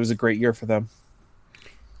thought it was a great year for them.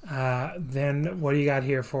 Then what do you got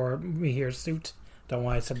here for me here, Suit? Don't know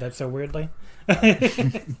why I said that so weirdly.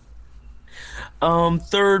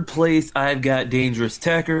 Third place, I've got Dangerous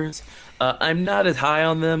Tekkers. I'm not as high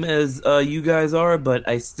on them as you guys are, but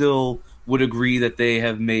I still would agree that they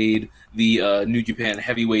have made the New Japan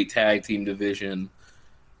Heavyweight Tag Team division.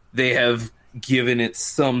 They have given it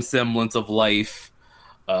some semblance of life.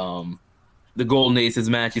 The Golden Aces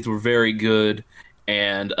matches were very good,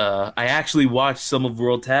 and I actually watched some of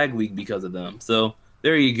World Tag League because of them. So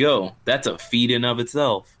there you go. That's a feat in of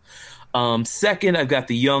itself. Second, I've got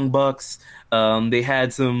the Young Bucks. They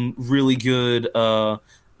had some really good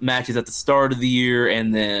matches at the start of the year,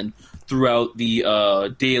 and then throughout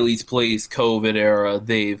the Daily's Place COVID era,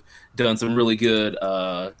 they've done some really good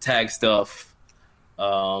tag stuff,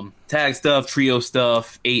 trio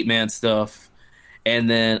stuff, 8-man stuff. And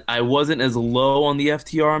then I wasn't as low on the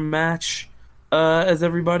FTR match as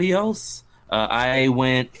everybody else. I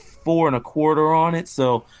went 4.25 on it,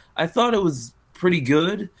 so I thought it was pretty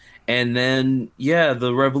good. And then,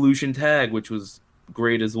 the Revolution tag, which was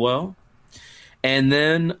great as well. And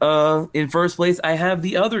then in first place, I have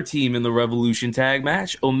the other team in the Revolution tag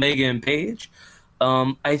match, Omega and Page.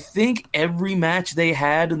 I think every match they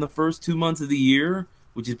had in the first 2 months of the year,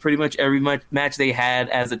 which is pretty much every match they had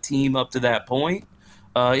as a team up to that point,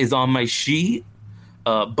 is on my sheet.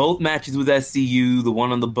 Both matches with SCU, the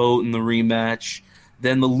one on the boat and the rematch,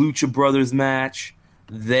 then the Lucha Brothers match,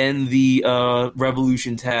 then the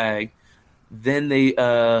Revolution tag, then they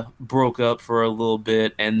broke up for a little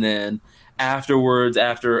bit, and then afterwards,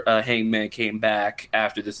 after Hangman came back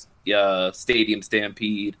after this Stadium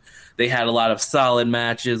Stampede, they had a lot of solid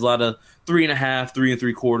matches, a lot of 3.5, 3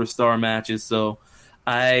 3/4 star matches. So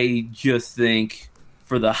I just think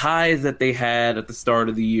for the highs that they had at the start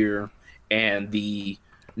of the year and the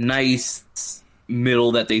nice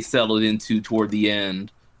middle that they settled into toward the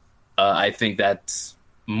end, I think that's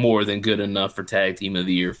more than good enough for Tag Team of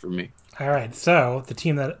the Year for me. All right, so the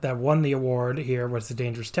team that won the award here was the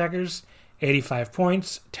Dangerous Tekkers, 85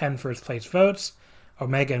 points, 10 first-place votes.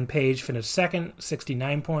 Omega and Page finished second,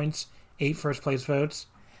 69 points, 8 first-place votes.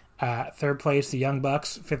 Third place, the Young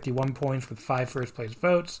Bucks, 51 points with 5 first-place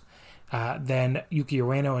votes. Then Yuki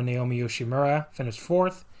Ueno and Naomi Yoshimura finished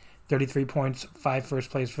fourth, 33 points, 5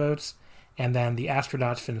 first-place votes. And then the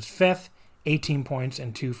Astronauts finished fifth, 18 points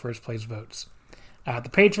and 2 first-place votes. The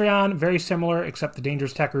Patreon, very similar, except the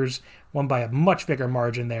Dangerous Tekkers won by a much bigger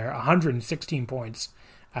margin there, 116 points.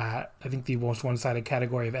 I think the most one-sided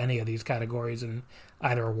category of any of these categories in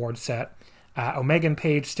either award set. Omega and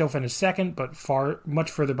Page still finished second, but much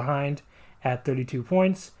further behind at 32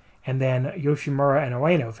 points. And then Yoshimura and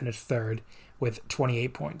Ueno finished third with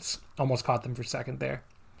 28 points. Almost caught them for second there.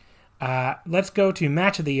 Let's go to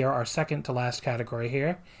Match of the Year, our second to last category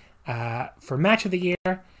here. For Match of the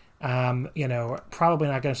Year, probably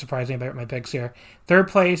not going to surprise anybody with my picks here. Third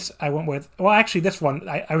place, I went with... Well, actually, this one,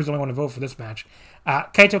 I was the only one to vote for this match.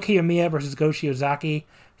 Kaito Kiyomiya versus Go Shiozaki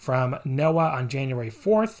from Noah on January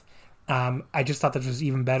 4th. I just thought this was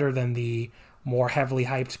even better than the more heavily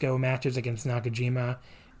hyped Go matches against Nakajima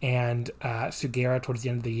and Sugiura towards the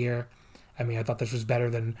end of the year. I mean, I thought this was better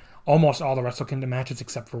than almost all the Wrestle Kingdom matches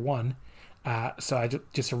except for one. So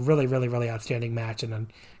just a really, really, really outstanding match and a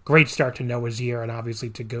great start to Noah's year and obviously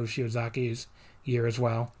to Go Shiozaki's year as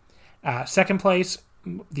well. Second place,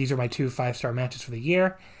 these are my 2 5-star matches for the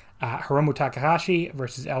year. Hiromu Takahashi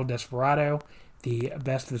versus El Desperado, the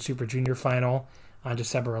Best of the Super Junior final on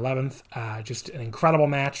December 11th. Just an incredible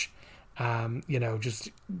match. Just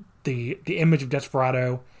the image of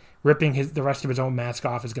Desperado ripping the rest of his own mask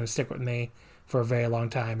off is going to stick with me for a very long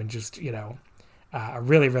time. And just, a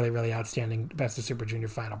really, really, really outstanding Best of Super Junior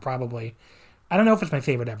final. Probably, I don't know if it's my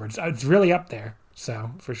favorite ever. It's really up there,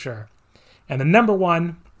 so for sure. And the number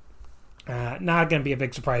one, not going to be a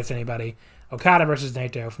big surprise to anybody, Okada versus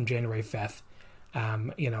Naito from January 5th.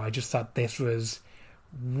 I just thought this was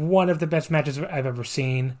one of the best matches I've ever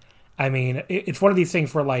seen. I mean, it's one of these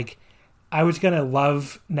things where, like, I was going to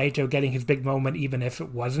love Naito getting his big moment even if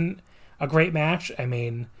it wasn't a great match. I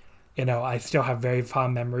mean, I still have very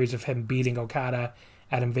fond memories of him beating Okada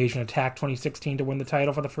at Invasion Attack 2016 to win the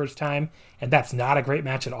title for the first time. And that's not a great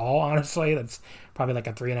match at all, honestly. That's probably like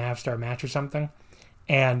a 3.5-star match or something.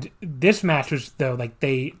 And this match was, though, like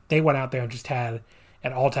they went out there and just had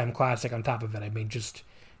an all-time classic on top of it. I mean, just,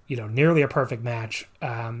 nearly a perfect match.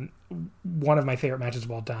 One of my favorite matches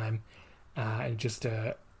of all time. And just,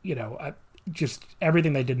 just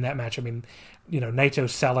everything they did in that match. I mean,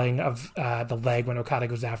 Naito's selling of the leg when Okada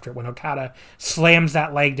goes after it, when Okada slams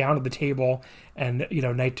that leg down to the table, and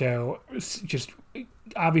Naito just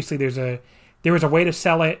obviously there was a way to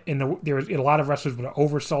sell it, and a lot of wrestlers would have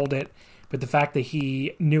oversold it, but the fact that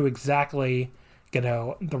he knew exactly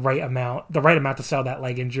the right amount to sell that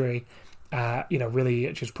leg injury,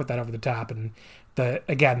 really just put that over the top. And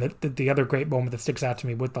the other great moment that sticks out to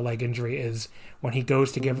me with the leg injury is when he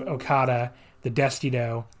goes to give Okada the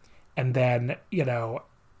Destino and then,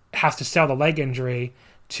 has to sell the leg injury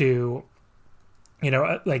to,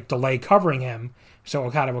 delay covering him so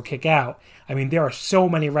Okada will kick out. I mean, there are so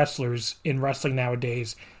many wrestlers in wrestling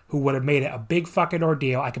nowadays who would have made it a big fucking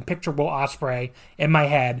ordeal. I can picture Will Ospreay in my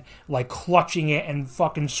head, like clutching it and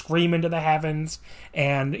fucking screaming to the heavens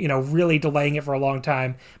and, really delaying it for a long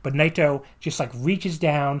time. But Naito just like reaches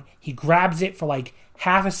down, he grabs it for like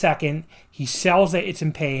half a second, he sells it, it's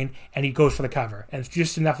in pain, and he goes for the cover. And it's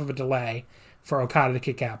just enough of a delay for Okada to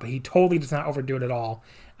kick out. But he totally does not overdo it at all.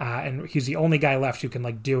 And he's the only guy left who can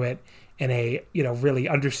like do it in a, really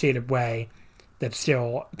understated way that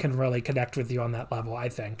still can really connect with you on that level, I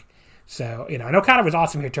think. So, and Okada was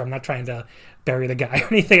awesome here too. I'm not trying to bury the guy or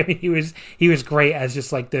anything. I mean, he was great as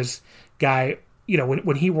just like this guy,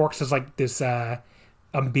 when he works as like this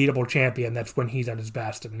unbeatable champion, that's when he's at his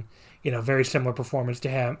best. And, very similar performance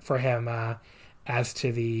for him as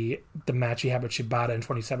to the match he had with Shibata in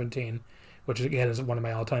 2017, which again is one of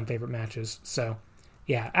my all-time favorite matches. So,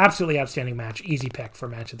 yeah, absolutely outstanding match. Easy pick for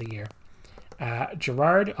match of the year.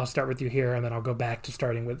 Gerard, I'll start with you here, and then I'll go back to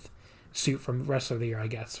starting with suit from Wrestler of the Year, I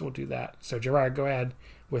guess. We'll do that. So, Gerard, go ahead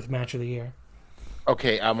with match of the year.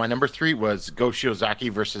 Okay, my number 3 was Go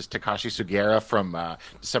Shiozaki versus Takashi Sugiura from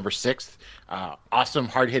December 6th. Awesome,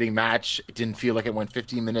 hard-hitting match. It didn't feel like it went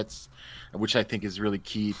 15 minutes, which I think is really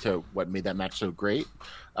key to what made that match so great.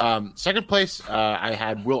 Second place, I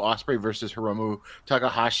had Will Ospreay versus Hiromu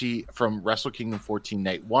Takahashi from Wrestle Kingdom 14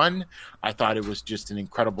 Night 1. I thought it was just an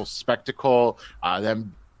incredible spectacle.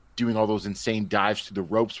 Them doing all those insane dives to the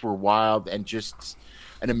ropes were wild and just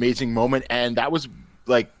an amazing moment. And that was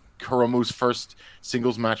like Hiromu's first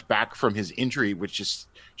singles match back from his injury, which just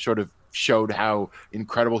sort of showed how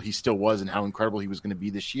incredible he still was and how incredible he was going to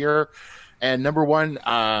be this year. And number 1,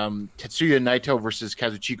 Tetsuya Naito versus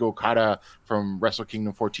Kazuchika Okada from Wrestle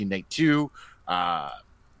Kingdom 14 Night 2.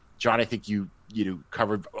 John, I think you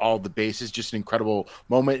covered all the bases. Just an incredible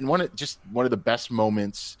moment, and one of the best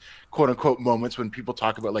moments, quote unquote moments, when people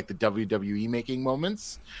talk about like the WWE making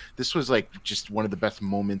moments. This was like just one of the best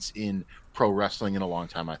moments in pro wrestling in a long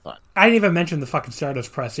time, I thought. I didn't even mention the fucking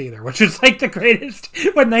Stardust Press either, which is like the greatest.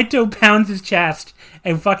 When Naito pounds his chest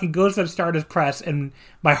and fucking goes to the Stardust Press, and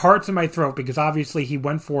my heart's in my throat because obviously he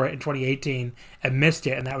went for it in 2018 and missed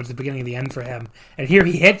it, and that was the beginning of the end for him. And here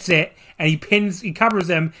he hits it and he covers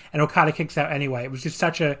him, and Okada kicks out anyway. It was just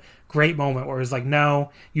such a great moment where it was like,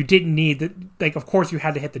 no, you didn't need that. Like, of course you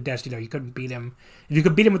had to hit the Destino. You couldn't beat him. If you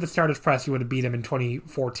could beat him with the Stardust Press, you would have beat him in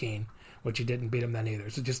 2014. Which he didn't beat him then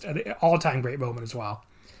either. So just an all-time great moment as well.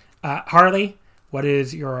 Harley, what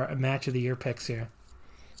is your match of the year picks here?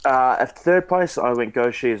 At third place, I went Go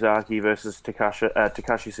Shiozaki versus Takashi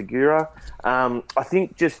Sugiura. I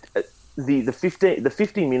think just the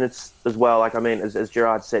 50 minutes as well. Like, I mean, as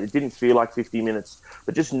Gerard said, it didn't feel like 50 minutes,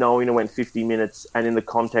 but just knowing it went 50 minutes, and in the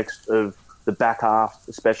context of the back half,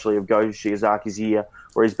 especially of Go Shiozaki's year,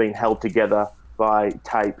 where he's been held together by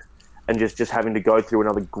tape, and just having to go through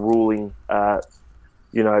another grueling,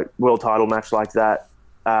 world title match like that,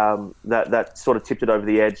 that sort of tipped it over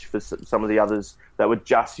the edge for some of the others that were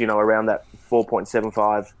just, around that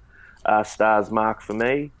 4.75 stars mark for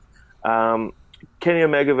me. Kenny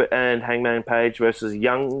Omega and Hangman Page versus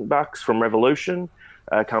Young Bucks from Revolution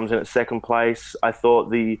comes in at second place. I thought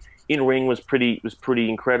the in-ring was pretty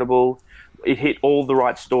incredible. It hit all the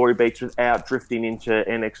right story beats without drifting into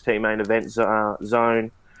NXT main event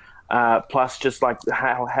zone. Plus, just like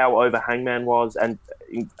how over Hangman was, and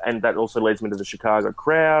that also leads me to the Chicago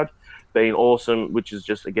crowd being awesome, which is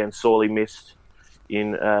just again sorely missed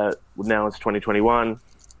in now it's 2021.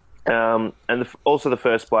 And also the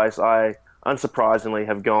first place, I unsurprisingly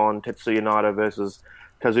have gone Tetsuya Naito versus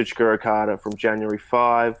Kazuchika Okada from January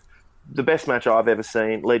 5. The best match I've ever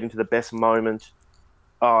seen, leading to the best moment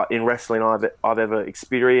in wrestling I've ever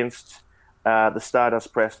experienced. The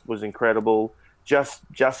Stardust Press was incredible. Just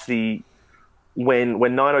the when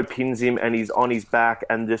Naito pins him and he's on his back,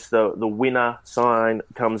 and just the winner sign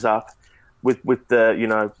comes up with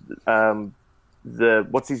the the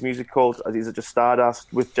what's his music called? Is it just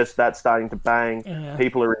Stardust? With just that starting to bang,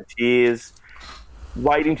 people are in tears,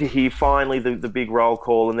 waiting to hear finally the big roll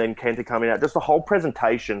call, and then Kenta coming out. Just the whole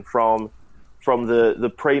presentation from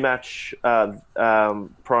the pre-match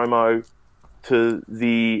promo to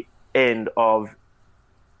the end of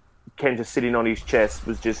Kenta sitting on his chest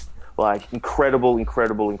was just like incredible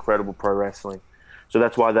pro wrestling. So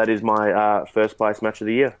that's why that is my first place match of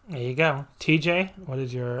the year. There you go. TJ, what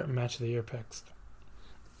is your match of the year picks?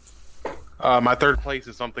 My third place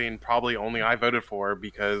is something probably only I voted for,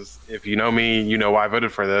 because if you know me, you know why I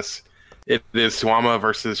voted for this. It is Suwama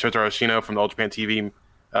versus Shotaro Ashino from the All Japan TV.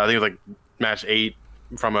 I think it was like match 8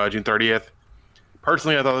 from June 30th.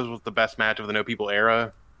 Personally, I thought this was the best match of the No People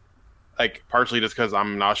era. Like, partially just because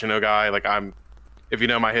I'm an Ashino guy. Like, if you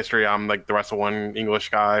know my history, I'm like the Wrestle One English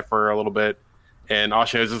guy for a little bit. And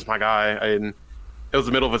Ashino is just my guy. And it was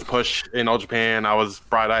the middle of his push in All Japan. I was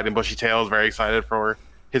bright-eyed and bushy-tailed, very excited for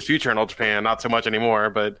his future in All Japan. Not so much anymore,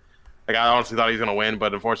 but like, I honestly thought he was going to win,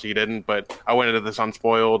 but unfortunately he didn't. But I went into this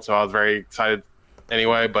unspoiled, so I was very excited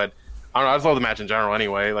anyway. But I don't know, I just love the match in general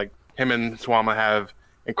anyway. Like, him and Suwama have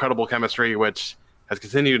incredible chemistry, which has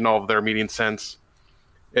continued in all of their meetings since.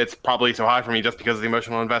 It's probably so high for me just because of the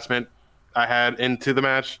emotional investment I had into the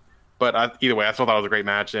match. But either way, I still thought it was a great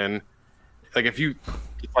match. And like, if you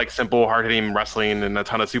like simple, hard-hitting wrestling and a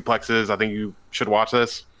ton of suplexes, I think you should watch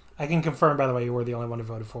this. I can confirm, by the way, you were the only one who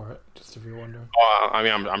voted for it, just if you're wondering. I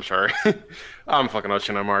mean, I'm sure. I'm fucking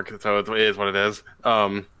Oshino, Mark, so it is what it is.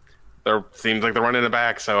 There seems like they're running it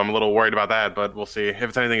back, so I'm a little worried about that, but we'll see. If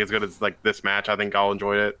it's anything as good as like this match, I think I'll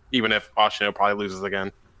enjoy it, even if Oshino probably loses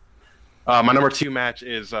again. My number 2 match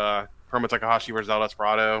is Hiromu Takahashi versus El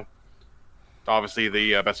Desperado. Obviously,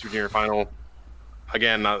 the Best Junior final.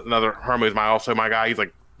 Again, another Hiromu is also my guy. He's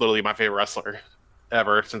like literally my favorite wrestler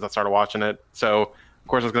ever since I started watching it. So, of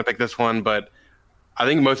course, I was going to pick this one, but I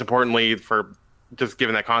think most importantly, for just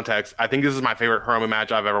giving that context, I think this is my favorite Hiromu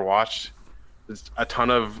match I've ever watched. There's a ton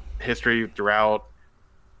of history throughout,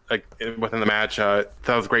 like within the match. That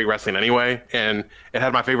was great wrestling anyway, and it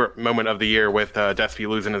had my favorite moment of the year with Despy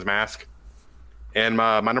losing his mask. And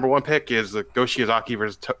my number 1 pick is Go Shiozaki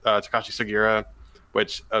versus Takashi Sugiura,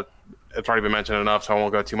 which it's already been mentioned enough, so I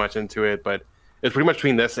won't go too much into it. But it's pretty much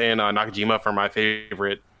between this and Nakajima for my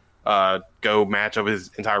favorite Go match of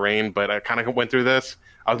his entire reign. But I kind of went through this.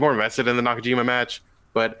 I was more invested in the Nakajima match,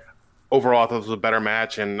 but overall I thought this was a better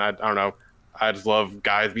match. And I don't know, I just love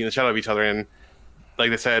guys beating the shit out of each other. And like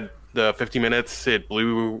they said, the 50 minutes, it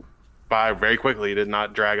blew by very quickly. It did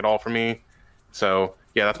not drag at all for me. So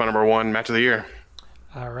yeah, that's my number 1 match of the year.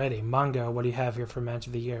 Alrighty, Mongo, what do you have here for match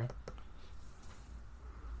of the year?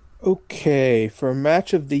 Okay, for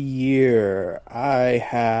match of the year, I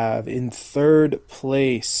have in third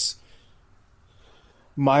place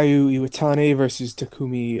Mayu Iwatani versus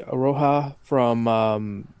Takumi Aroha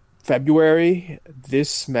from February.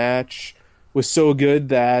 This match was so good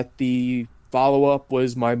that the follow-up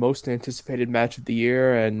was my most anticipated match of the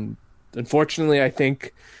year, and unfortunately I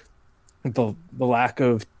think the lack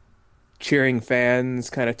of cheering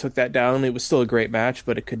fans kind of took that down. It was still a great match,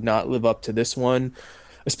 but it could not live up to this one.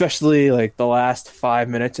 Especially like the last 5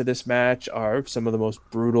 minutes of this match are some of the most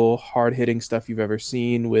brutal, hard-hitting stuff you've ever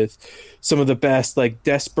seen, with some of the best like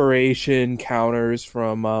desperation counters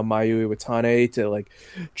from Mayu Iwatani to like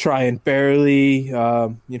try and barely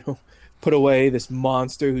put away this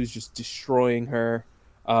monster who's just destroying her.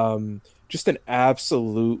 Just an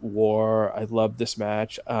absolute war. I love this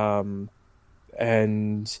match. And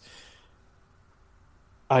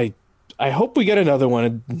I hope we get another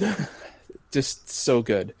one. Just so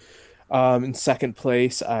good. In second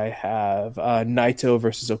place, I have Naito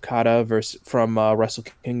versus Okada from Wrestle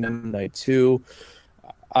Kingdom Night 2.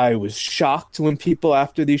 I was shocked when people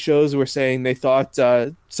after these shows were saying they thought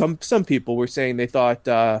some people were saying they thought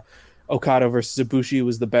Okada versus Ibushi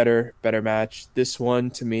was the better match. This one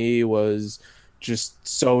to me was just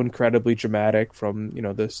so incredibly dramatic, from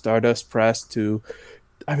the Stardust press to,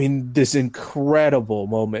 this incredible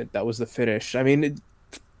moment that was the finish.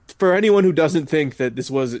 For anyone who doesn't think that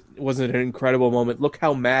this wasn't an incredible moment, look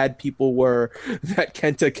how mad people were that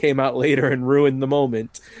Kenta came out later and ruined the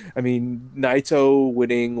moment. Naito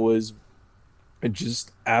winning was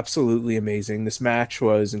just absolutely amazing. This match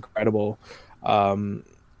was incredible.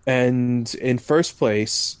 And in first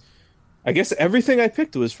place, I guess everything I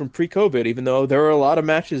picked was from pre-COVID, even though there were a lot of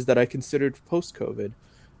matches that I considered post-COVID.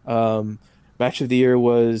 Match of the year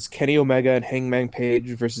was Kenny Omega and Hangman Page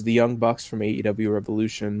versus the Young Bucks from AEW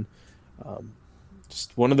Revolution.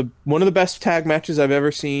 Just one of the best tag matches I've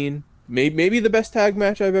ever seen. Maybe the best tag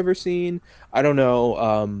match I've ever seen. I don't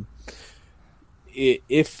know.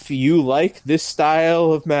 If you like this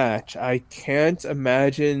style of match, I can't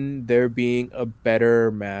imagine there being a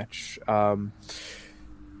better match.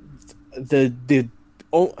 The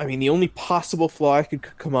only possible flaw I could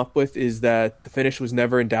come up with is that the finish was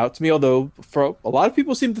never in doubt to me, although for a lot of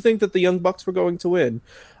people seem to think that the Young Bucks were going to win.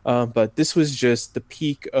 But this was just the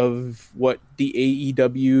peak of what the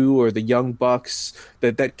AEW or the Young Bucks,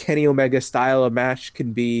 that Kenny Omega style of match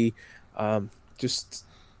can be. Just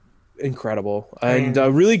incredible. And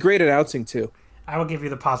really great announcing, too. I will give you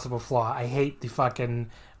the possible flaw. I hate the fucking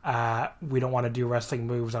we don't want to do wrestling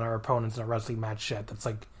moves on our opponents in a wrestling match shit. That's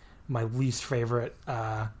like my least favorite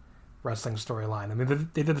wrestling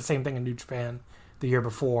storyline. They did the same thing in New Japan the year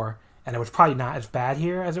before, and it was probably not as bad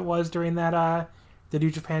here as it was during that the New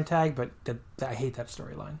Japan tag, but I hate that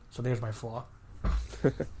storyline. So there's my flaw.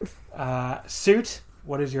 Suit,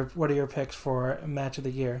 what are your picks for match of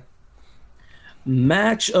the year?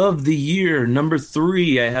 Match of the year, number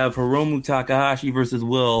 3, I have Hiromu Takahashi versus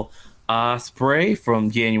Will Ospreay from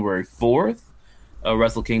January 4th,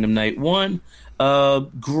 Wrestle Kingdom Night 1.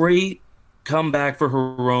 Great comeback for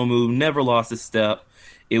Hiromu, never lost a step.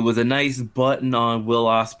 It was a nice button on Will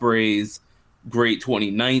Ospreay's great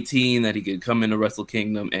 2019 that he could come into Wrestle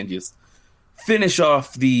Kingdom and just finish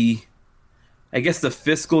off the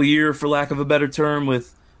fiscal year, for lack of a better term,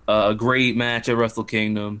 with a great match at Wrestle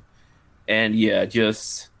Kingdom. And yeah,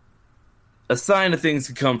 just a sign of things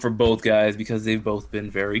to come for both guys because they've both been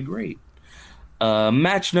very great.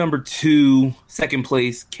 Match number 2, second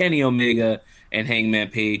place, Kenny Omega and Hangman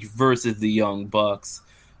Page versus the Young Bucks.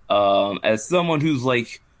 As someone who's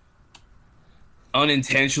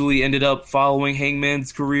unintentionally ended up following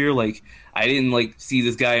Hangman's career, I didn't see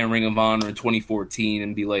this guy in Ring of Honor in 2014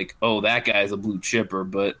 and be like, oh, that guy's a blue chipper,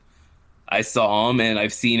 but I saw him and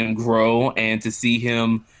I've seen him grow, and to see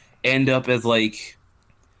him end up as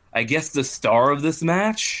the star of this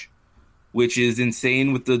match, which is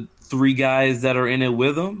insane with the 3 guys that are in it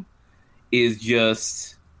with him, is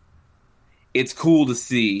just, it's cool to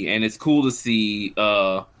see. And it's cool to see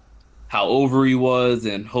how over he was,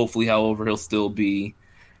 and hopefully how over he'll still be.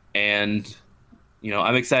 And,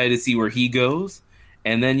 I'm excited to see where he goes.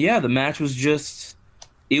 And then, the match was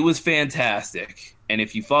it was fantastic. And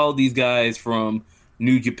if you follow these guys from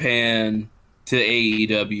New Japan to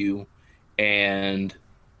AEW and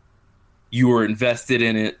you were invested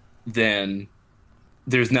in it, then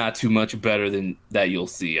there's not too much better than that you'll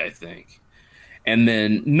see, I think. And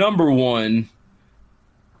then number 1,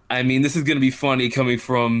 this is going to be funny coming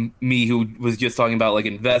from me who was just talking about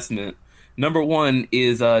investment. Number 1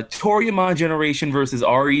 is Toryumon Generation versus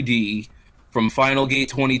RED from Final Gate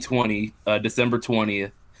 2020, December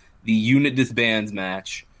 20th, the unit disbands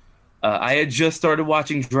match. I had just started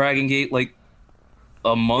watching Dragon Gate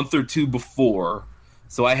a month or 2 before,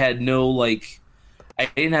 so I had no I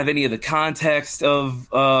didn't have any of the context of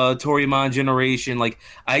Toryumon Generation.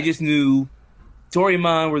 I just knew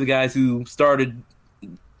Toryumon were the guys who started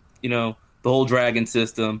the whole Dragon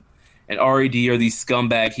system, and RED are these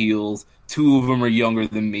scumbag heels. 2 of them are younger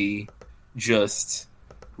than me, just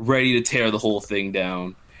ready to tear the whole thing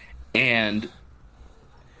down. And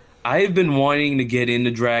I've been wanting to get into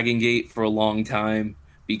Dragon Gate for a long time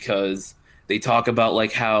because they talk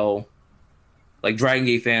about how Dragon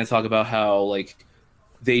Gate fans talk about how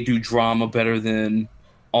they do drama better than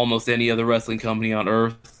almost any other wrestling company on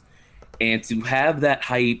earth. And to have that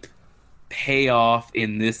hype payoff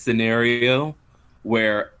in this scenario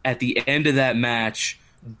where at the end of that match,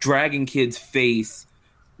 Dragon Kid's face,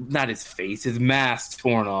 not his face, his mask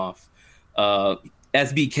torn off.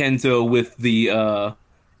 SB Kento with the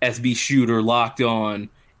SB shooter locked on.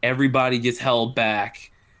 Everybody gets held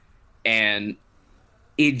back. And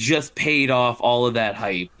it just paid off all of that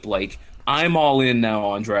hype. Like, I'm all in now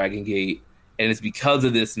on Dragon Gate, and it's because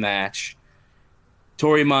of this match.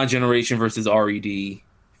 Toryumon Generation versus RED,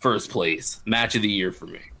 first place. Match of the year for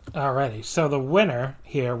me. Alrighty, so the winner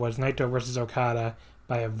here was Naito versus Okada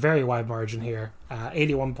by a very wide margin here.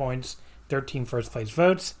 81 points, 13 first place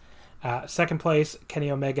votes. Second place, Kenny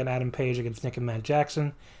Omega and Adam Page against Nick and Matt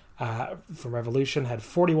Jackson from Revolution had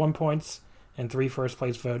 41 points and 3 first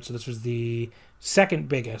place votes. So this was the second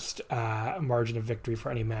biggest margin of victory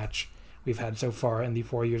for any match we've had so far in the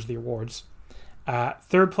 4 years of the awards.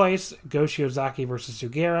 Third place, Go Shiozaki versus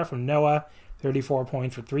Sugiura from Noah, 34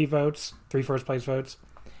 points with 3 first place votes.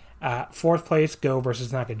 Fourth place, Go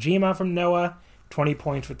versus Nakajima from Noah, 20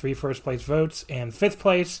 points with 3 first place votes. And fifth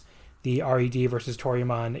place, the RED versus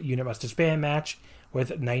Toryumon Unit Must Disband match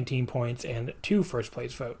with 19 points and 2 first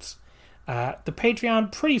place votes. The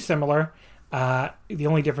Patreon, pretty similar. The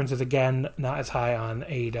only difference is, again, not as high on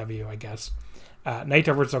AEW, I guess.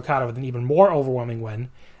 Naito versus Okada with an even more overwhelming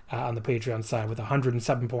win on the Patreon side with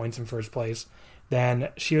 107 points in first place. Then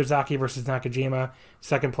Shiozaki versus Nakajima,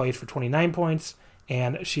 second place for 29 points.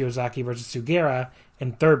 And Shiozaki versus Sugiura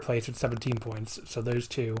in third place with 17 points. So those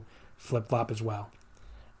two flip-flop as well.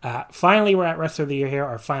 Finally, we're at Wrestler of the Year here,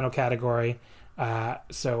 our final category.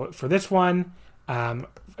 So for this one,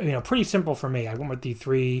 pretty simple for me. I went with the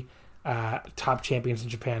 3 top champions in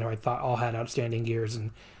Japan who I thought all had outstanding years.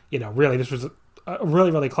 And, really, this was a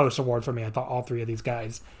really, really close award for me. I thought all 3 of these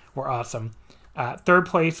guys were awesome. Third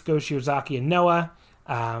place, Go Shiozaki and Noah.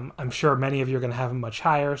 I'm sure many of you are going to have him much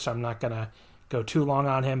higher, so I'm not going to go too long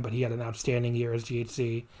on him, but he had an outstanding year as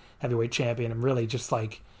GHC heavyweight champion and really just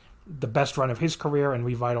like the best run of his career and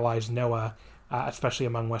revitalized Noah, especially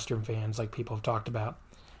among Western fans, like people have talked about.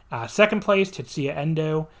 Second place, Tetsuya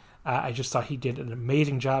Endo. I just thought he did an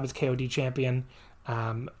amazing job as KOD champion.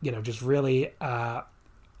 Just really,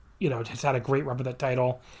 has had a great run with that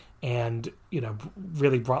title and,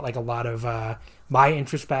 really brought like a lot of my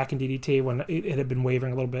interest back in DDT when it had been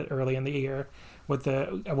wavering a little bit early in the year.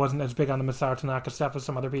 I wasn't as big on the Masaru Tanaka stuff as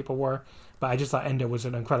some other people were, but I just thought Endo was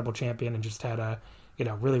an incredible champion and just had a,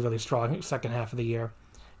 really, really strong second half of the year.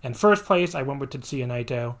 And first place, I went with Tetsuya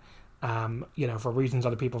Naito, for reasons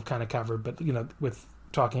other people have kind of covered, but, with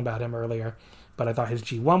talking about him earlier. But I thought his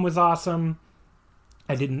G1 was awesome.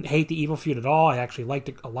 I didn't hate the Evil feud at all. I actually liked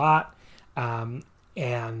it a lot. And,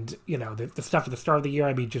 the stuff at the start of the year,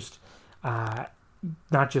 I mean, just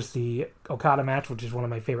not just the Okada match, which is one of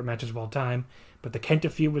my favorite matches of all time, but the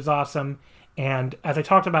Kenta feud was awesome. And as I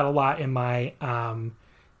talked about a lot in my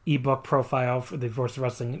ebook profile for the Voice of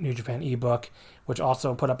Wrestling New Japan ebook, which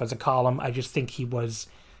also put up as a column, I just think he was,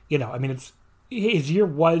 his year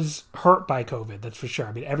was hurt by COVID, that's for sure.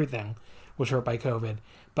 I mean, everything was hurt by COVID.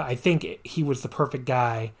 But I think he was the perfect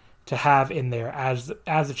guy to have in there as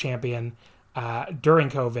a champion during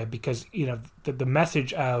COVID because, the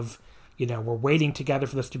message of, we're waiting together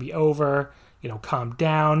for this to be over, calm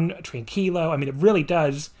down, tranquilo. I mean, it really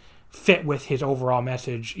does fit with his overall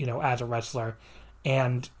message, as a wrestler.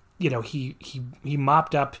 And, he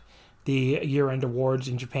mopped up the year-end awards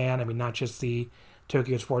in Japan. I mean, not just the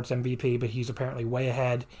Tokyo Sports MVP, but he's apparently way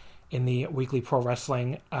ahead in the Weekly Pro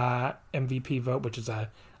Wrestling MVP vote, which is a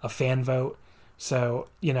fan vote. So,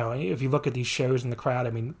 if you look at these shows in the crowd,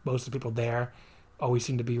 I mean, most of the people there always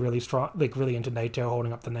seem to be really strong, like really into Naito,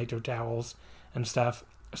 holding up the Naito towels and stuff.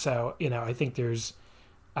 So, I think there's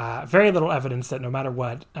very little evidence that no matter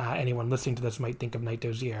what anyone listening to this might think of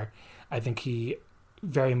Naito's year, I think he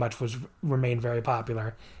very much remained very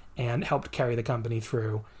popular and helped carry the company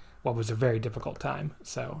through what was a very difficult time.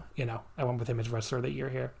 So, I went with him as Wrestler of the Year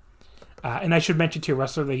here. And I should mention, too,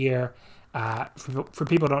 Wrestler of the Year, for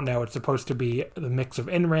people who don't know, it's supposed to be the mix of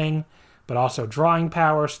in-ring, but also drawing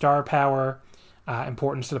power, star power,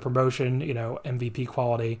 importance to the promotion, MVP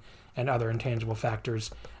quality, and other intangible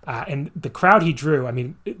factors. And the crowd he drew, I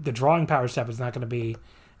mean, the drawing power stuff is not going to be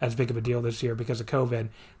as big of a deal this year because of COVID.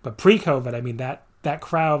 But pre-COVID, I mean, that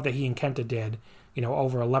crowd that he and Kenta did,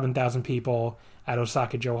 over 11,000 people at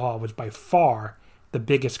Osaka-jo Hall was by far the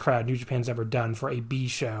biggest crowd New Japan's ever done for a B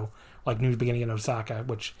show like New Beginning in Osaka,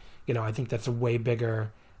 which, I think that's a way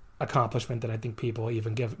bigger accomplishment than I think people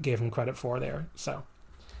even gave him credit for there. So,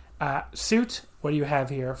 Suit, what do you have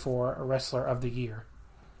here for a Wrestler of the Year?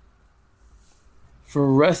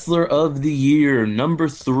 For Wrestler of the Year, number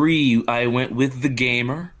 3, I went with The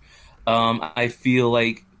Gamer. I feel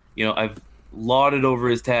like, I've lauded over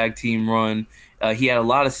his tag team run. He had a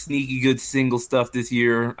lot of sneaky good single stuff this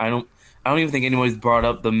year. I don't even think anybody's brought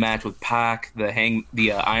up the match with Pac,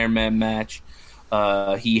 the Iron Man match.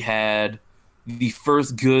 He had the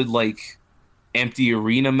first good empty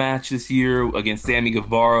arena match this year against Sammy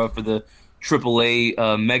Guevara for the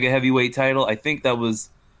AAA mega heavyweight title. I think that was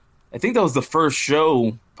the first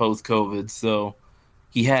show post COVID. So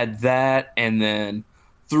he had that, and then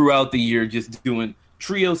throughout the year just doing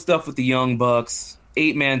trio stuff with the Young Bucks,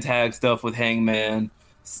 8-man tag stuff with Hangman,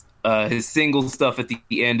 his single stuff at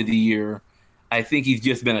the end of the year. I think he's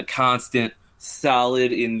just been a constant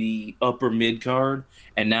solid in the upper mid card,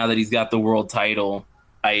 and now that he's got the world title,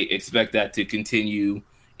 I expect that to continue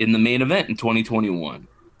in the main event in 2021.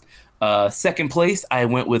 Second place, I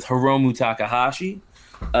went with Hiromu Takahashi.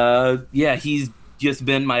 He's just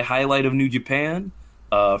been my highlight of New Japan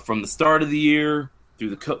from the start of the year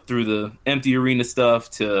through the empty arena stuff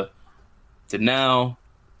to now.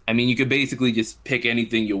 I mean, you could basically just pick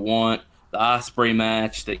anything you want. The Ospreay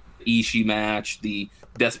match, the Ishii match, the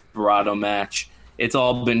Desperado match. It's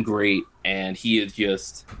all been great, and he's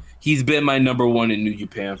been my number one in New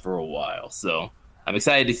Japan for a while. So I'm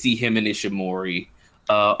excited to see him and Ishimori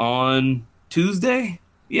on Tuesday.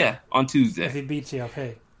 Yeah, on Tuesday. If he beats you,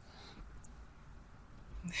 okay.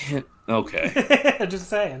 Okay. Just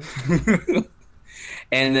saying.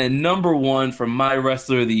 And then number one for my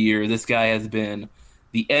Wrestler of the Year, this guy has been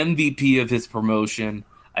the MVP of his promotion.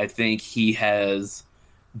 I think he has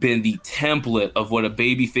been the template of what a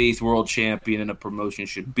babyface world champion in a promotion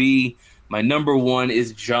should be. My number one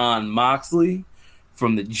is Jon Moxley.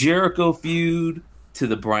 From the Jericho feud to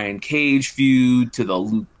the Brian Cage feud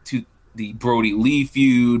to the Brody Lee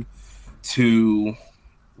feud to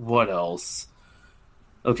what else?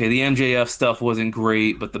 Okay, the MJF stuff wasn't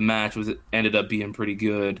great, but the match ended up being pretty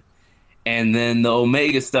good. And then the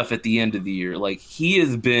Omega stuff at the end of the year. He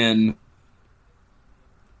has been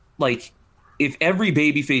if every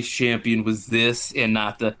babyface champion was this and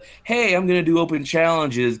not the, hey, I'm going to do open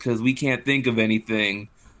challenges because we can't think of anything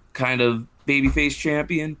kind of babyface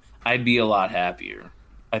champion, I'd be a lot happier.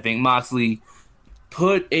 I think Moxley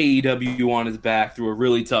put AEW on his back through a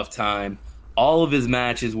really tough time. All of his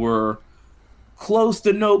matches were close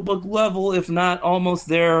to notebook level, if not almost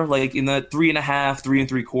there, in the 3.5, 3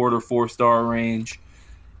 3/4, 4-star range.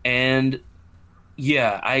 And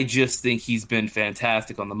yeah, I just think he's been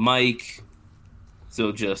fantastic on the mic.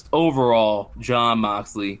 So just overall, Jon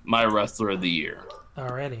Moxley, my Wrestler of the Year.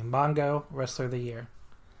 Alrighty, Mongo, Wrestler of the Year.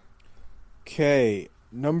 Okay,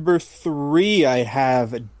 number 3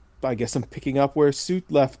 I guess I'm picking up where Suit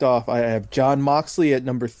left off. I have Jon Moxley at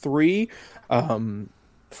number 3.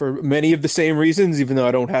 For many of the same reasons, even though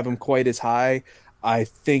I don't have him quite as high. I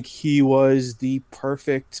think he was the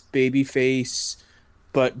perfect babyface,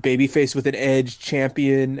 but babyface with an edge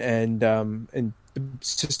champion and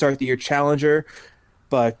to start the year challenger.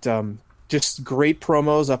 But just great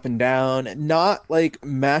promos up and down. Not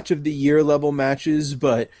match of the year level matches,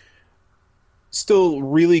 but still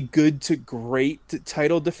really good to great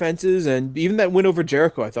title defenses. And even that win over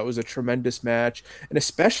Jericho I thought was a tremendous match, and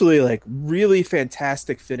especially really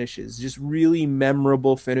fantastic finishes, just really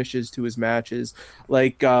memorable finishes to his matches,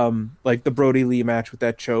 like the Brody Lee match with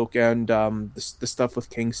that choke and the stuff with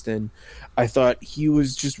Kingston. I thought he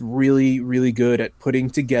was just really, really good at putting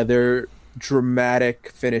together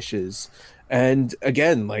dramatic finishes. And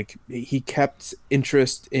again, he kept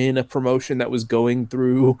interest in a promotion that was going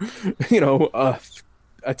through,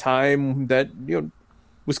 a time that,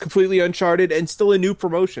 was completely uncharted and still a new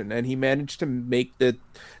promotion. And he managed to make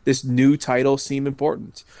this new title seem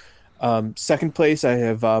important. Second place, I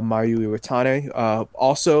have Mayu Iwatani.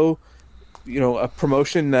 Also, a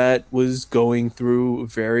promotion that was going through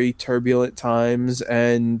very turbulent times,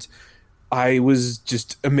 and I was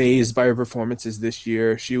just amazed by her performances this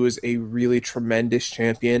year. She was a really tremendous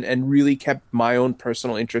champion and really kept my own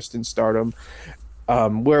personal interest in Stardom.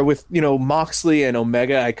 Where with, Moxley and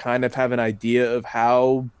Omega, I kind of have an idea of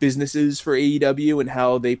how business is for AEW and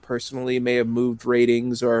how they personally may have moved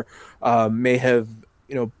ratings or may have,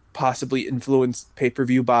 possibly influenced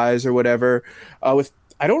pay-per-view buys or whatever.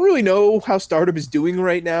 I don't really know how Stardom is doing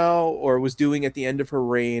right now or was doing at the end of her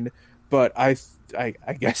reign, but I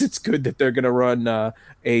guess it's good that they're going to run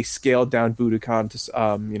a scaled down Budokan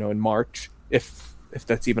to, in March, if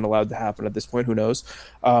that's even allowed to happen at this point, who knows?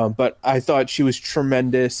 But I thought she was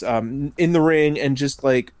tremendous in the ring and just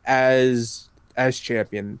as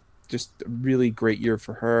champion, just a really great year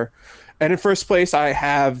for her. And in first place, I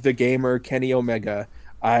have the gamer Kenny Omega.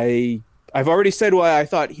 I've already said why I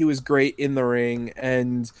thought he was great in the ring,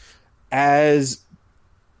 and as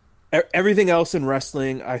everything else in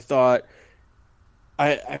wrestling, I thought,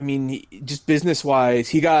 I mean, just business wise,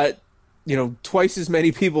 he got, twice as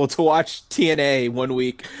many people to watch TNA one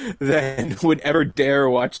week than would ever dare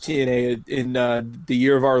watch TNA in the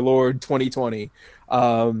year of our Lord 2020.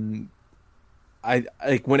 I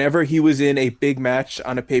like whenever he was in a big match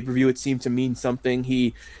on a pay-per-view, it seemed to mean something.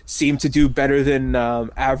 He seemed to do better than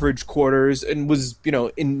average quarters, and was,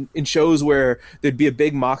 in shows where there'd be a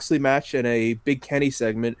big Moxley match and a big Kenny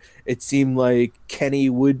segment, it seemed like Kenny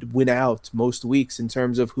would win out most weeks in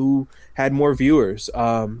terms of who had more viewers.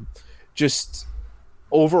 Just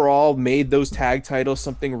overall made those tag titles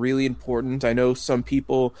something really important. I know some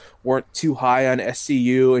people weren't too high on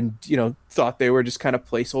SCU and, thought they were just kind of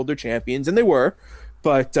placeholder champions, and they were,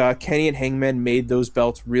 but Kenny and Hangman made those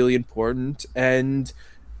belts really important. And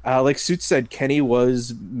like Suit said, Kenny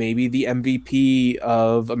was maybe the MVP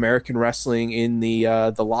of American wrestling in the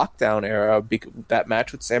lockdown era. That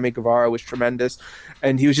match with Sammy Guevara was tremendous,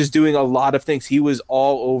 and he was just doing a lot of things. He was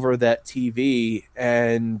all over that TV,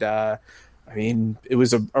 and I mean, it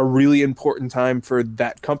was a really important time for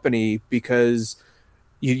that company because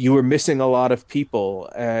you were missing a lot of people,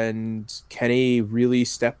 and Kenny really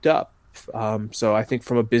stepped up. So I think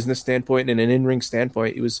from a business standpoint and an in-ring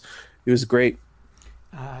standpoint, it was great.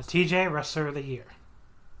 TJ, Wrestler of the Year.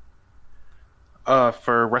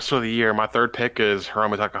 For Wrestler of the Year, my third pick is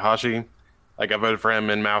Hiromu Takahashi. Like, I voted for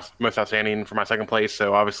him in Most Outstanding for my second place,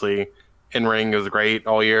 so obviously in-ring was great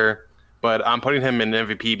all year. But I'm putting him in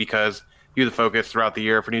MVP because he was the focus throughout the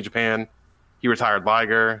year for New Japan. He retired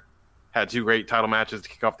Liger, had 2 great title matches to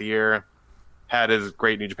kick off the year, had his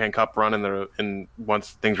great New Japan Cup run in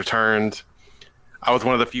once things returned. I was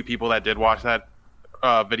one of the few people that did watch that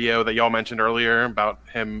video that y'all mentioned earlier about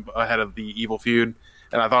him ahead of the Evil feud,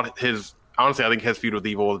 and I thought I think his feud with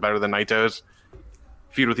Evil was better than Naito's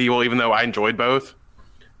feud with Evil, even though I enjoyed both.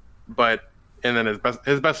 And then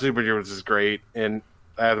his best Super Juniors is great, and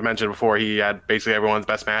as I mentioned before, he had basically everyone's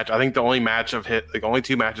best match. I think the only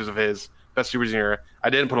 2 matches of his best Super Junior I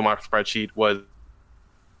didn't put on my spreadsheet was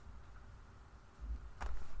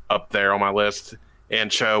up there on my list,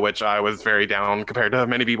 and Cho, which I was very down compared to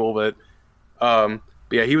many people, but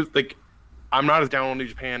yeah, he was like, I'm not as down on New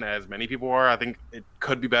Japan as many people are. I think it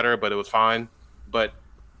could be better, but it was fine. But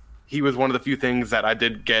he was one of the few things that I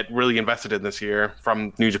did get really invested in this year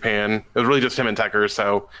from New Japan. It was really just him and Tekker,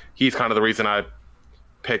 so he's kind of the reason I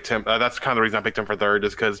picked him. That's kind of the reason I picked him for third,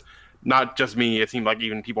 is because not just me, it seemed like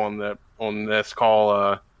even people on this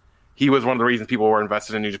call, he was one of the reasons people were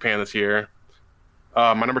invested in New Japan this year.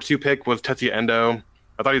 My number 2 pick was Tetsuya Endo.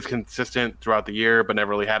 I thought he was consistent throughout the year, but never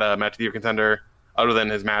really had a match of the year contender other than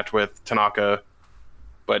his match with Tanaka.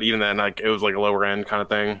 But even then, it was like a lower end kind of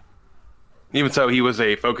thing. Even so, he was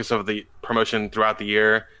a focus of the promotion throughout the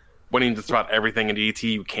year, winning just about everything in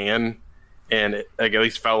DDT you can, and it at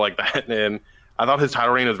least felt like that. And I thought his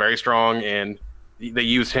title reign was very strong, and they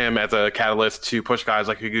used him as a catalyst to push guys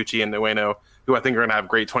like Higuchi and Ueno, who I think are going to have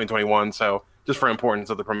great 2021. So just for importance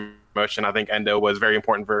of the promotion, I think Endo was very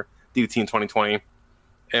important for DDT in 2020.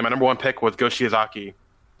 And my number 1 pick was Go Shiozaki.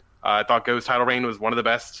 I thought Go's title reign was one of the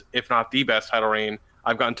best, if not the best title reign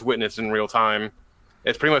I've gotten to witness in real time.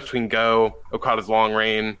 It's pretty much between Go, Okada's long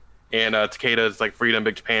reign, and Takeda's Freedom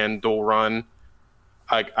Big Japan dual run.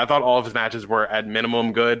 I thought all of his matches were at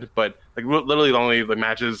minimum good, but literally the only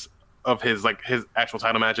matches of his actual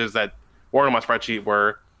title matches that weren't on my spreadsheet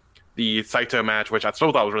were the Saito match, which I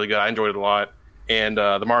still thought was really good. I enjoyed it a lot, and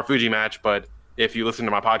the Marufuji match. But if you listen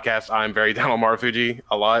to my podcast, I'm very down on Marufuji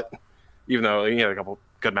a lot, even though he had a couple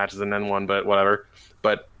good matches and then one, but whatever.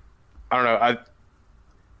 But I don't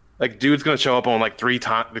know. Dude's going to show up on 3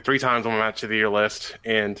 times on my match of the year list,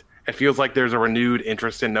 and it feels like there's a renewed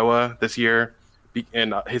interest in Noah this year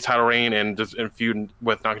in his title reign and just in feud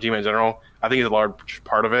with Nakajima in general. I think he's a large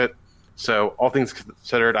part of it. So all things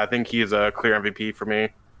considered, I think he is a clear MVP for me.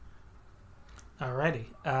 Alrighty.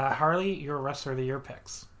 Harley, your Wrestler of the Year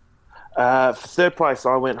picks. For third place,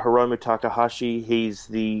 I went Hiromu Takahashi. He's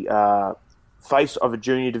the face of a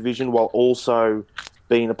junior division while also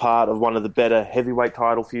being a part of one of the better heavyweight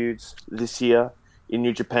title feuds this year in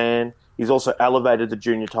New Japan. He's also elevated the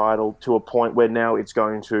junior title to a point where now it's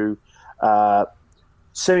going to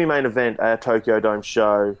semi-main event at a Tokyo Dome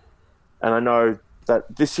show. And I know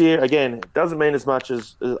that this year, again, it doesn't mean as much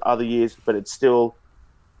as other years, but it's still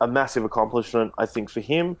a massive accomplishment, I think, for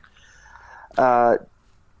him.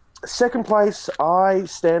 Second place, I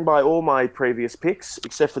stand by all my previous picks,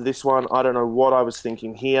 except for this one. I don't know what I was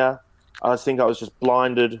thinking here. I think I was just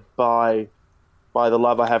blinded by the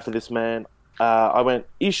love I have for this man. I went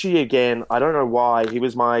Ishii again. I don't know why. He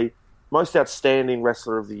was my most outstanding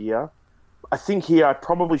wrestler of the year. I think here I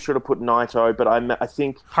probably should have put Naito, but I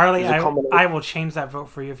think Harley, there's a combination- I will change that vote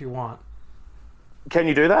for you if you want. Can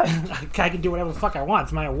you do that? I can do whatever the fuck I want.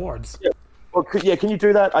 It's my awards. Yeah. Well, can you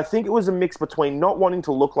do that? I think it was a mix between not wanting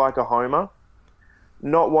to look like a homer,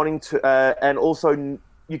 not wanting to, and also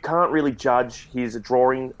you can't really judge his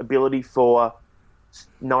drawing ability for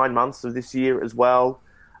 9 months of this year as well.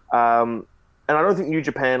 And I don't think New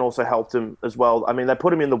Japan also helped him as well. I mean, they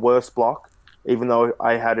put him in the worst block, even though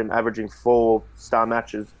I had him averaging 4-star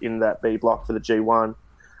matches in that B block for the G1.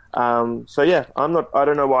 So yeah, I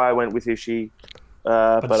don't know why I went with Ishii.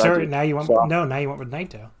 But sir, now you went with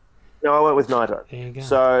Naito. No, I went with Naito. There you go.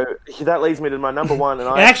 So that leads me to my number one.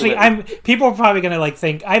 And people are probably going to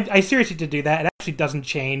think I seriously did do that. It actually doesn't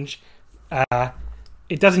change.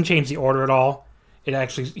 It doesn't change the order at all. It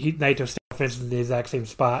actually Naito still finishes in the exact same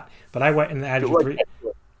spot. But I went and added your three.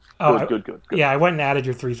 Good. Yeah, I went and added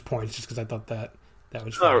your 3 points just because I thought that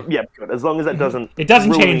was funny. Oh, yeah, good. As long as that doesn't. It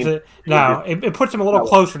doesn't change it. No, it puts him a little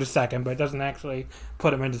closer to second, but it doesn't actually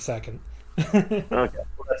put him into second. Okay,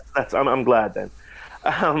 well, I'm glad then.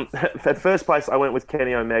 At first place, I went with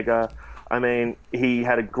Kenny Omega. I mean, he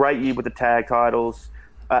had a great year with the tag titles.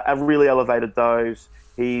 I've really elevated those.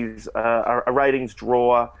 He's a ratings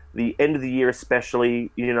drawer. The end of the year,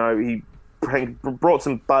 especially, he brought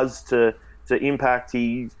some buzz to Impact.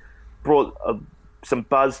 He brought some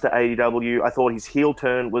buzz to AEW. I thought his heel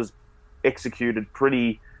turn was executed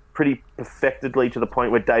pretty perfectly to the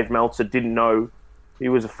point where Dave Meltzer didn't know he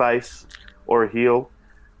was a face or a heel.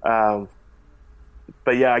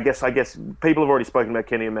 But yeah, I guess people have already spoken about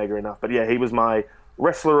Kenny Omega enough. But yeah, he was my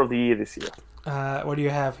wrestler of the year this year. What do you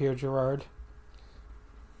have here, Gerard?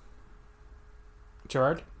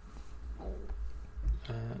 Gerard?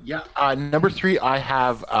 Number 3, I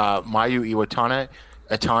have Mayu Iwatani.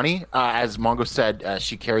 As Mongo said,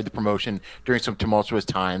 she carried the promotion during some tumultuous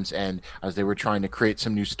times, and as they were trying to create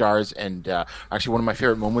some new stars. And actually, one of my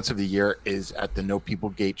favorite moments of the year is at the No People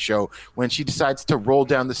Gate show when she decides to roll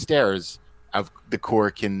down the stairs of the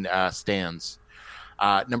Korakuen stands.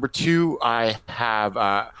 Number 2, I have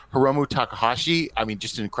Hiromu Takahashi. I mean,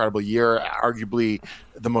 just an incredible year. Arguably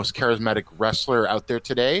the most charismatic wrestler out there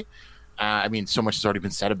today. I mean, so much has already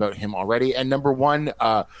been said about him already. And number 1,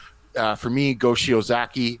 for me, Go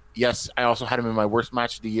Shiozaki. Yes, I also had him in my worst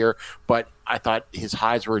match of the year, but I thought his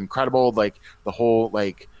highs were incredible. Like the whole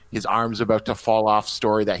his arms about to fall off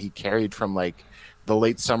story that he carried from the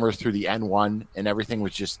late summer through the N1 and everything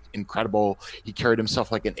was just incredible. He carried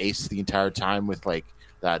himself like an ace the entire time with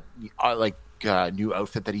that new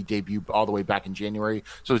outfit that he debuted all the way back in January.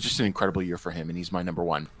 So it was just an incredible year for him, and he's my number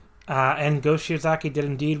 1. And Go Shiozaki did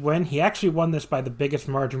indeed win. He actually won this by the biggest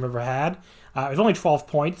margin we've ever had. It was only 12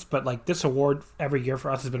 points, but this award every year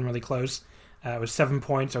for us has been really close. It was 7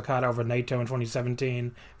 points, Okada over Naito in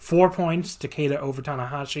 2017, 4 points, Takeda over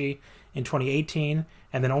Tanahashi in 2018,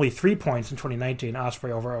 and then only 3 points in 2019,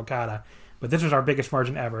 Ospreay over Okada. But this was our biggest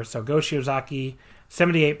margin ever. So Go Shiozaki,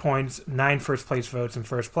 78 points, 9 first-place votes in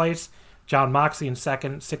first place. Jon Moxley in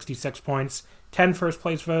second, 66 points, 10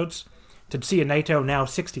 first-place votes. Tetsuya Naito now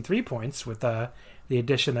 63 points with the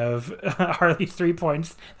addition of Harley's 3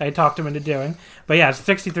 points that I talked him into doing. But yeah,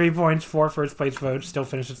 63 points, 4 first-place votes, still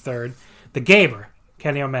finishes third. The Gaber,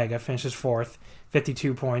 Kenny Omega, finishes fourth,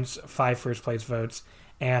 52 points, 5 first-place votes.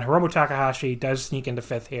 And Hiromu Takahashi does sneak into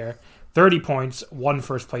fifth here, 30 points, 1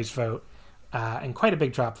 first-place vote, and quite a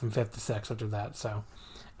big drop from 5th to 6th after that. So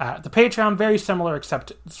the Patreon, very similar,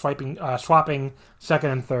 except swapping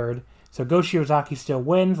second and third. So Go Shiozaki still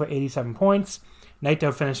wins with 87 points.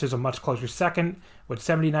 Naito finishes a much closer second with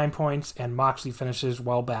 79 points, and Moxley finishes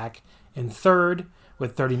well back in third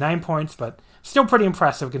with 39 points, but still pretty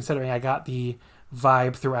impressive considering I got the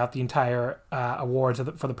vibe throughout the entire awards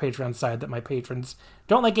for the Patreon side that my patrons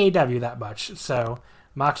don't like AEW that much. So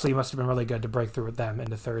Moxley must have been really good to break through with them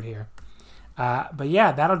into third here. But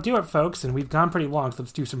yeah, that'll do it, folks, and we've gone pretty long, so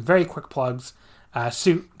let's do some very quick plugs.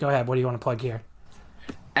 Suit, go ahead. What do you want to plug here?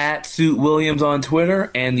 At Suit Williams on Twitter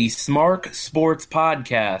and the Smark Sports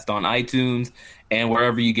Podcast on iTunes and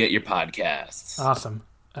wherever you get your podcasts. Awesome.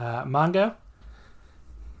 Mongo?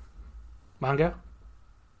 Mongo?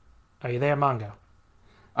 Are you there, Mongo?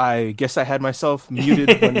 I guess I had myself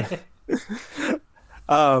muted when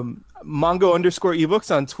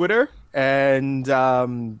Mongo_ebooks on Twitter and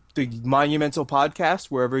the Monumental Podcast,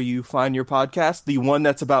 wherever you find your podcast, the one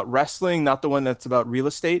that's about wrestling, not the one that's about real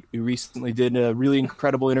estate. We recently did a really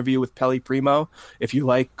incredible interview with Peli Primo. If you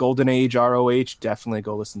like Golden Age ROH, definitely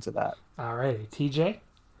go listen to that. All right. TJ?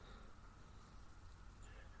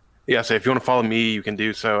 Yeah, so if you want to follow me, you can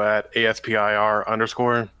do so at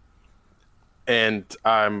ASPIR_. And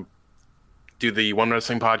do the One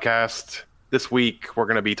Wrestling Podcast this week we're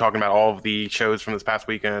going to be talking about all of the shows from this past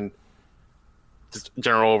weekend. Just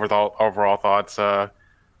general overall thoughts.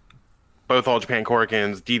 Both All Japan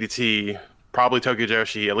Korakuens, DDT, probably Tokyo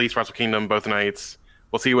Joshi, at least Wrestle Kingdom both nights.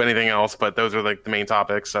 We'll see anything else, but those are like the main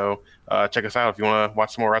topics. So check us out if you want to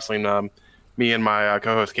watch some more wrestling. Me and my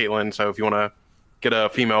co-host Caitlin. So if you want to get a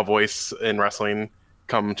female voice in wrestling,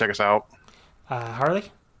 come check us out. Harley?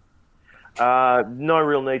 No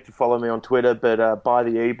real need to follow me on Twitter, but buy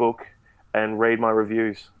the ebook and read my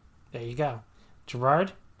reviews. There you go.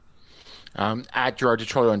 Gerard? At Gerard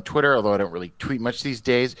DeTroy on Twitter, although I don't really tweet much these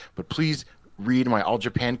days, but please read my All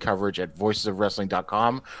Japan coverage at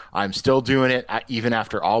voicesofwrestling.com. I'm still doing it even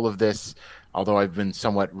after all of this, although I've been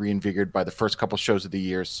somewhat reinvigorated by the first couple shows of the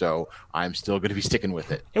year, so I'm still going to be sticking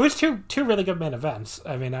with it. It was two really good main events.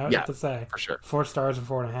 I mean, I would have to say. For sure. 4 stars and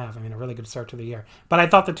 4.5. I mean, a really good start to the year. But I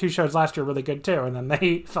thought the 2 shows last year were really good too, and then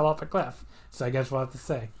they fell off a cliff. So I guess we'll have to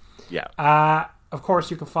say. Yeah. Of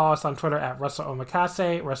course, you can follow us on Twitter at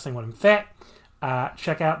WrestleOmakase, Wrestling When I'm Fit.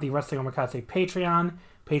 Check out the Wrestling Omakase Patreon,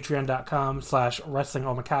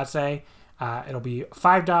 patreon.com/WrestlingOmakase. It'll be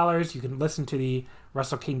 $5. You can listen to the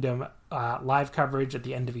Wrestle Kingdom live coverage at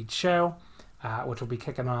the end of each show, which will be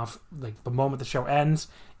kicking off like the moment the show ends.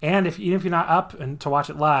 And even if you're not up and to watch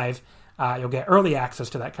it live, you'll get early access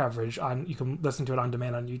to that coverage. You can listen to it on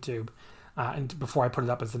demand on YouTube. And before I put it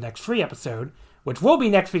up as the next free episode, which will be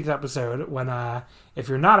next week's episode, when if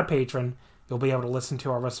you're not a patron, you'll be able to listen to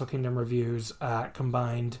our Wrestle Kingdom reviews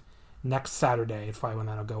combined next Saturday. It's probably when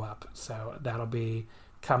that'll go up. So that'll be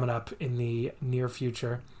coming up in the near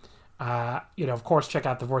future. Of course, check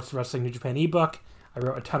out the Voice of Wrestling New Japan ebook. I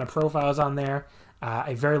wrote a ton of profiles on there.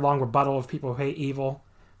 A very long rebuttal of people who hate evil.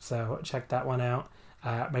 So check that one out.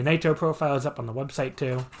 My Naito profile is up on the website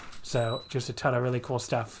too. So just a ton of really cool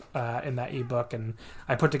stuff in that ebook. And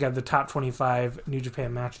I put together the top 25 New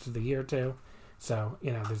Japan matches of the year too. So,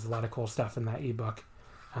 there's a lot of cool stuff in that ebook.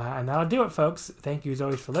 And that'll do it, folks. Thank you as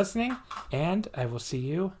always for listening. And I will see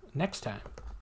you next time.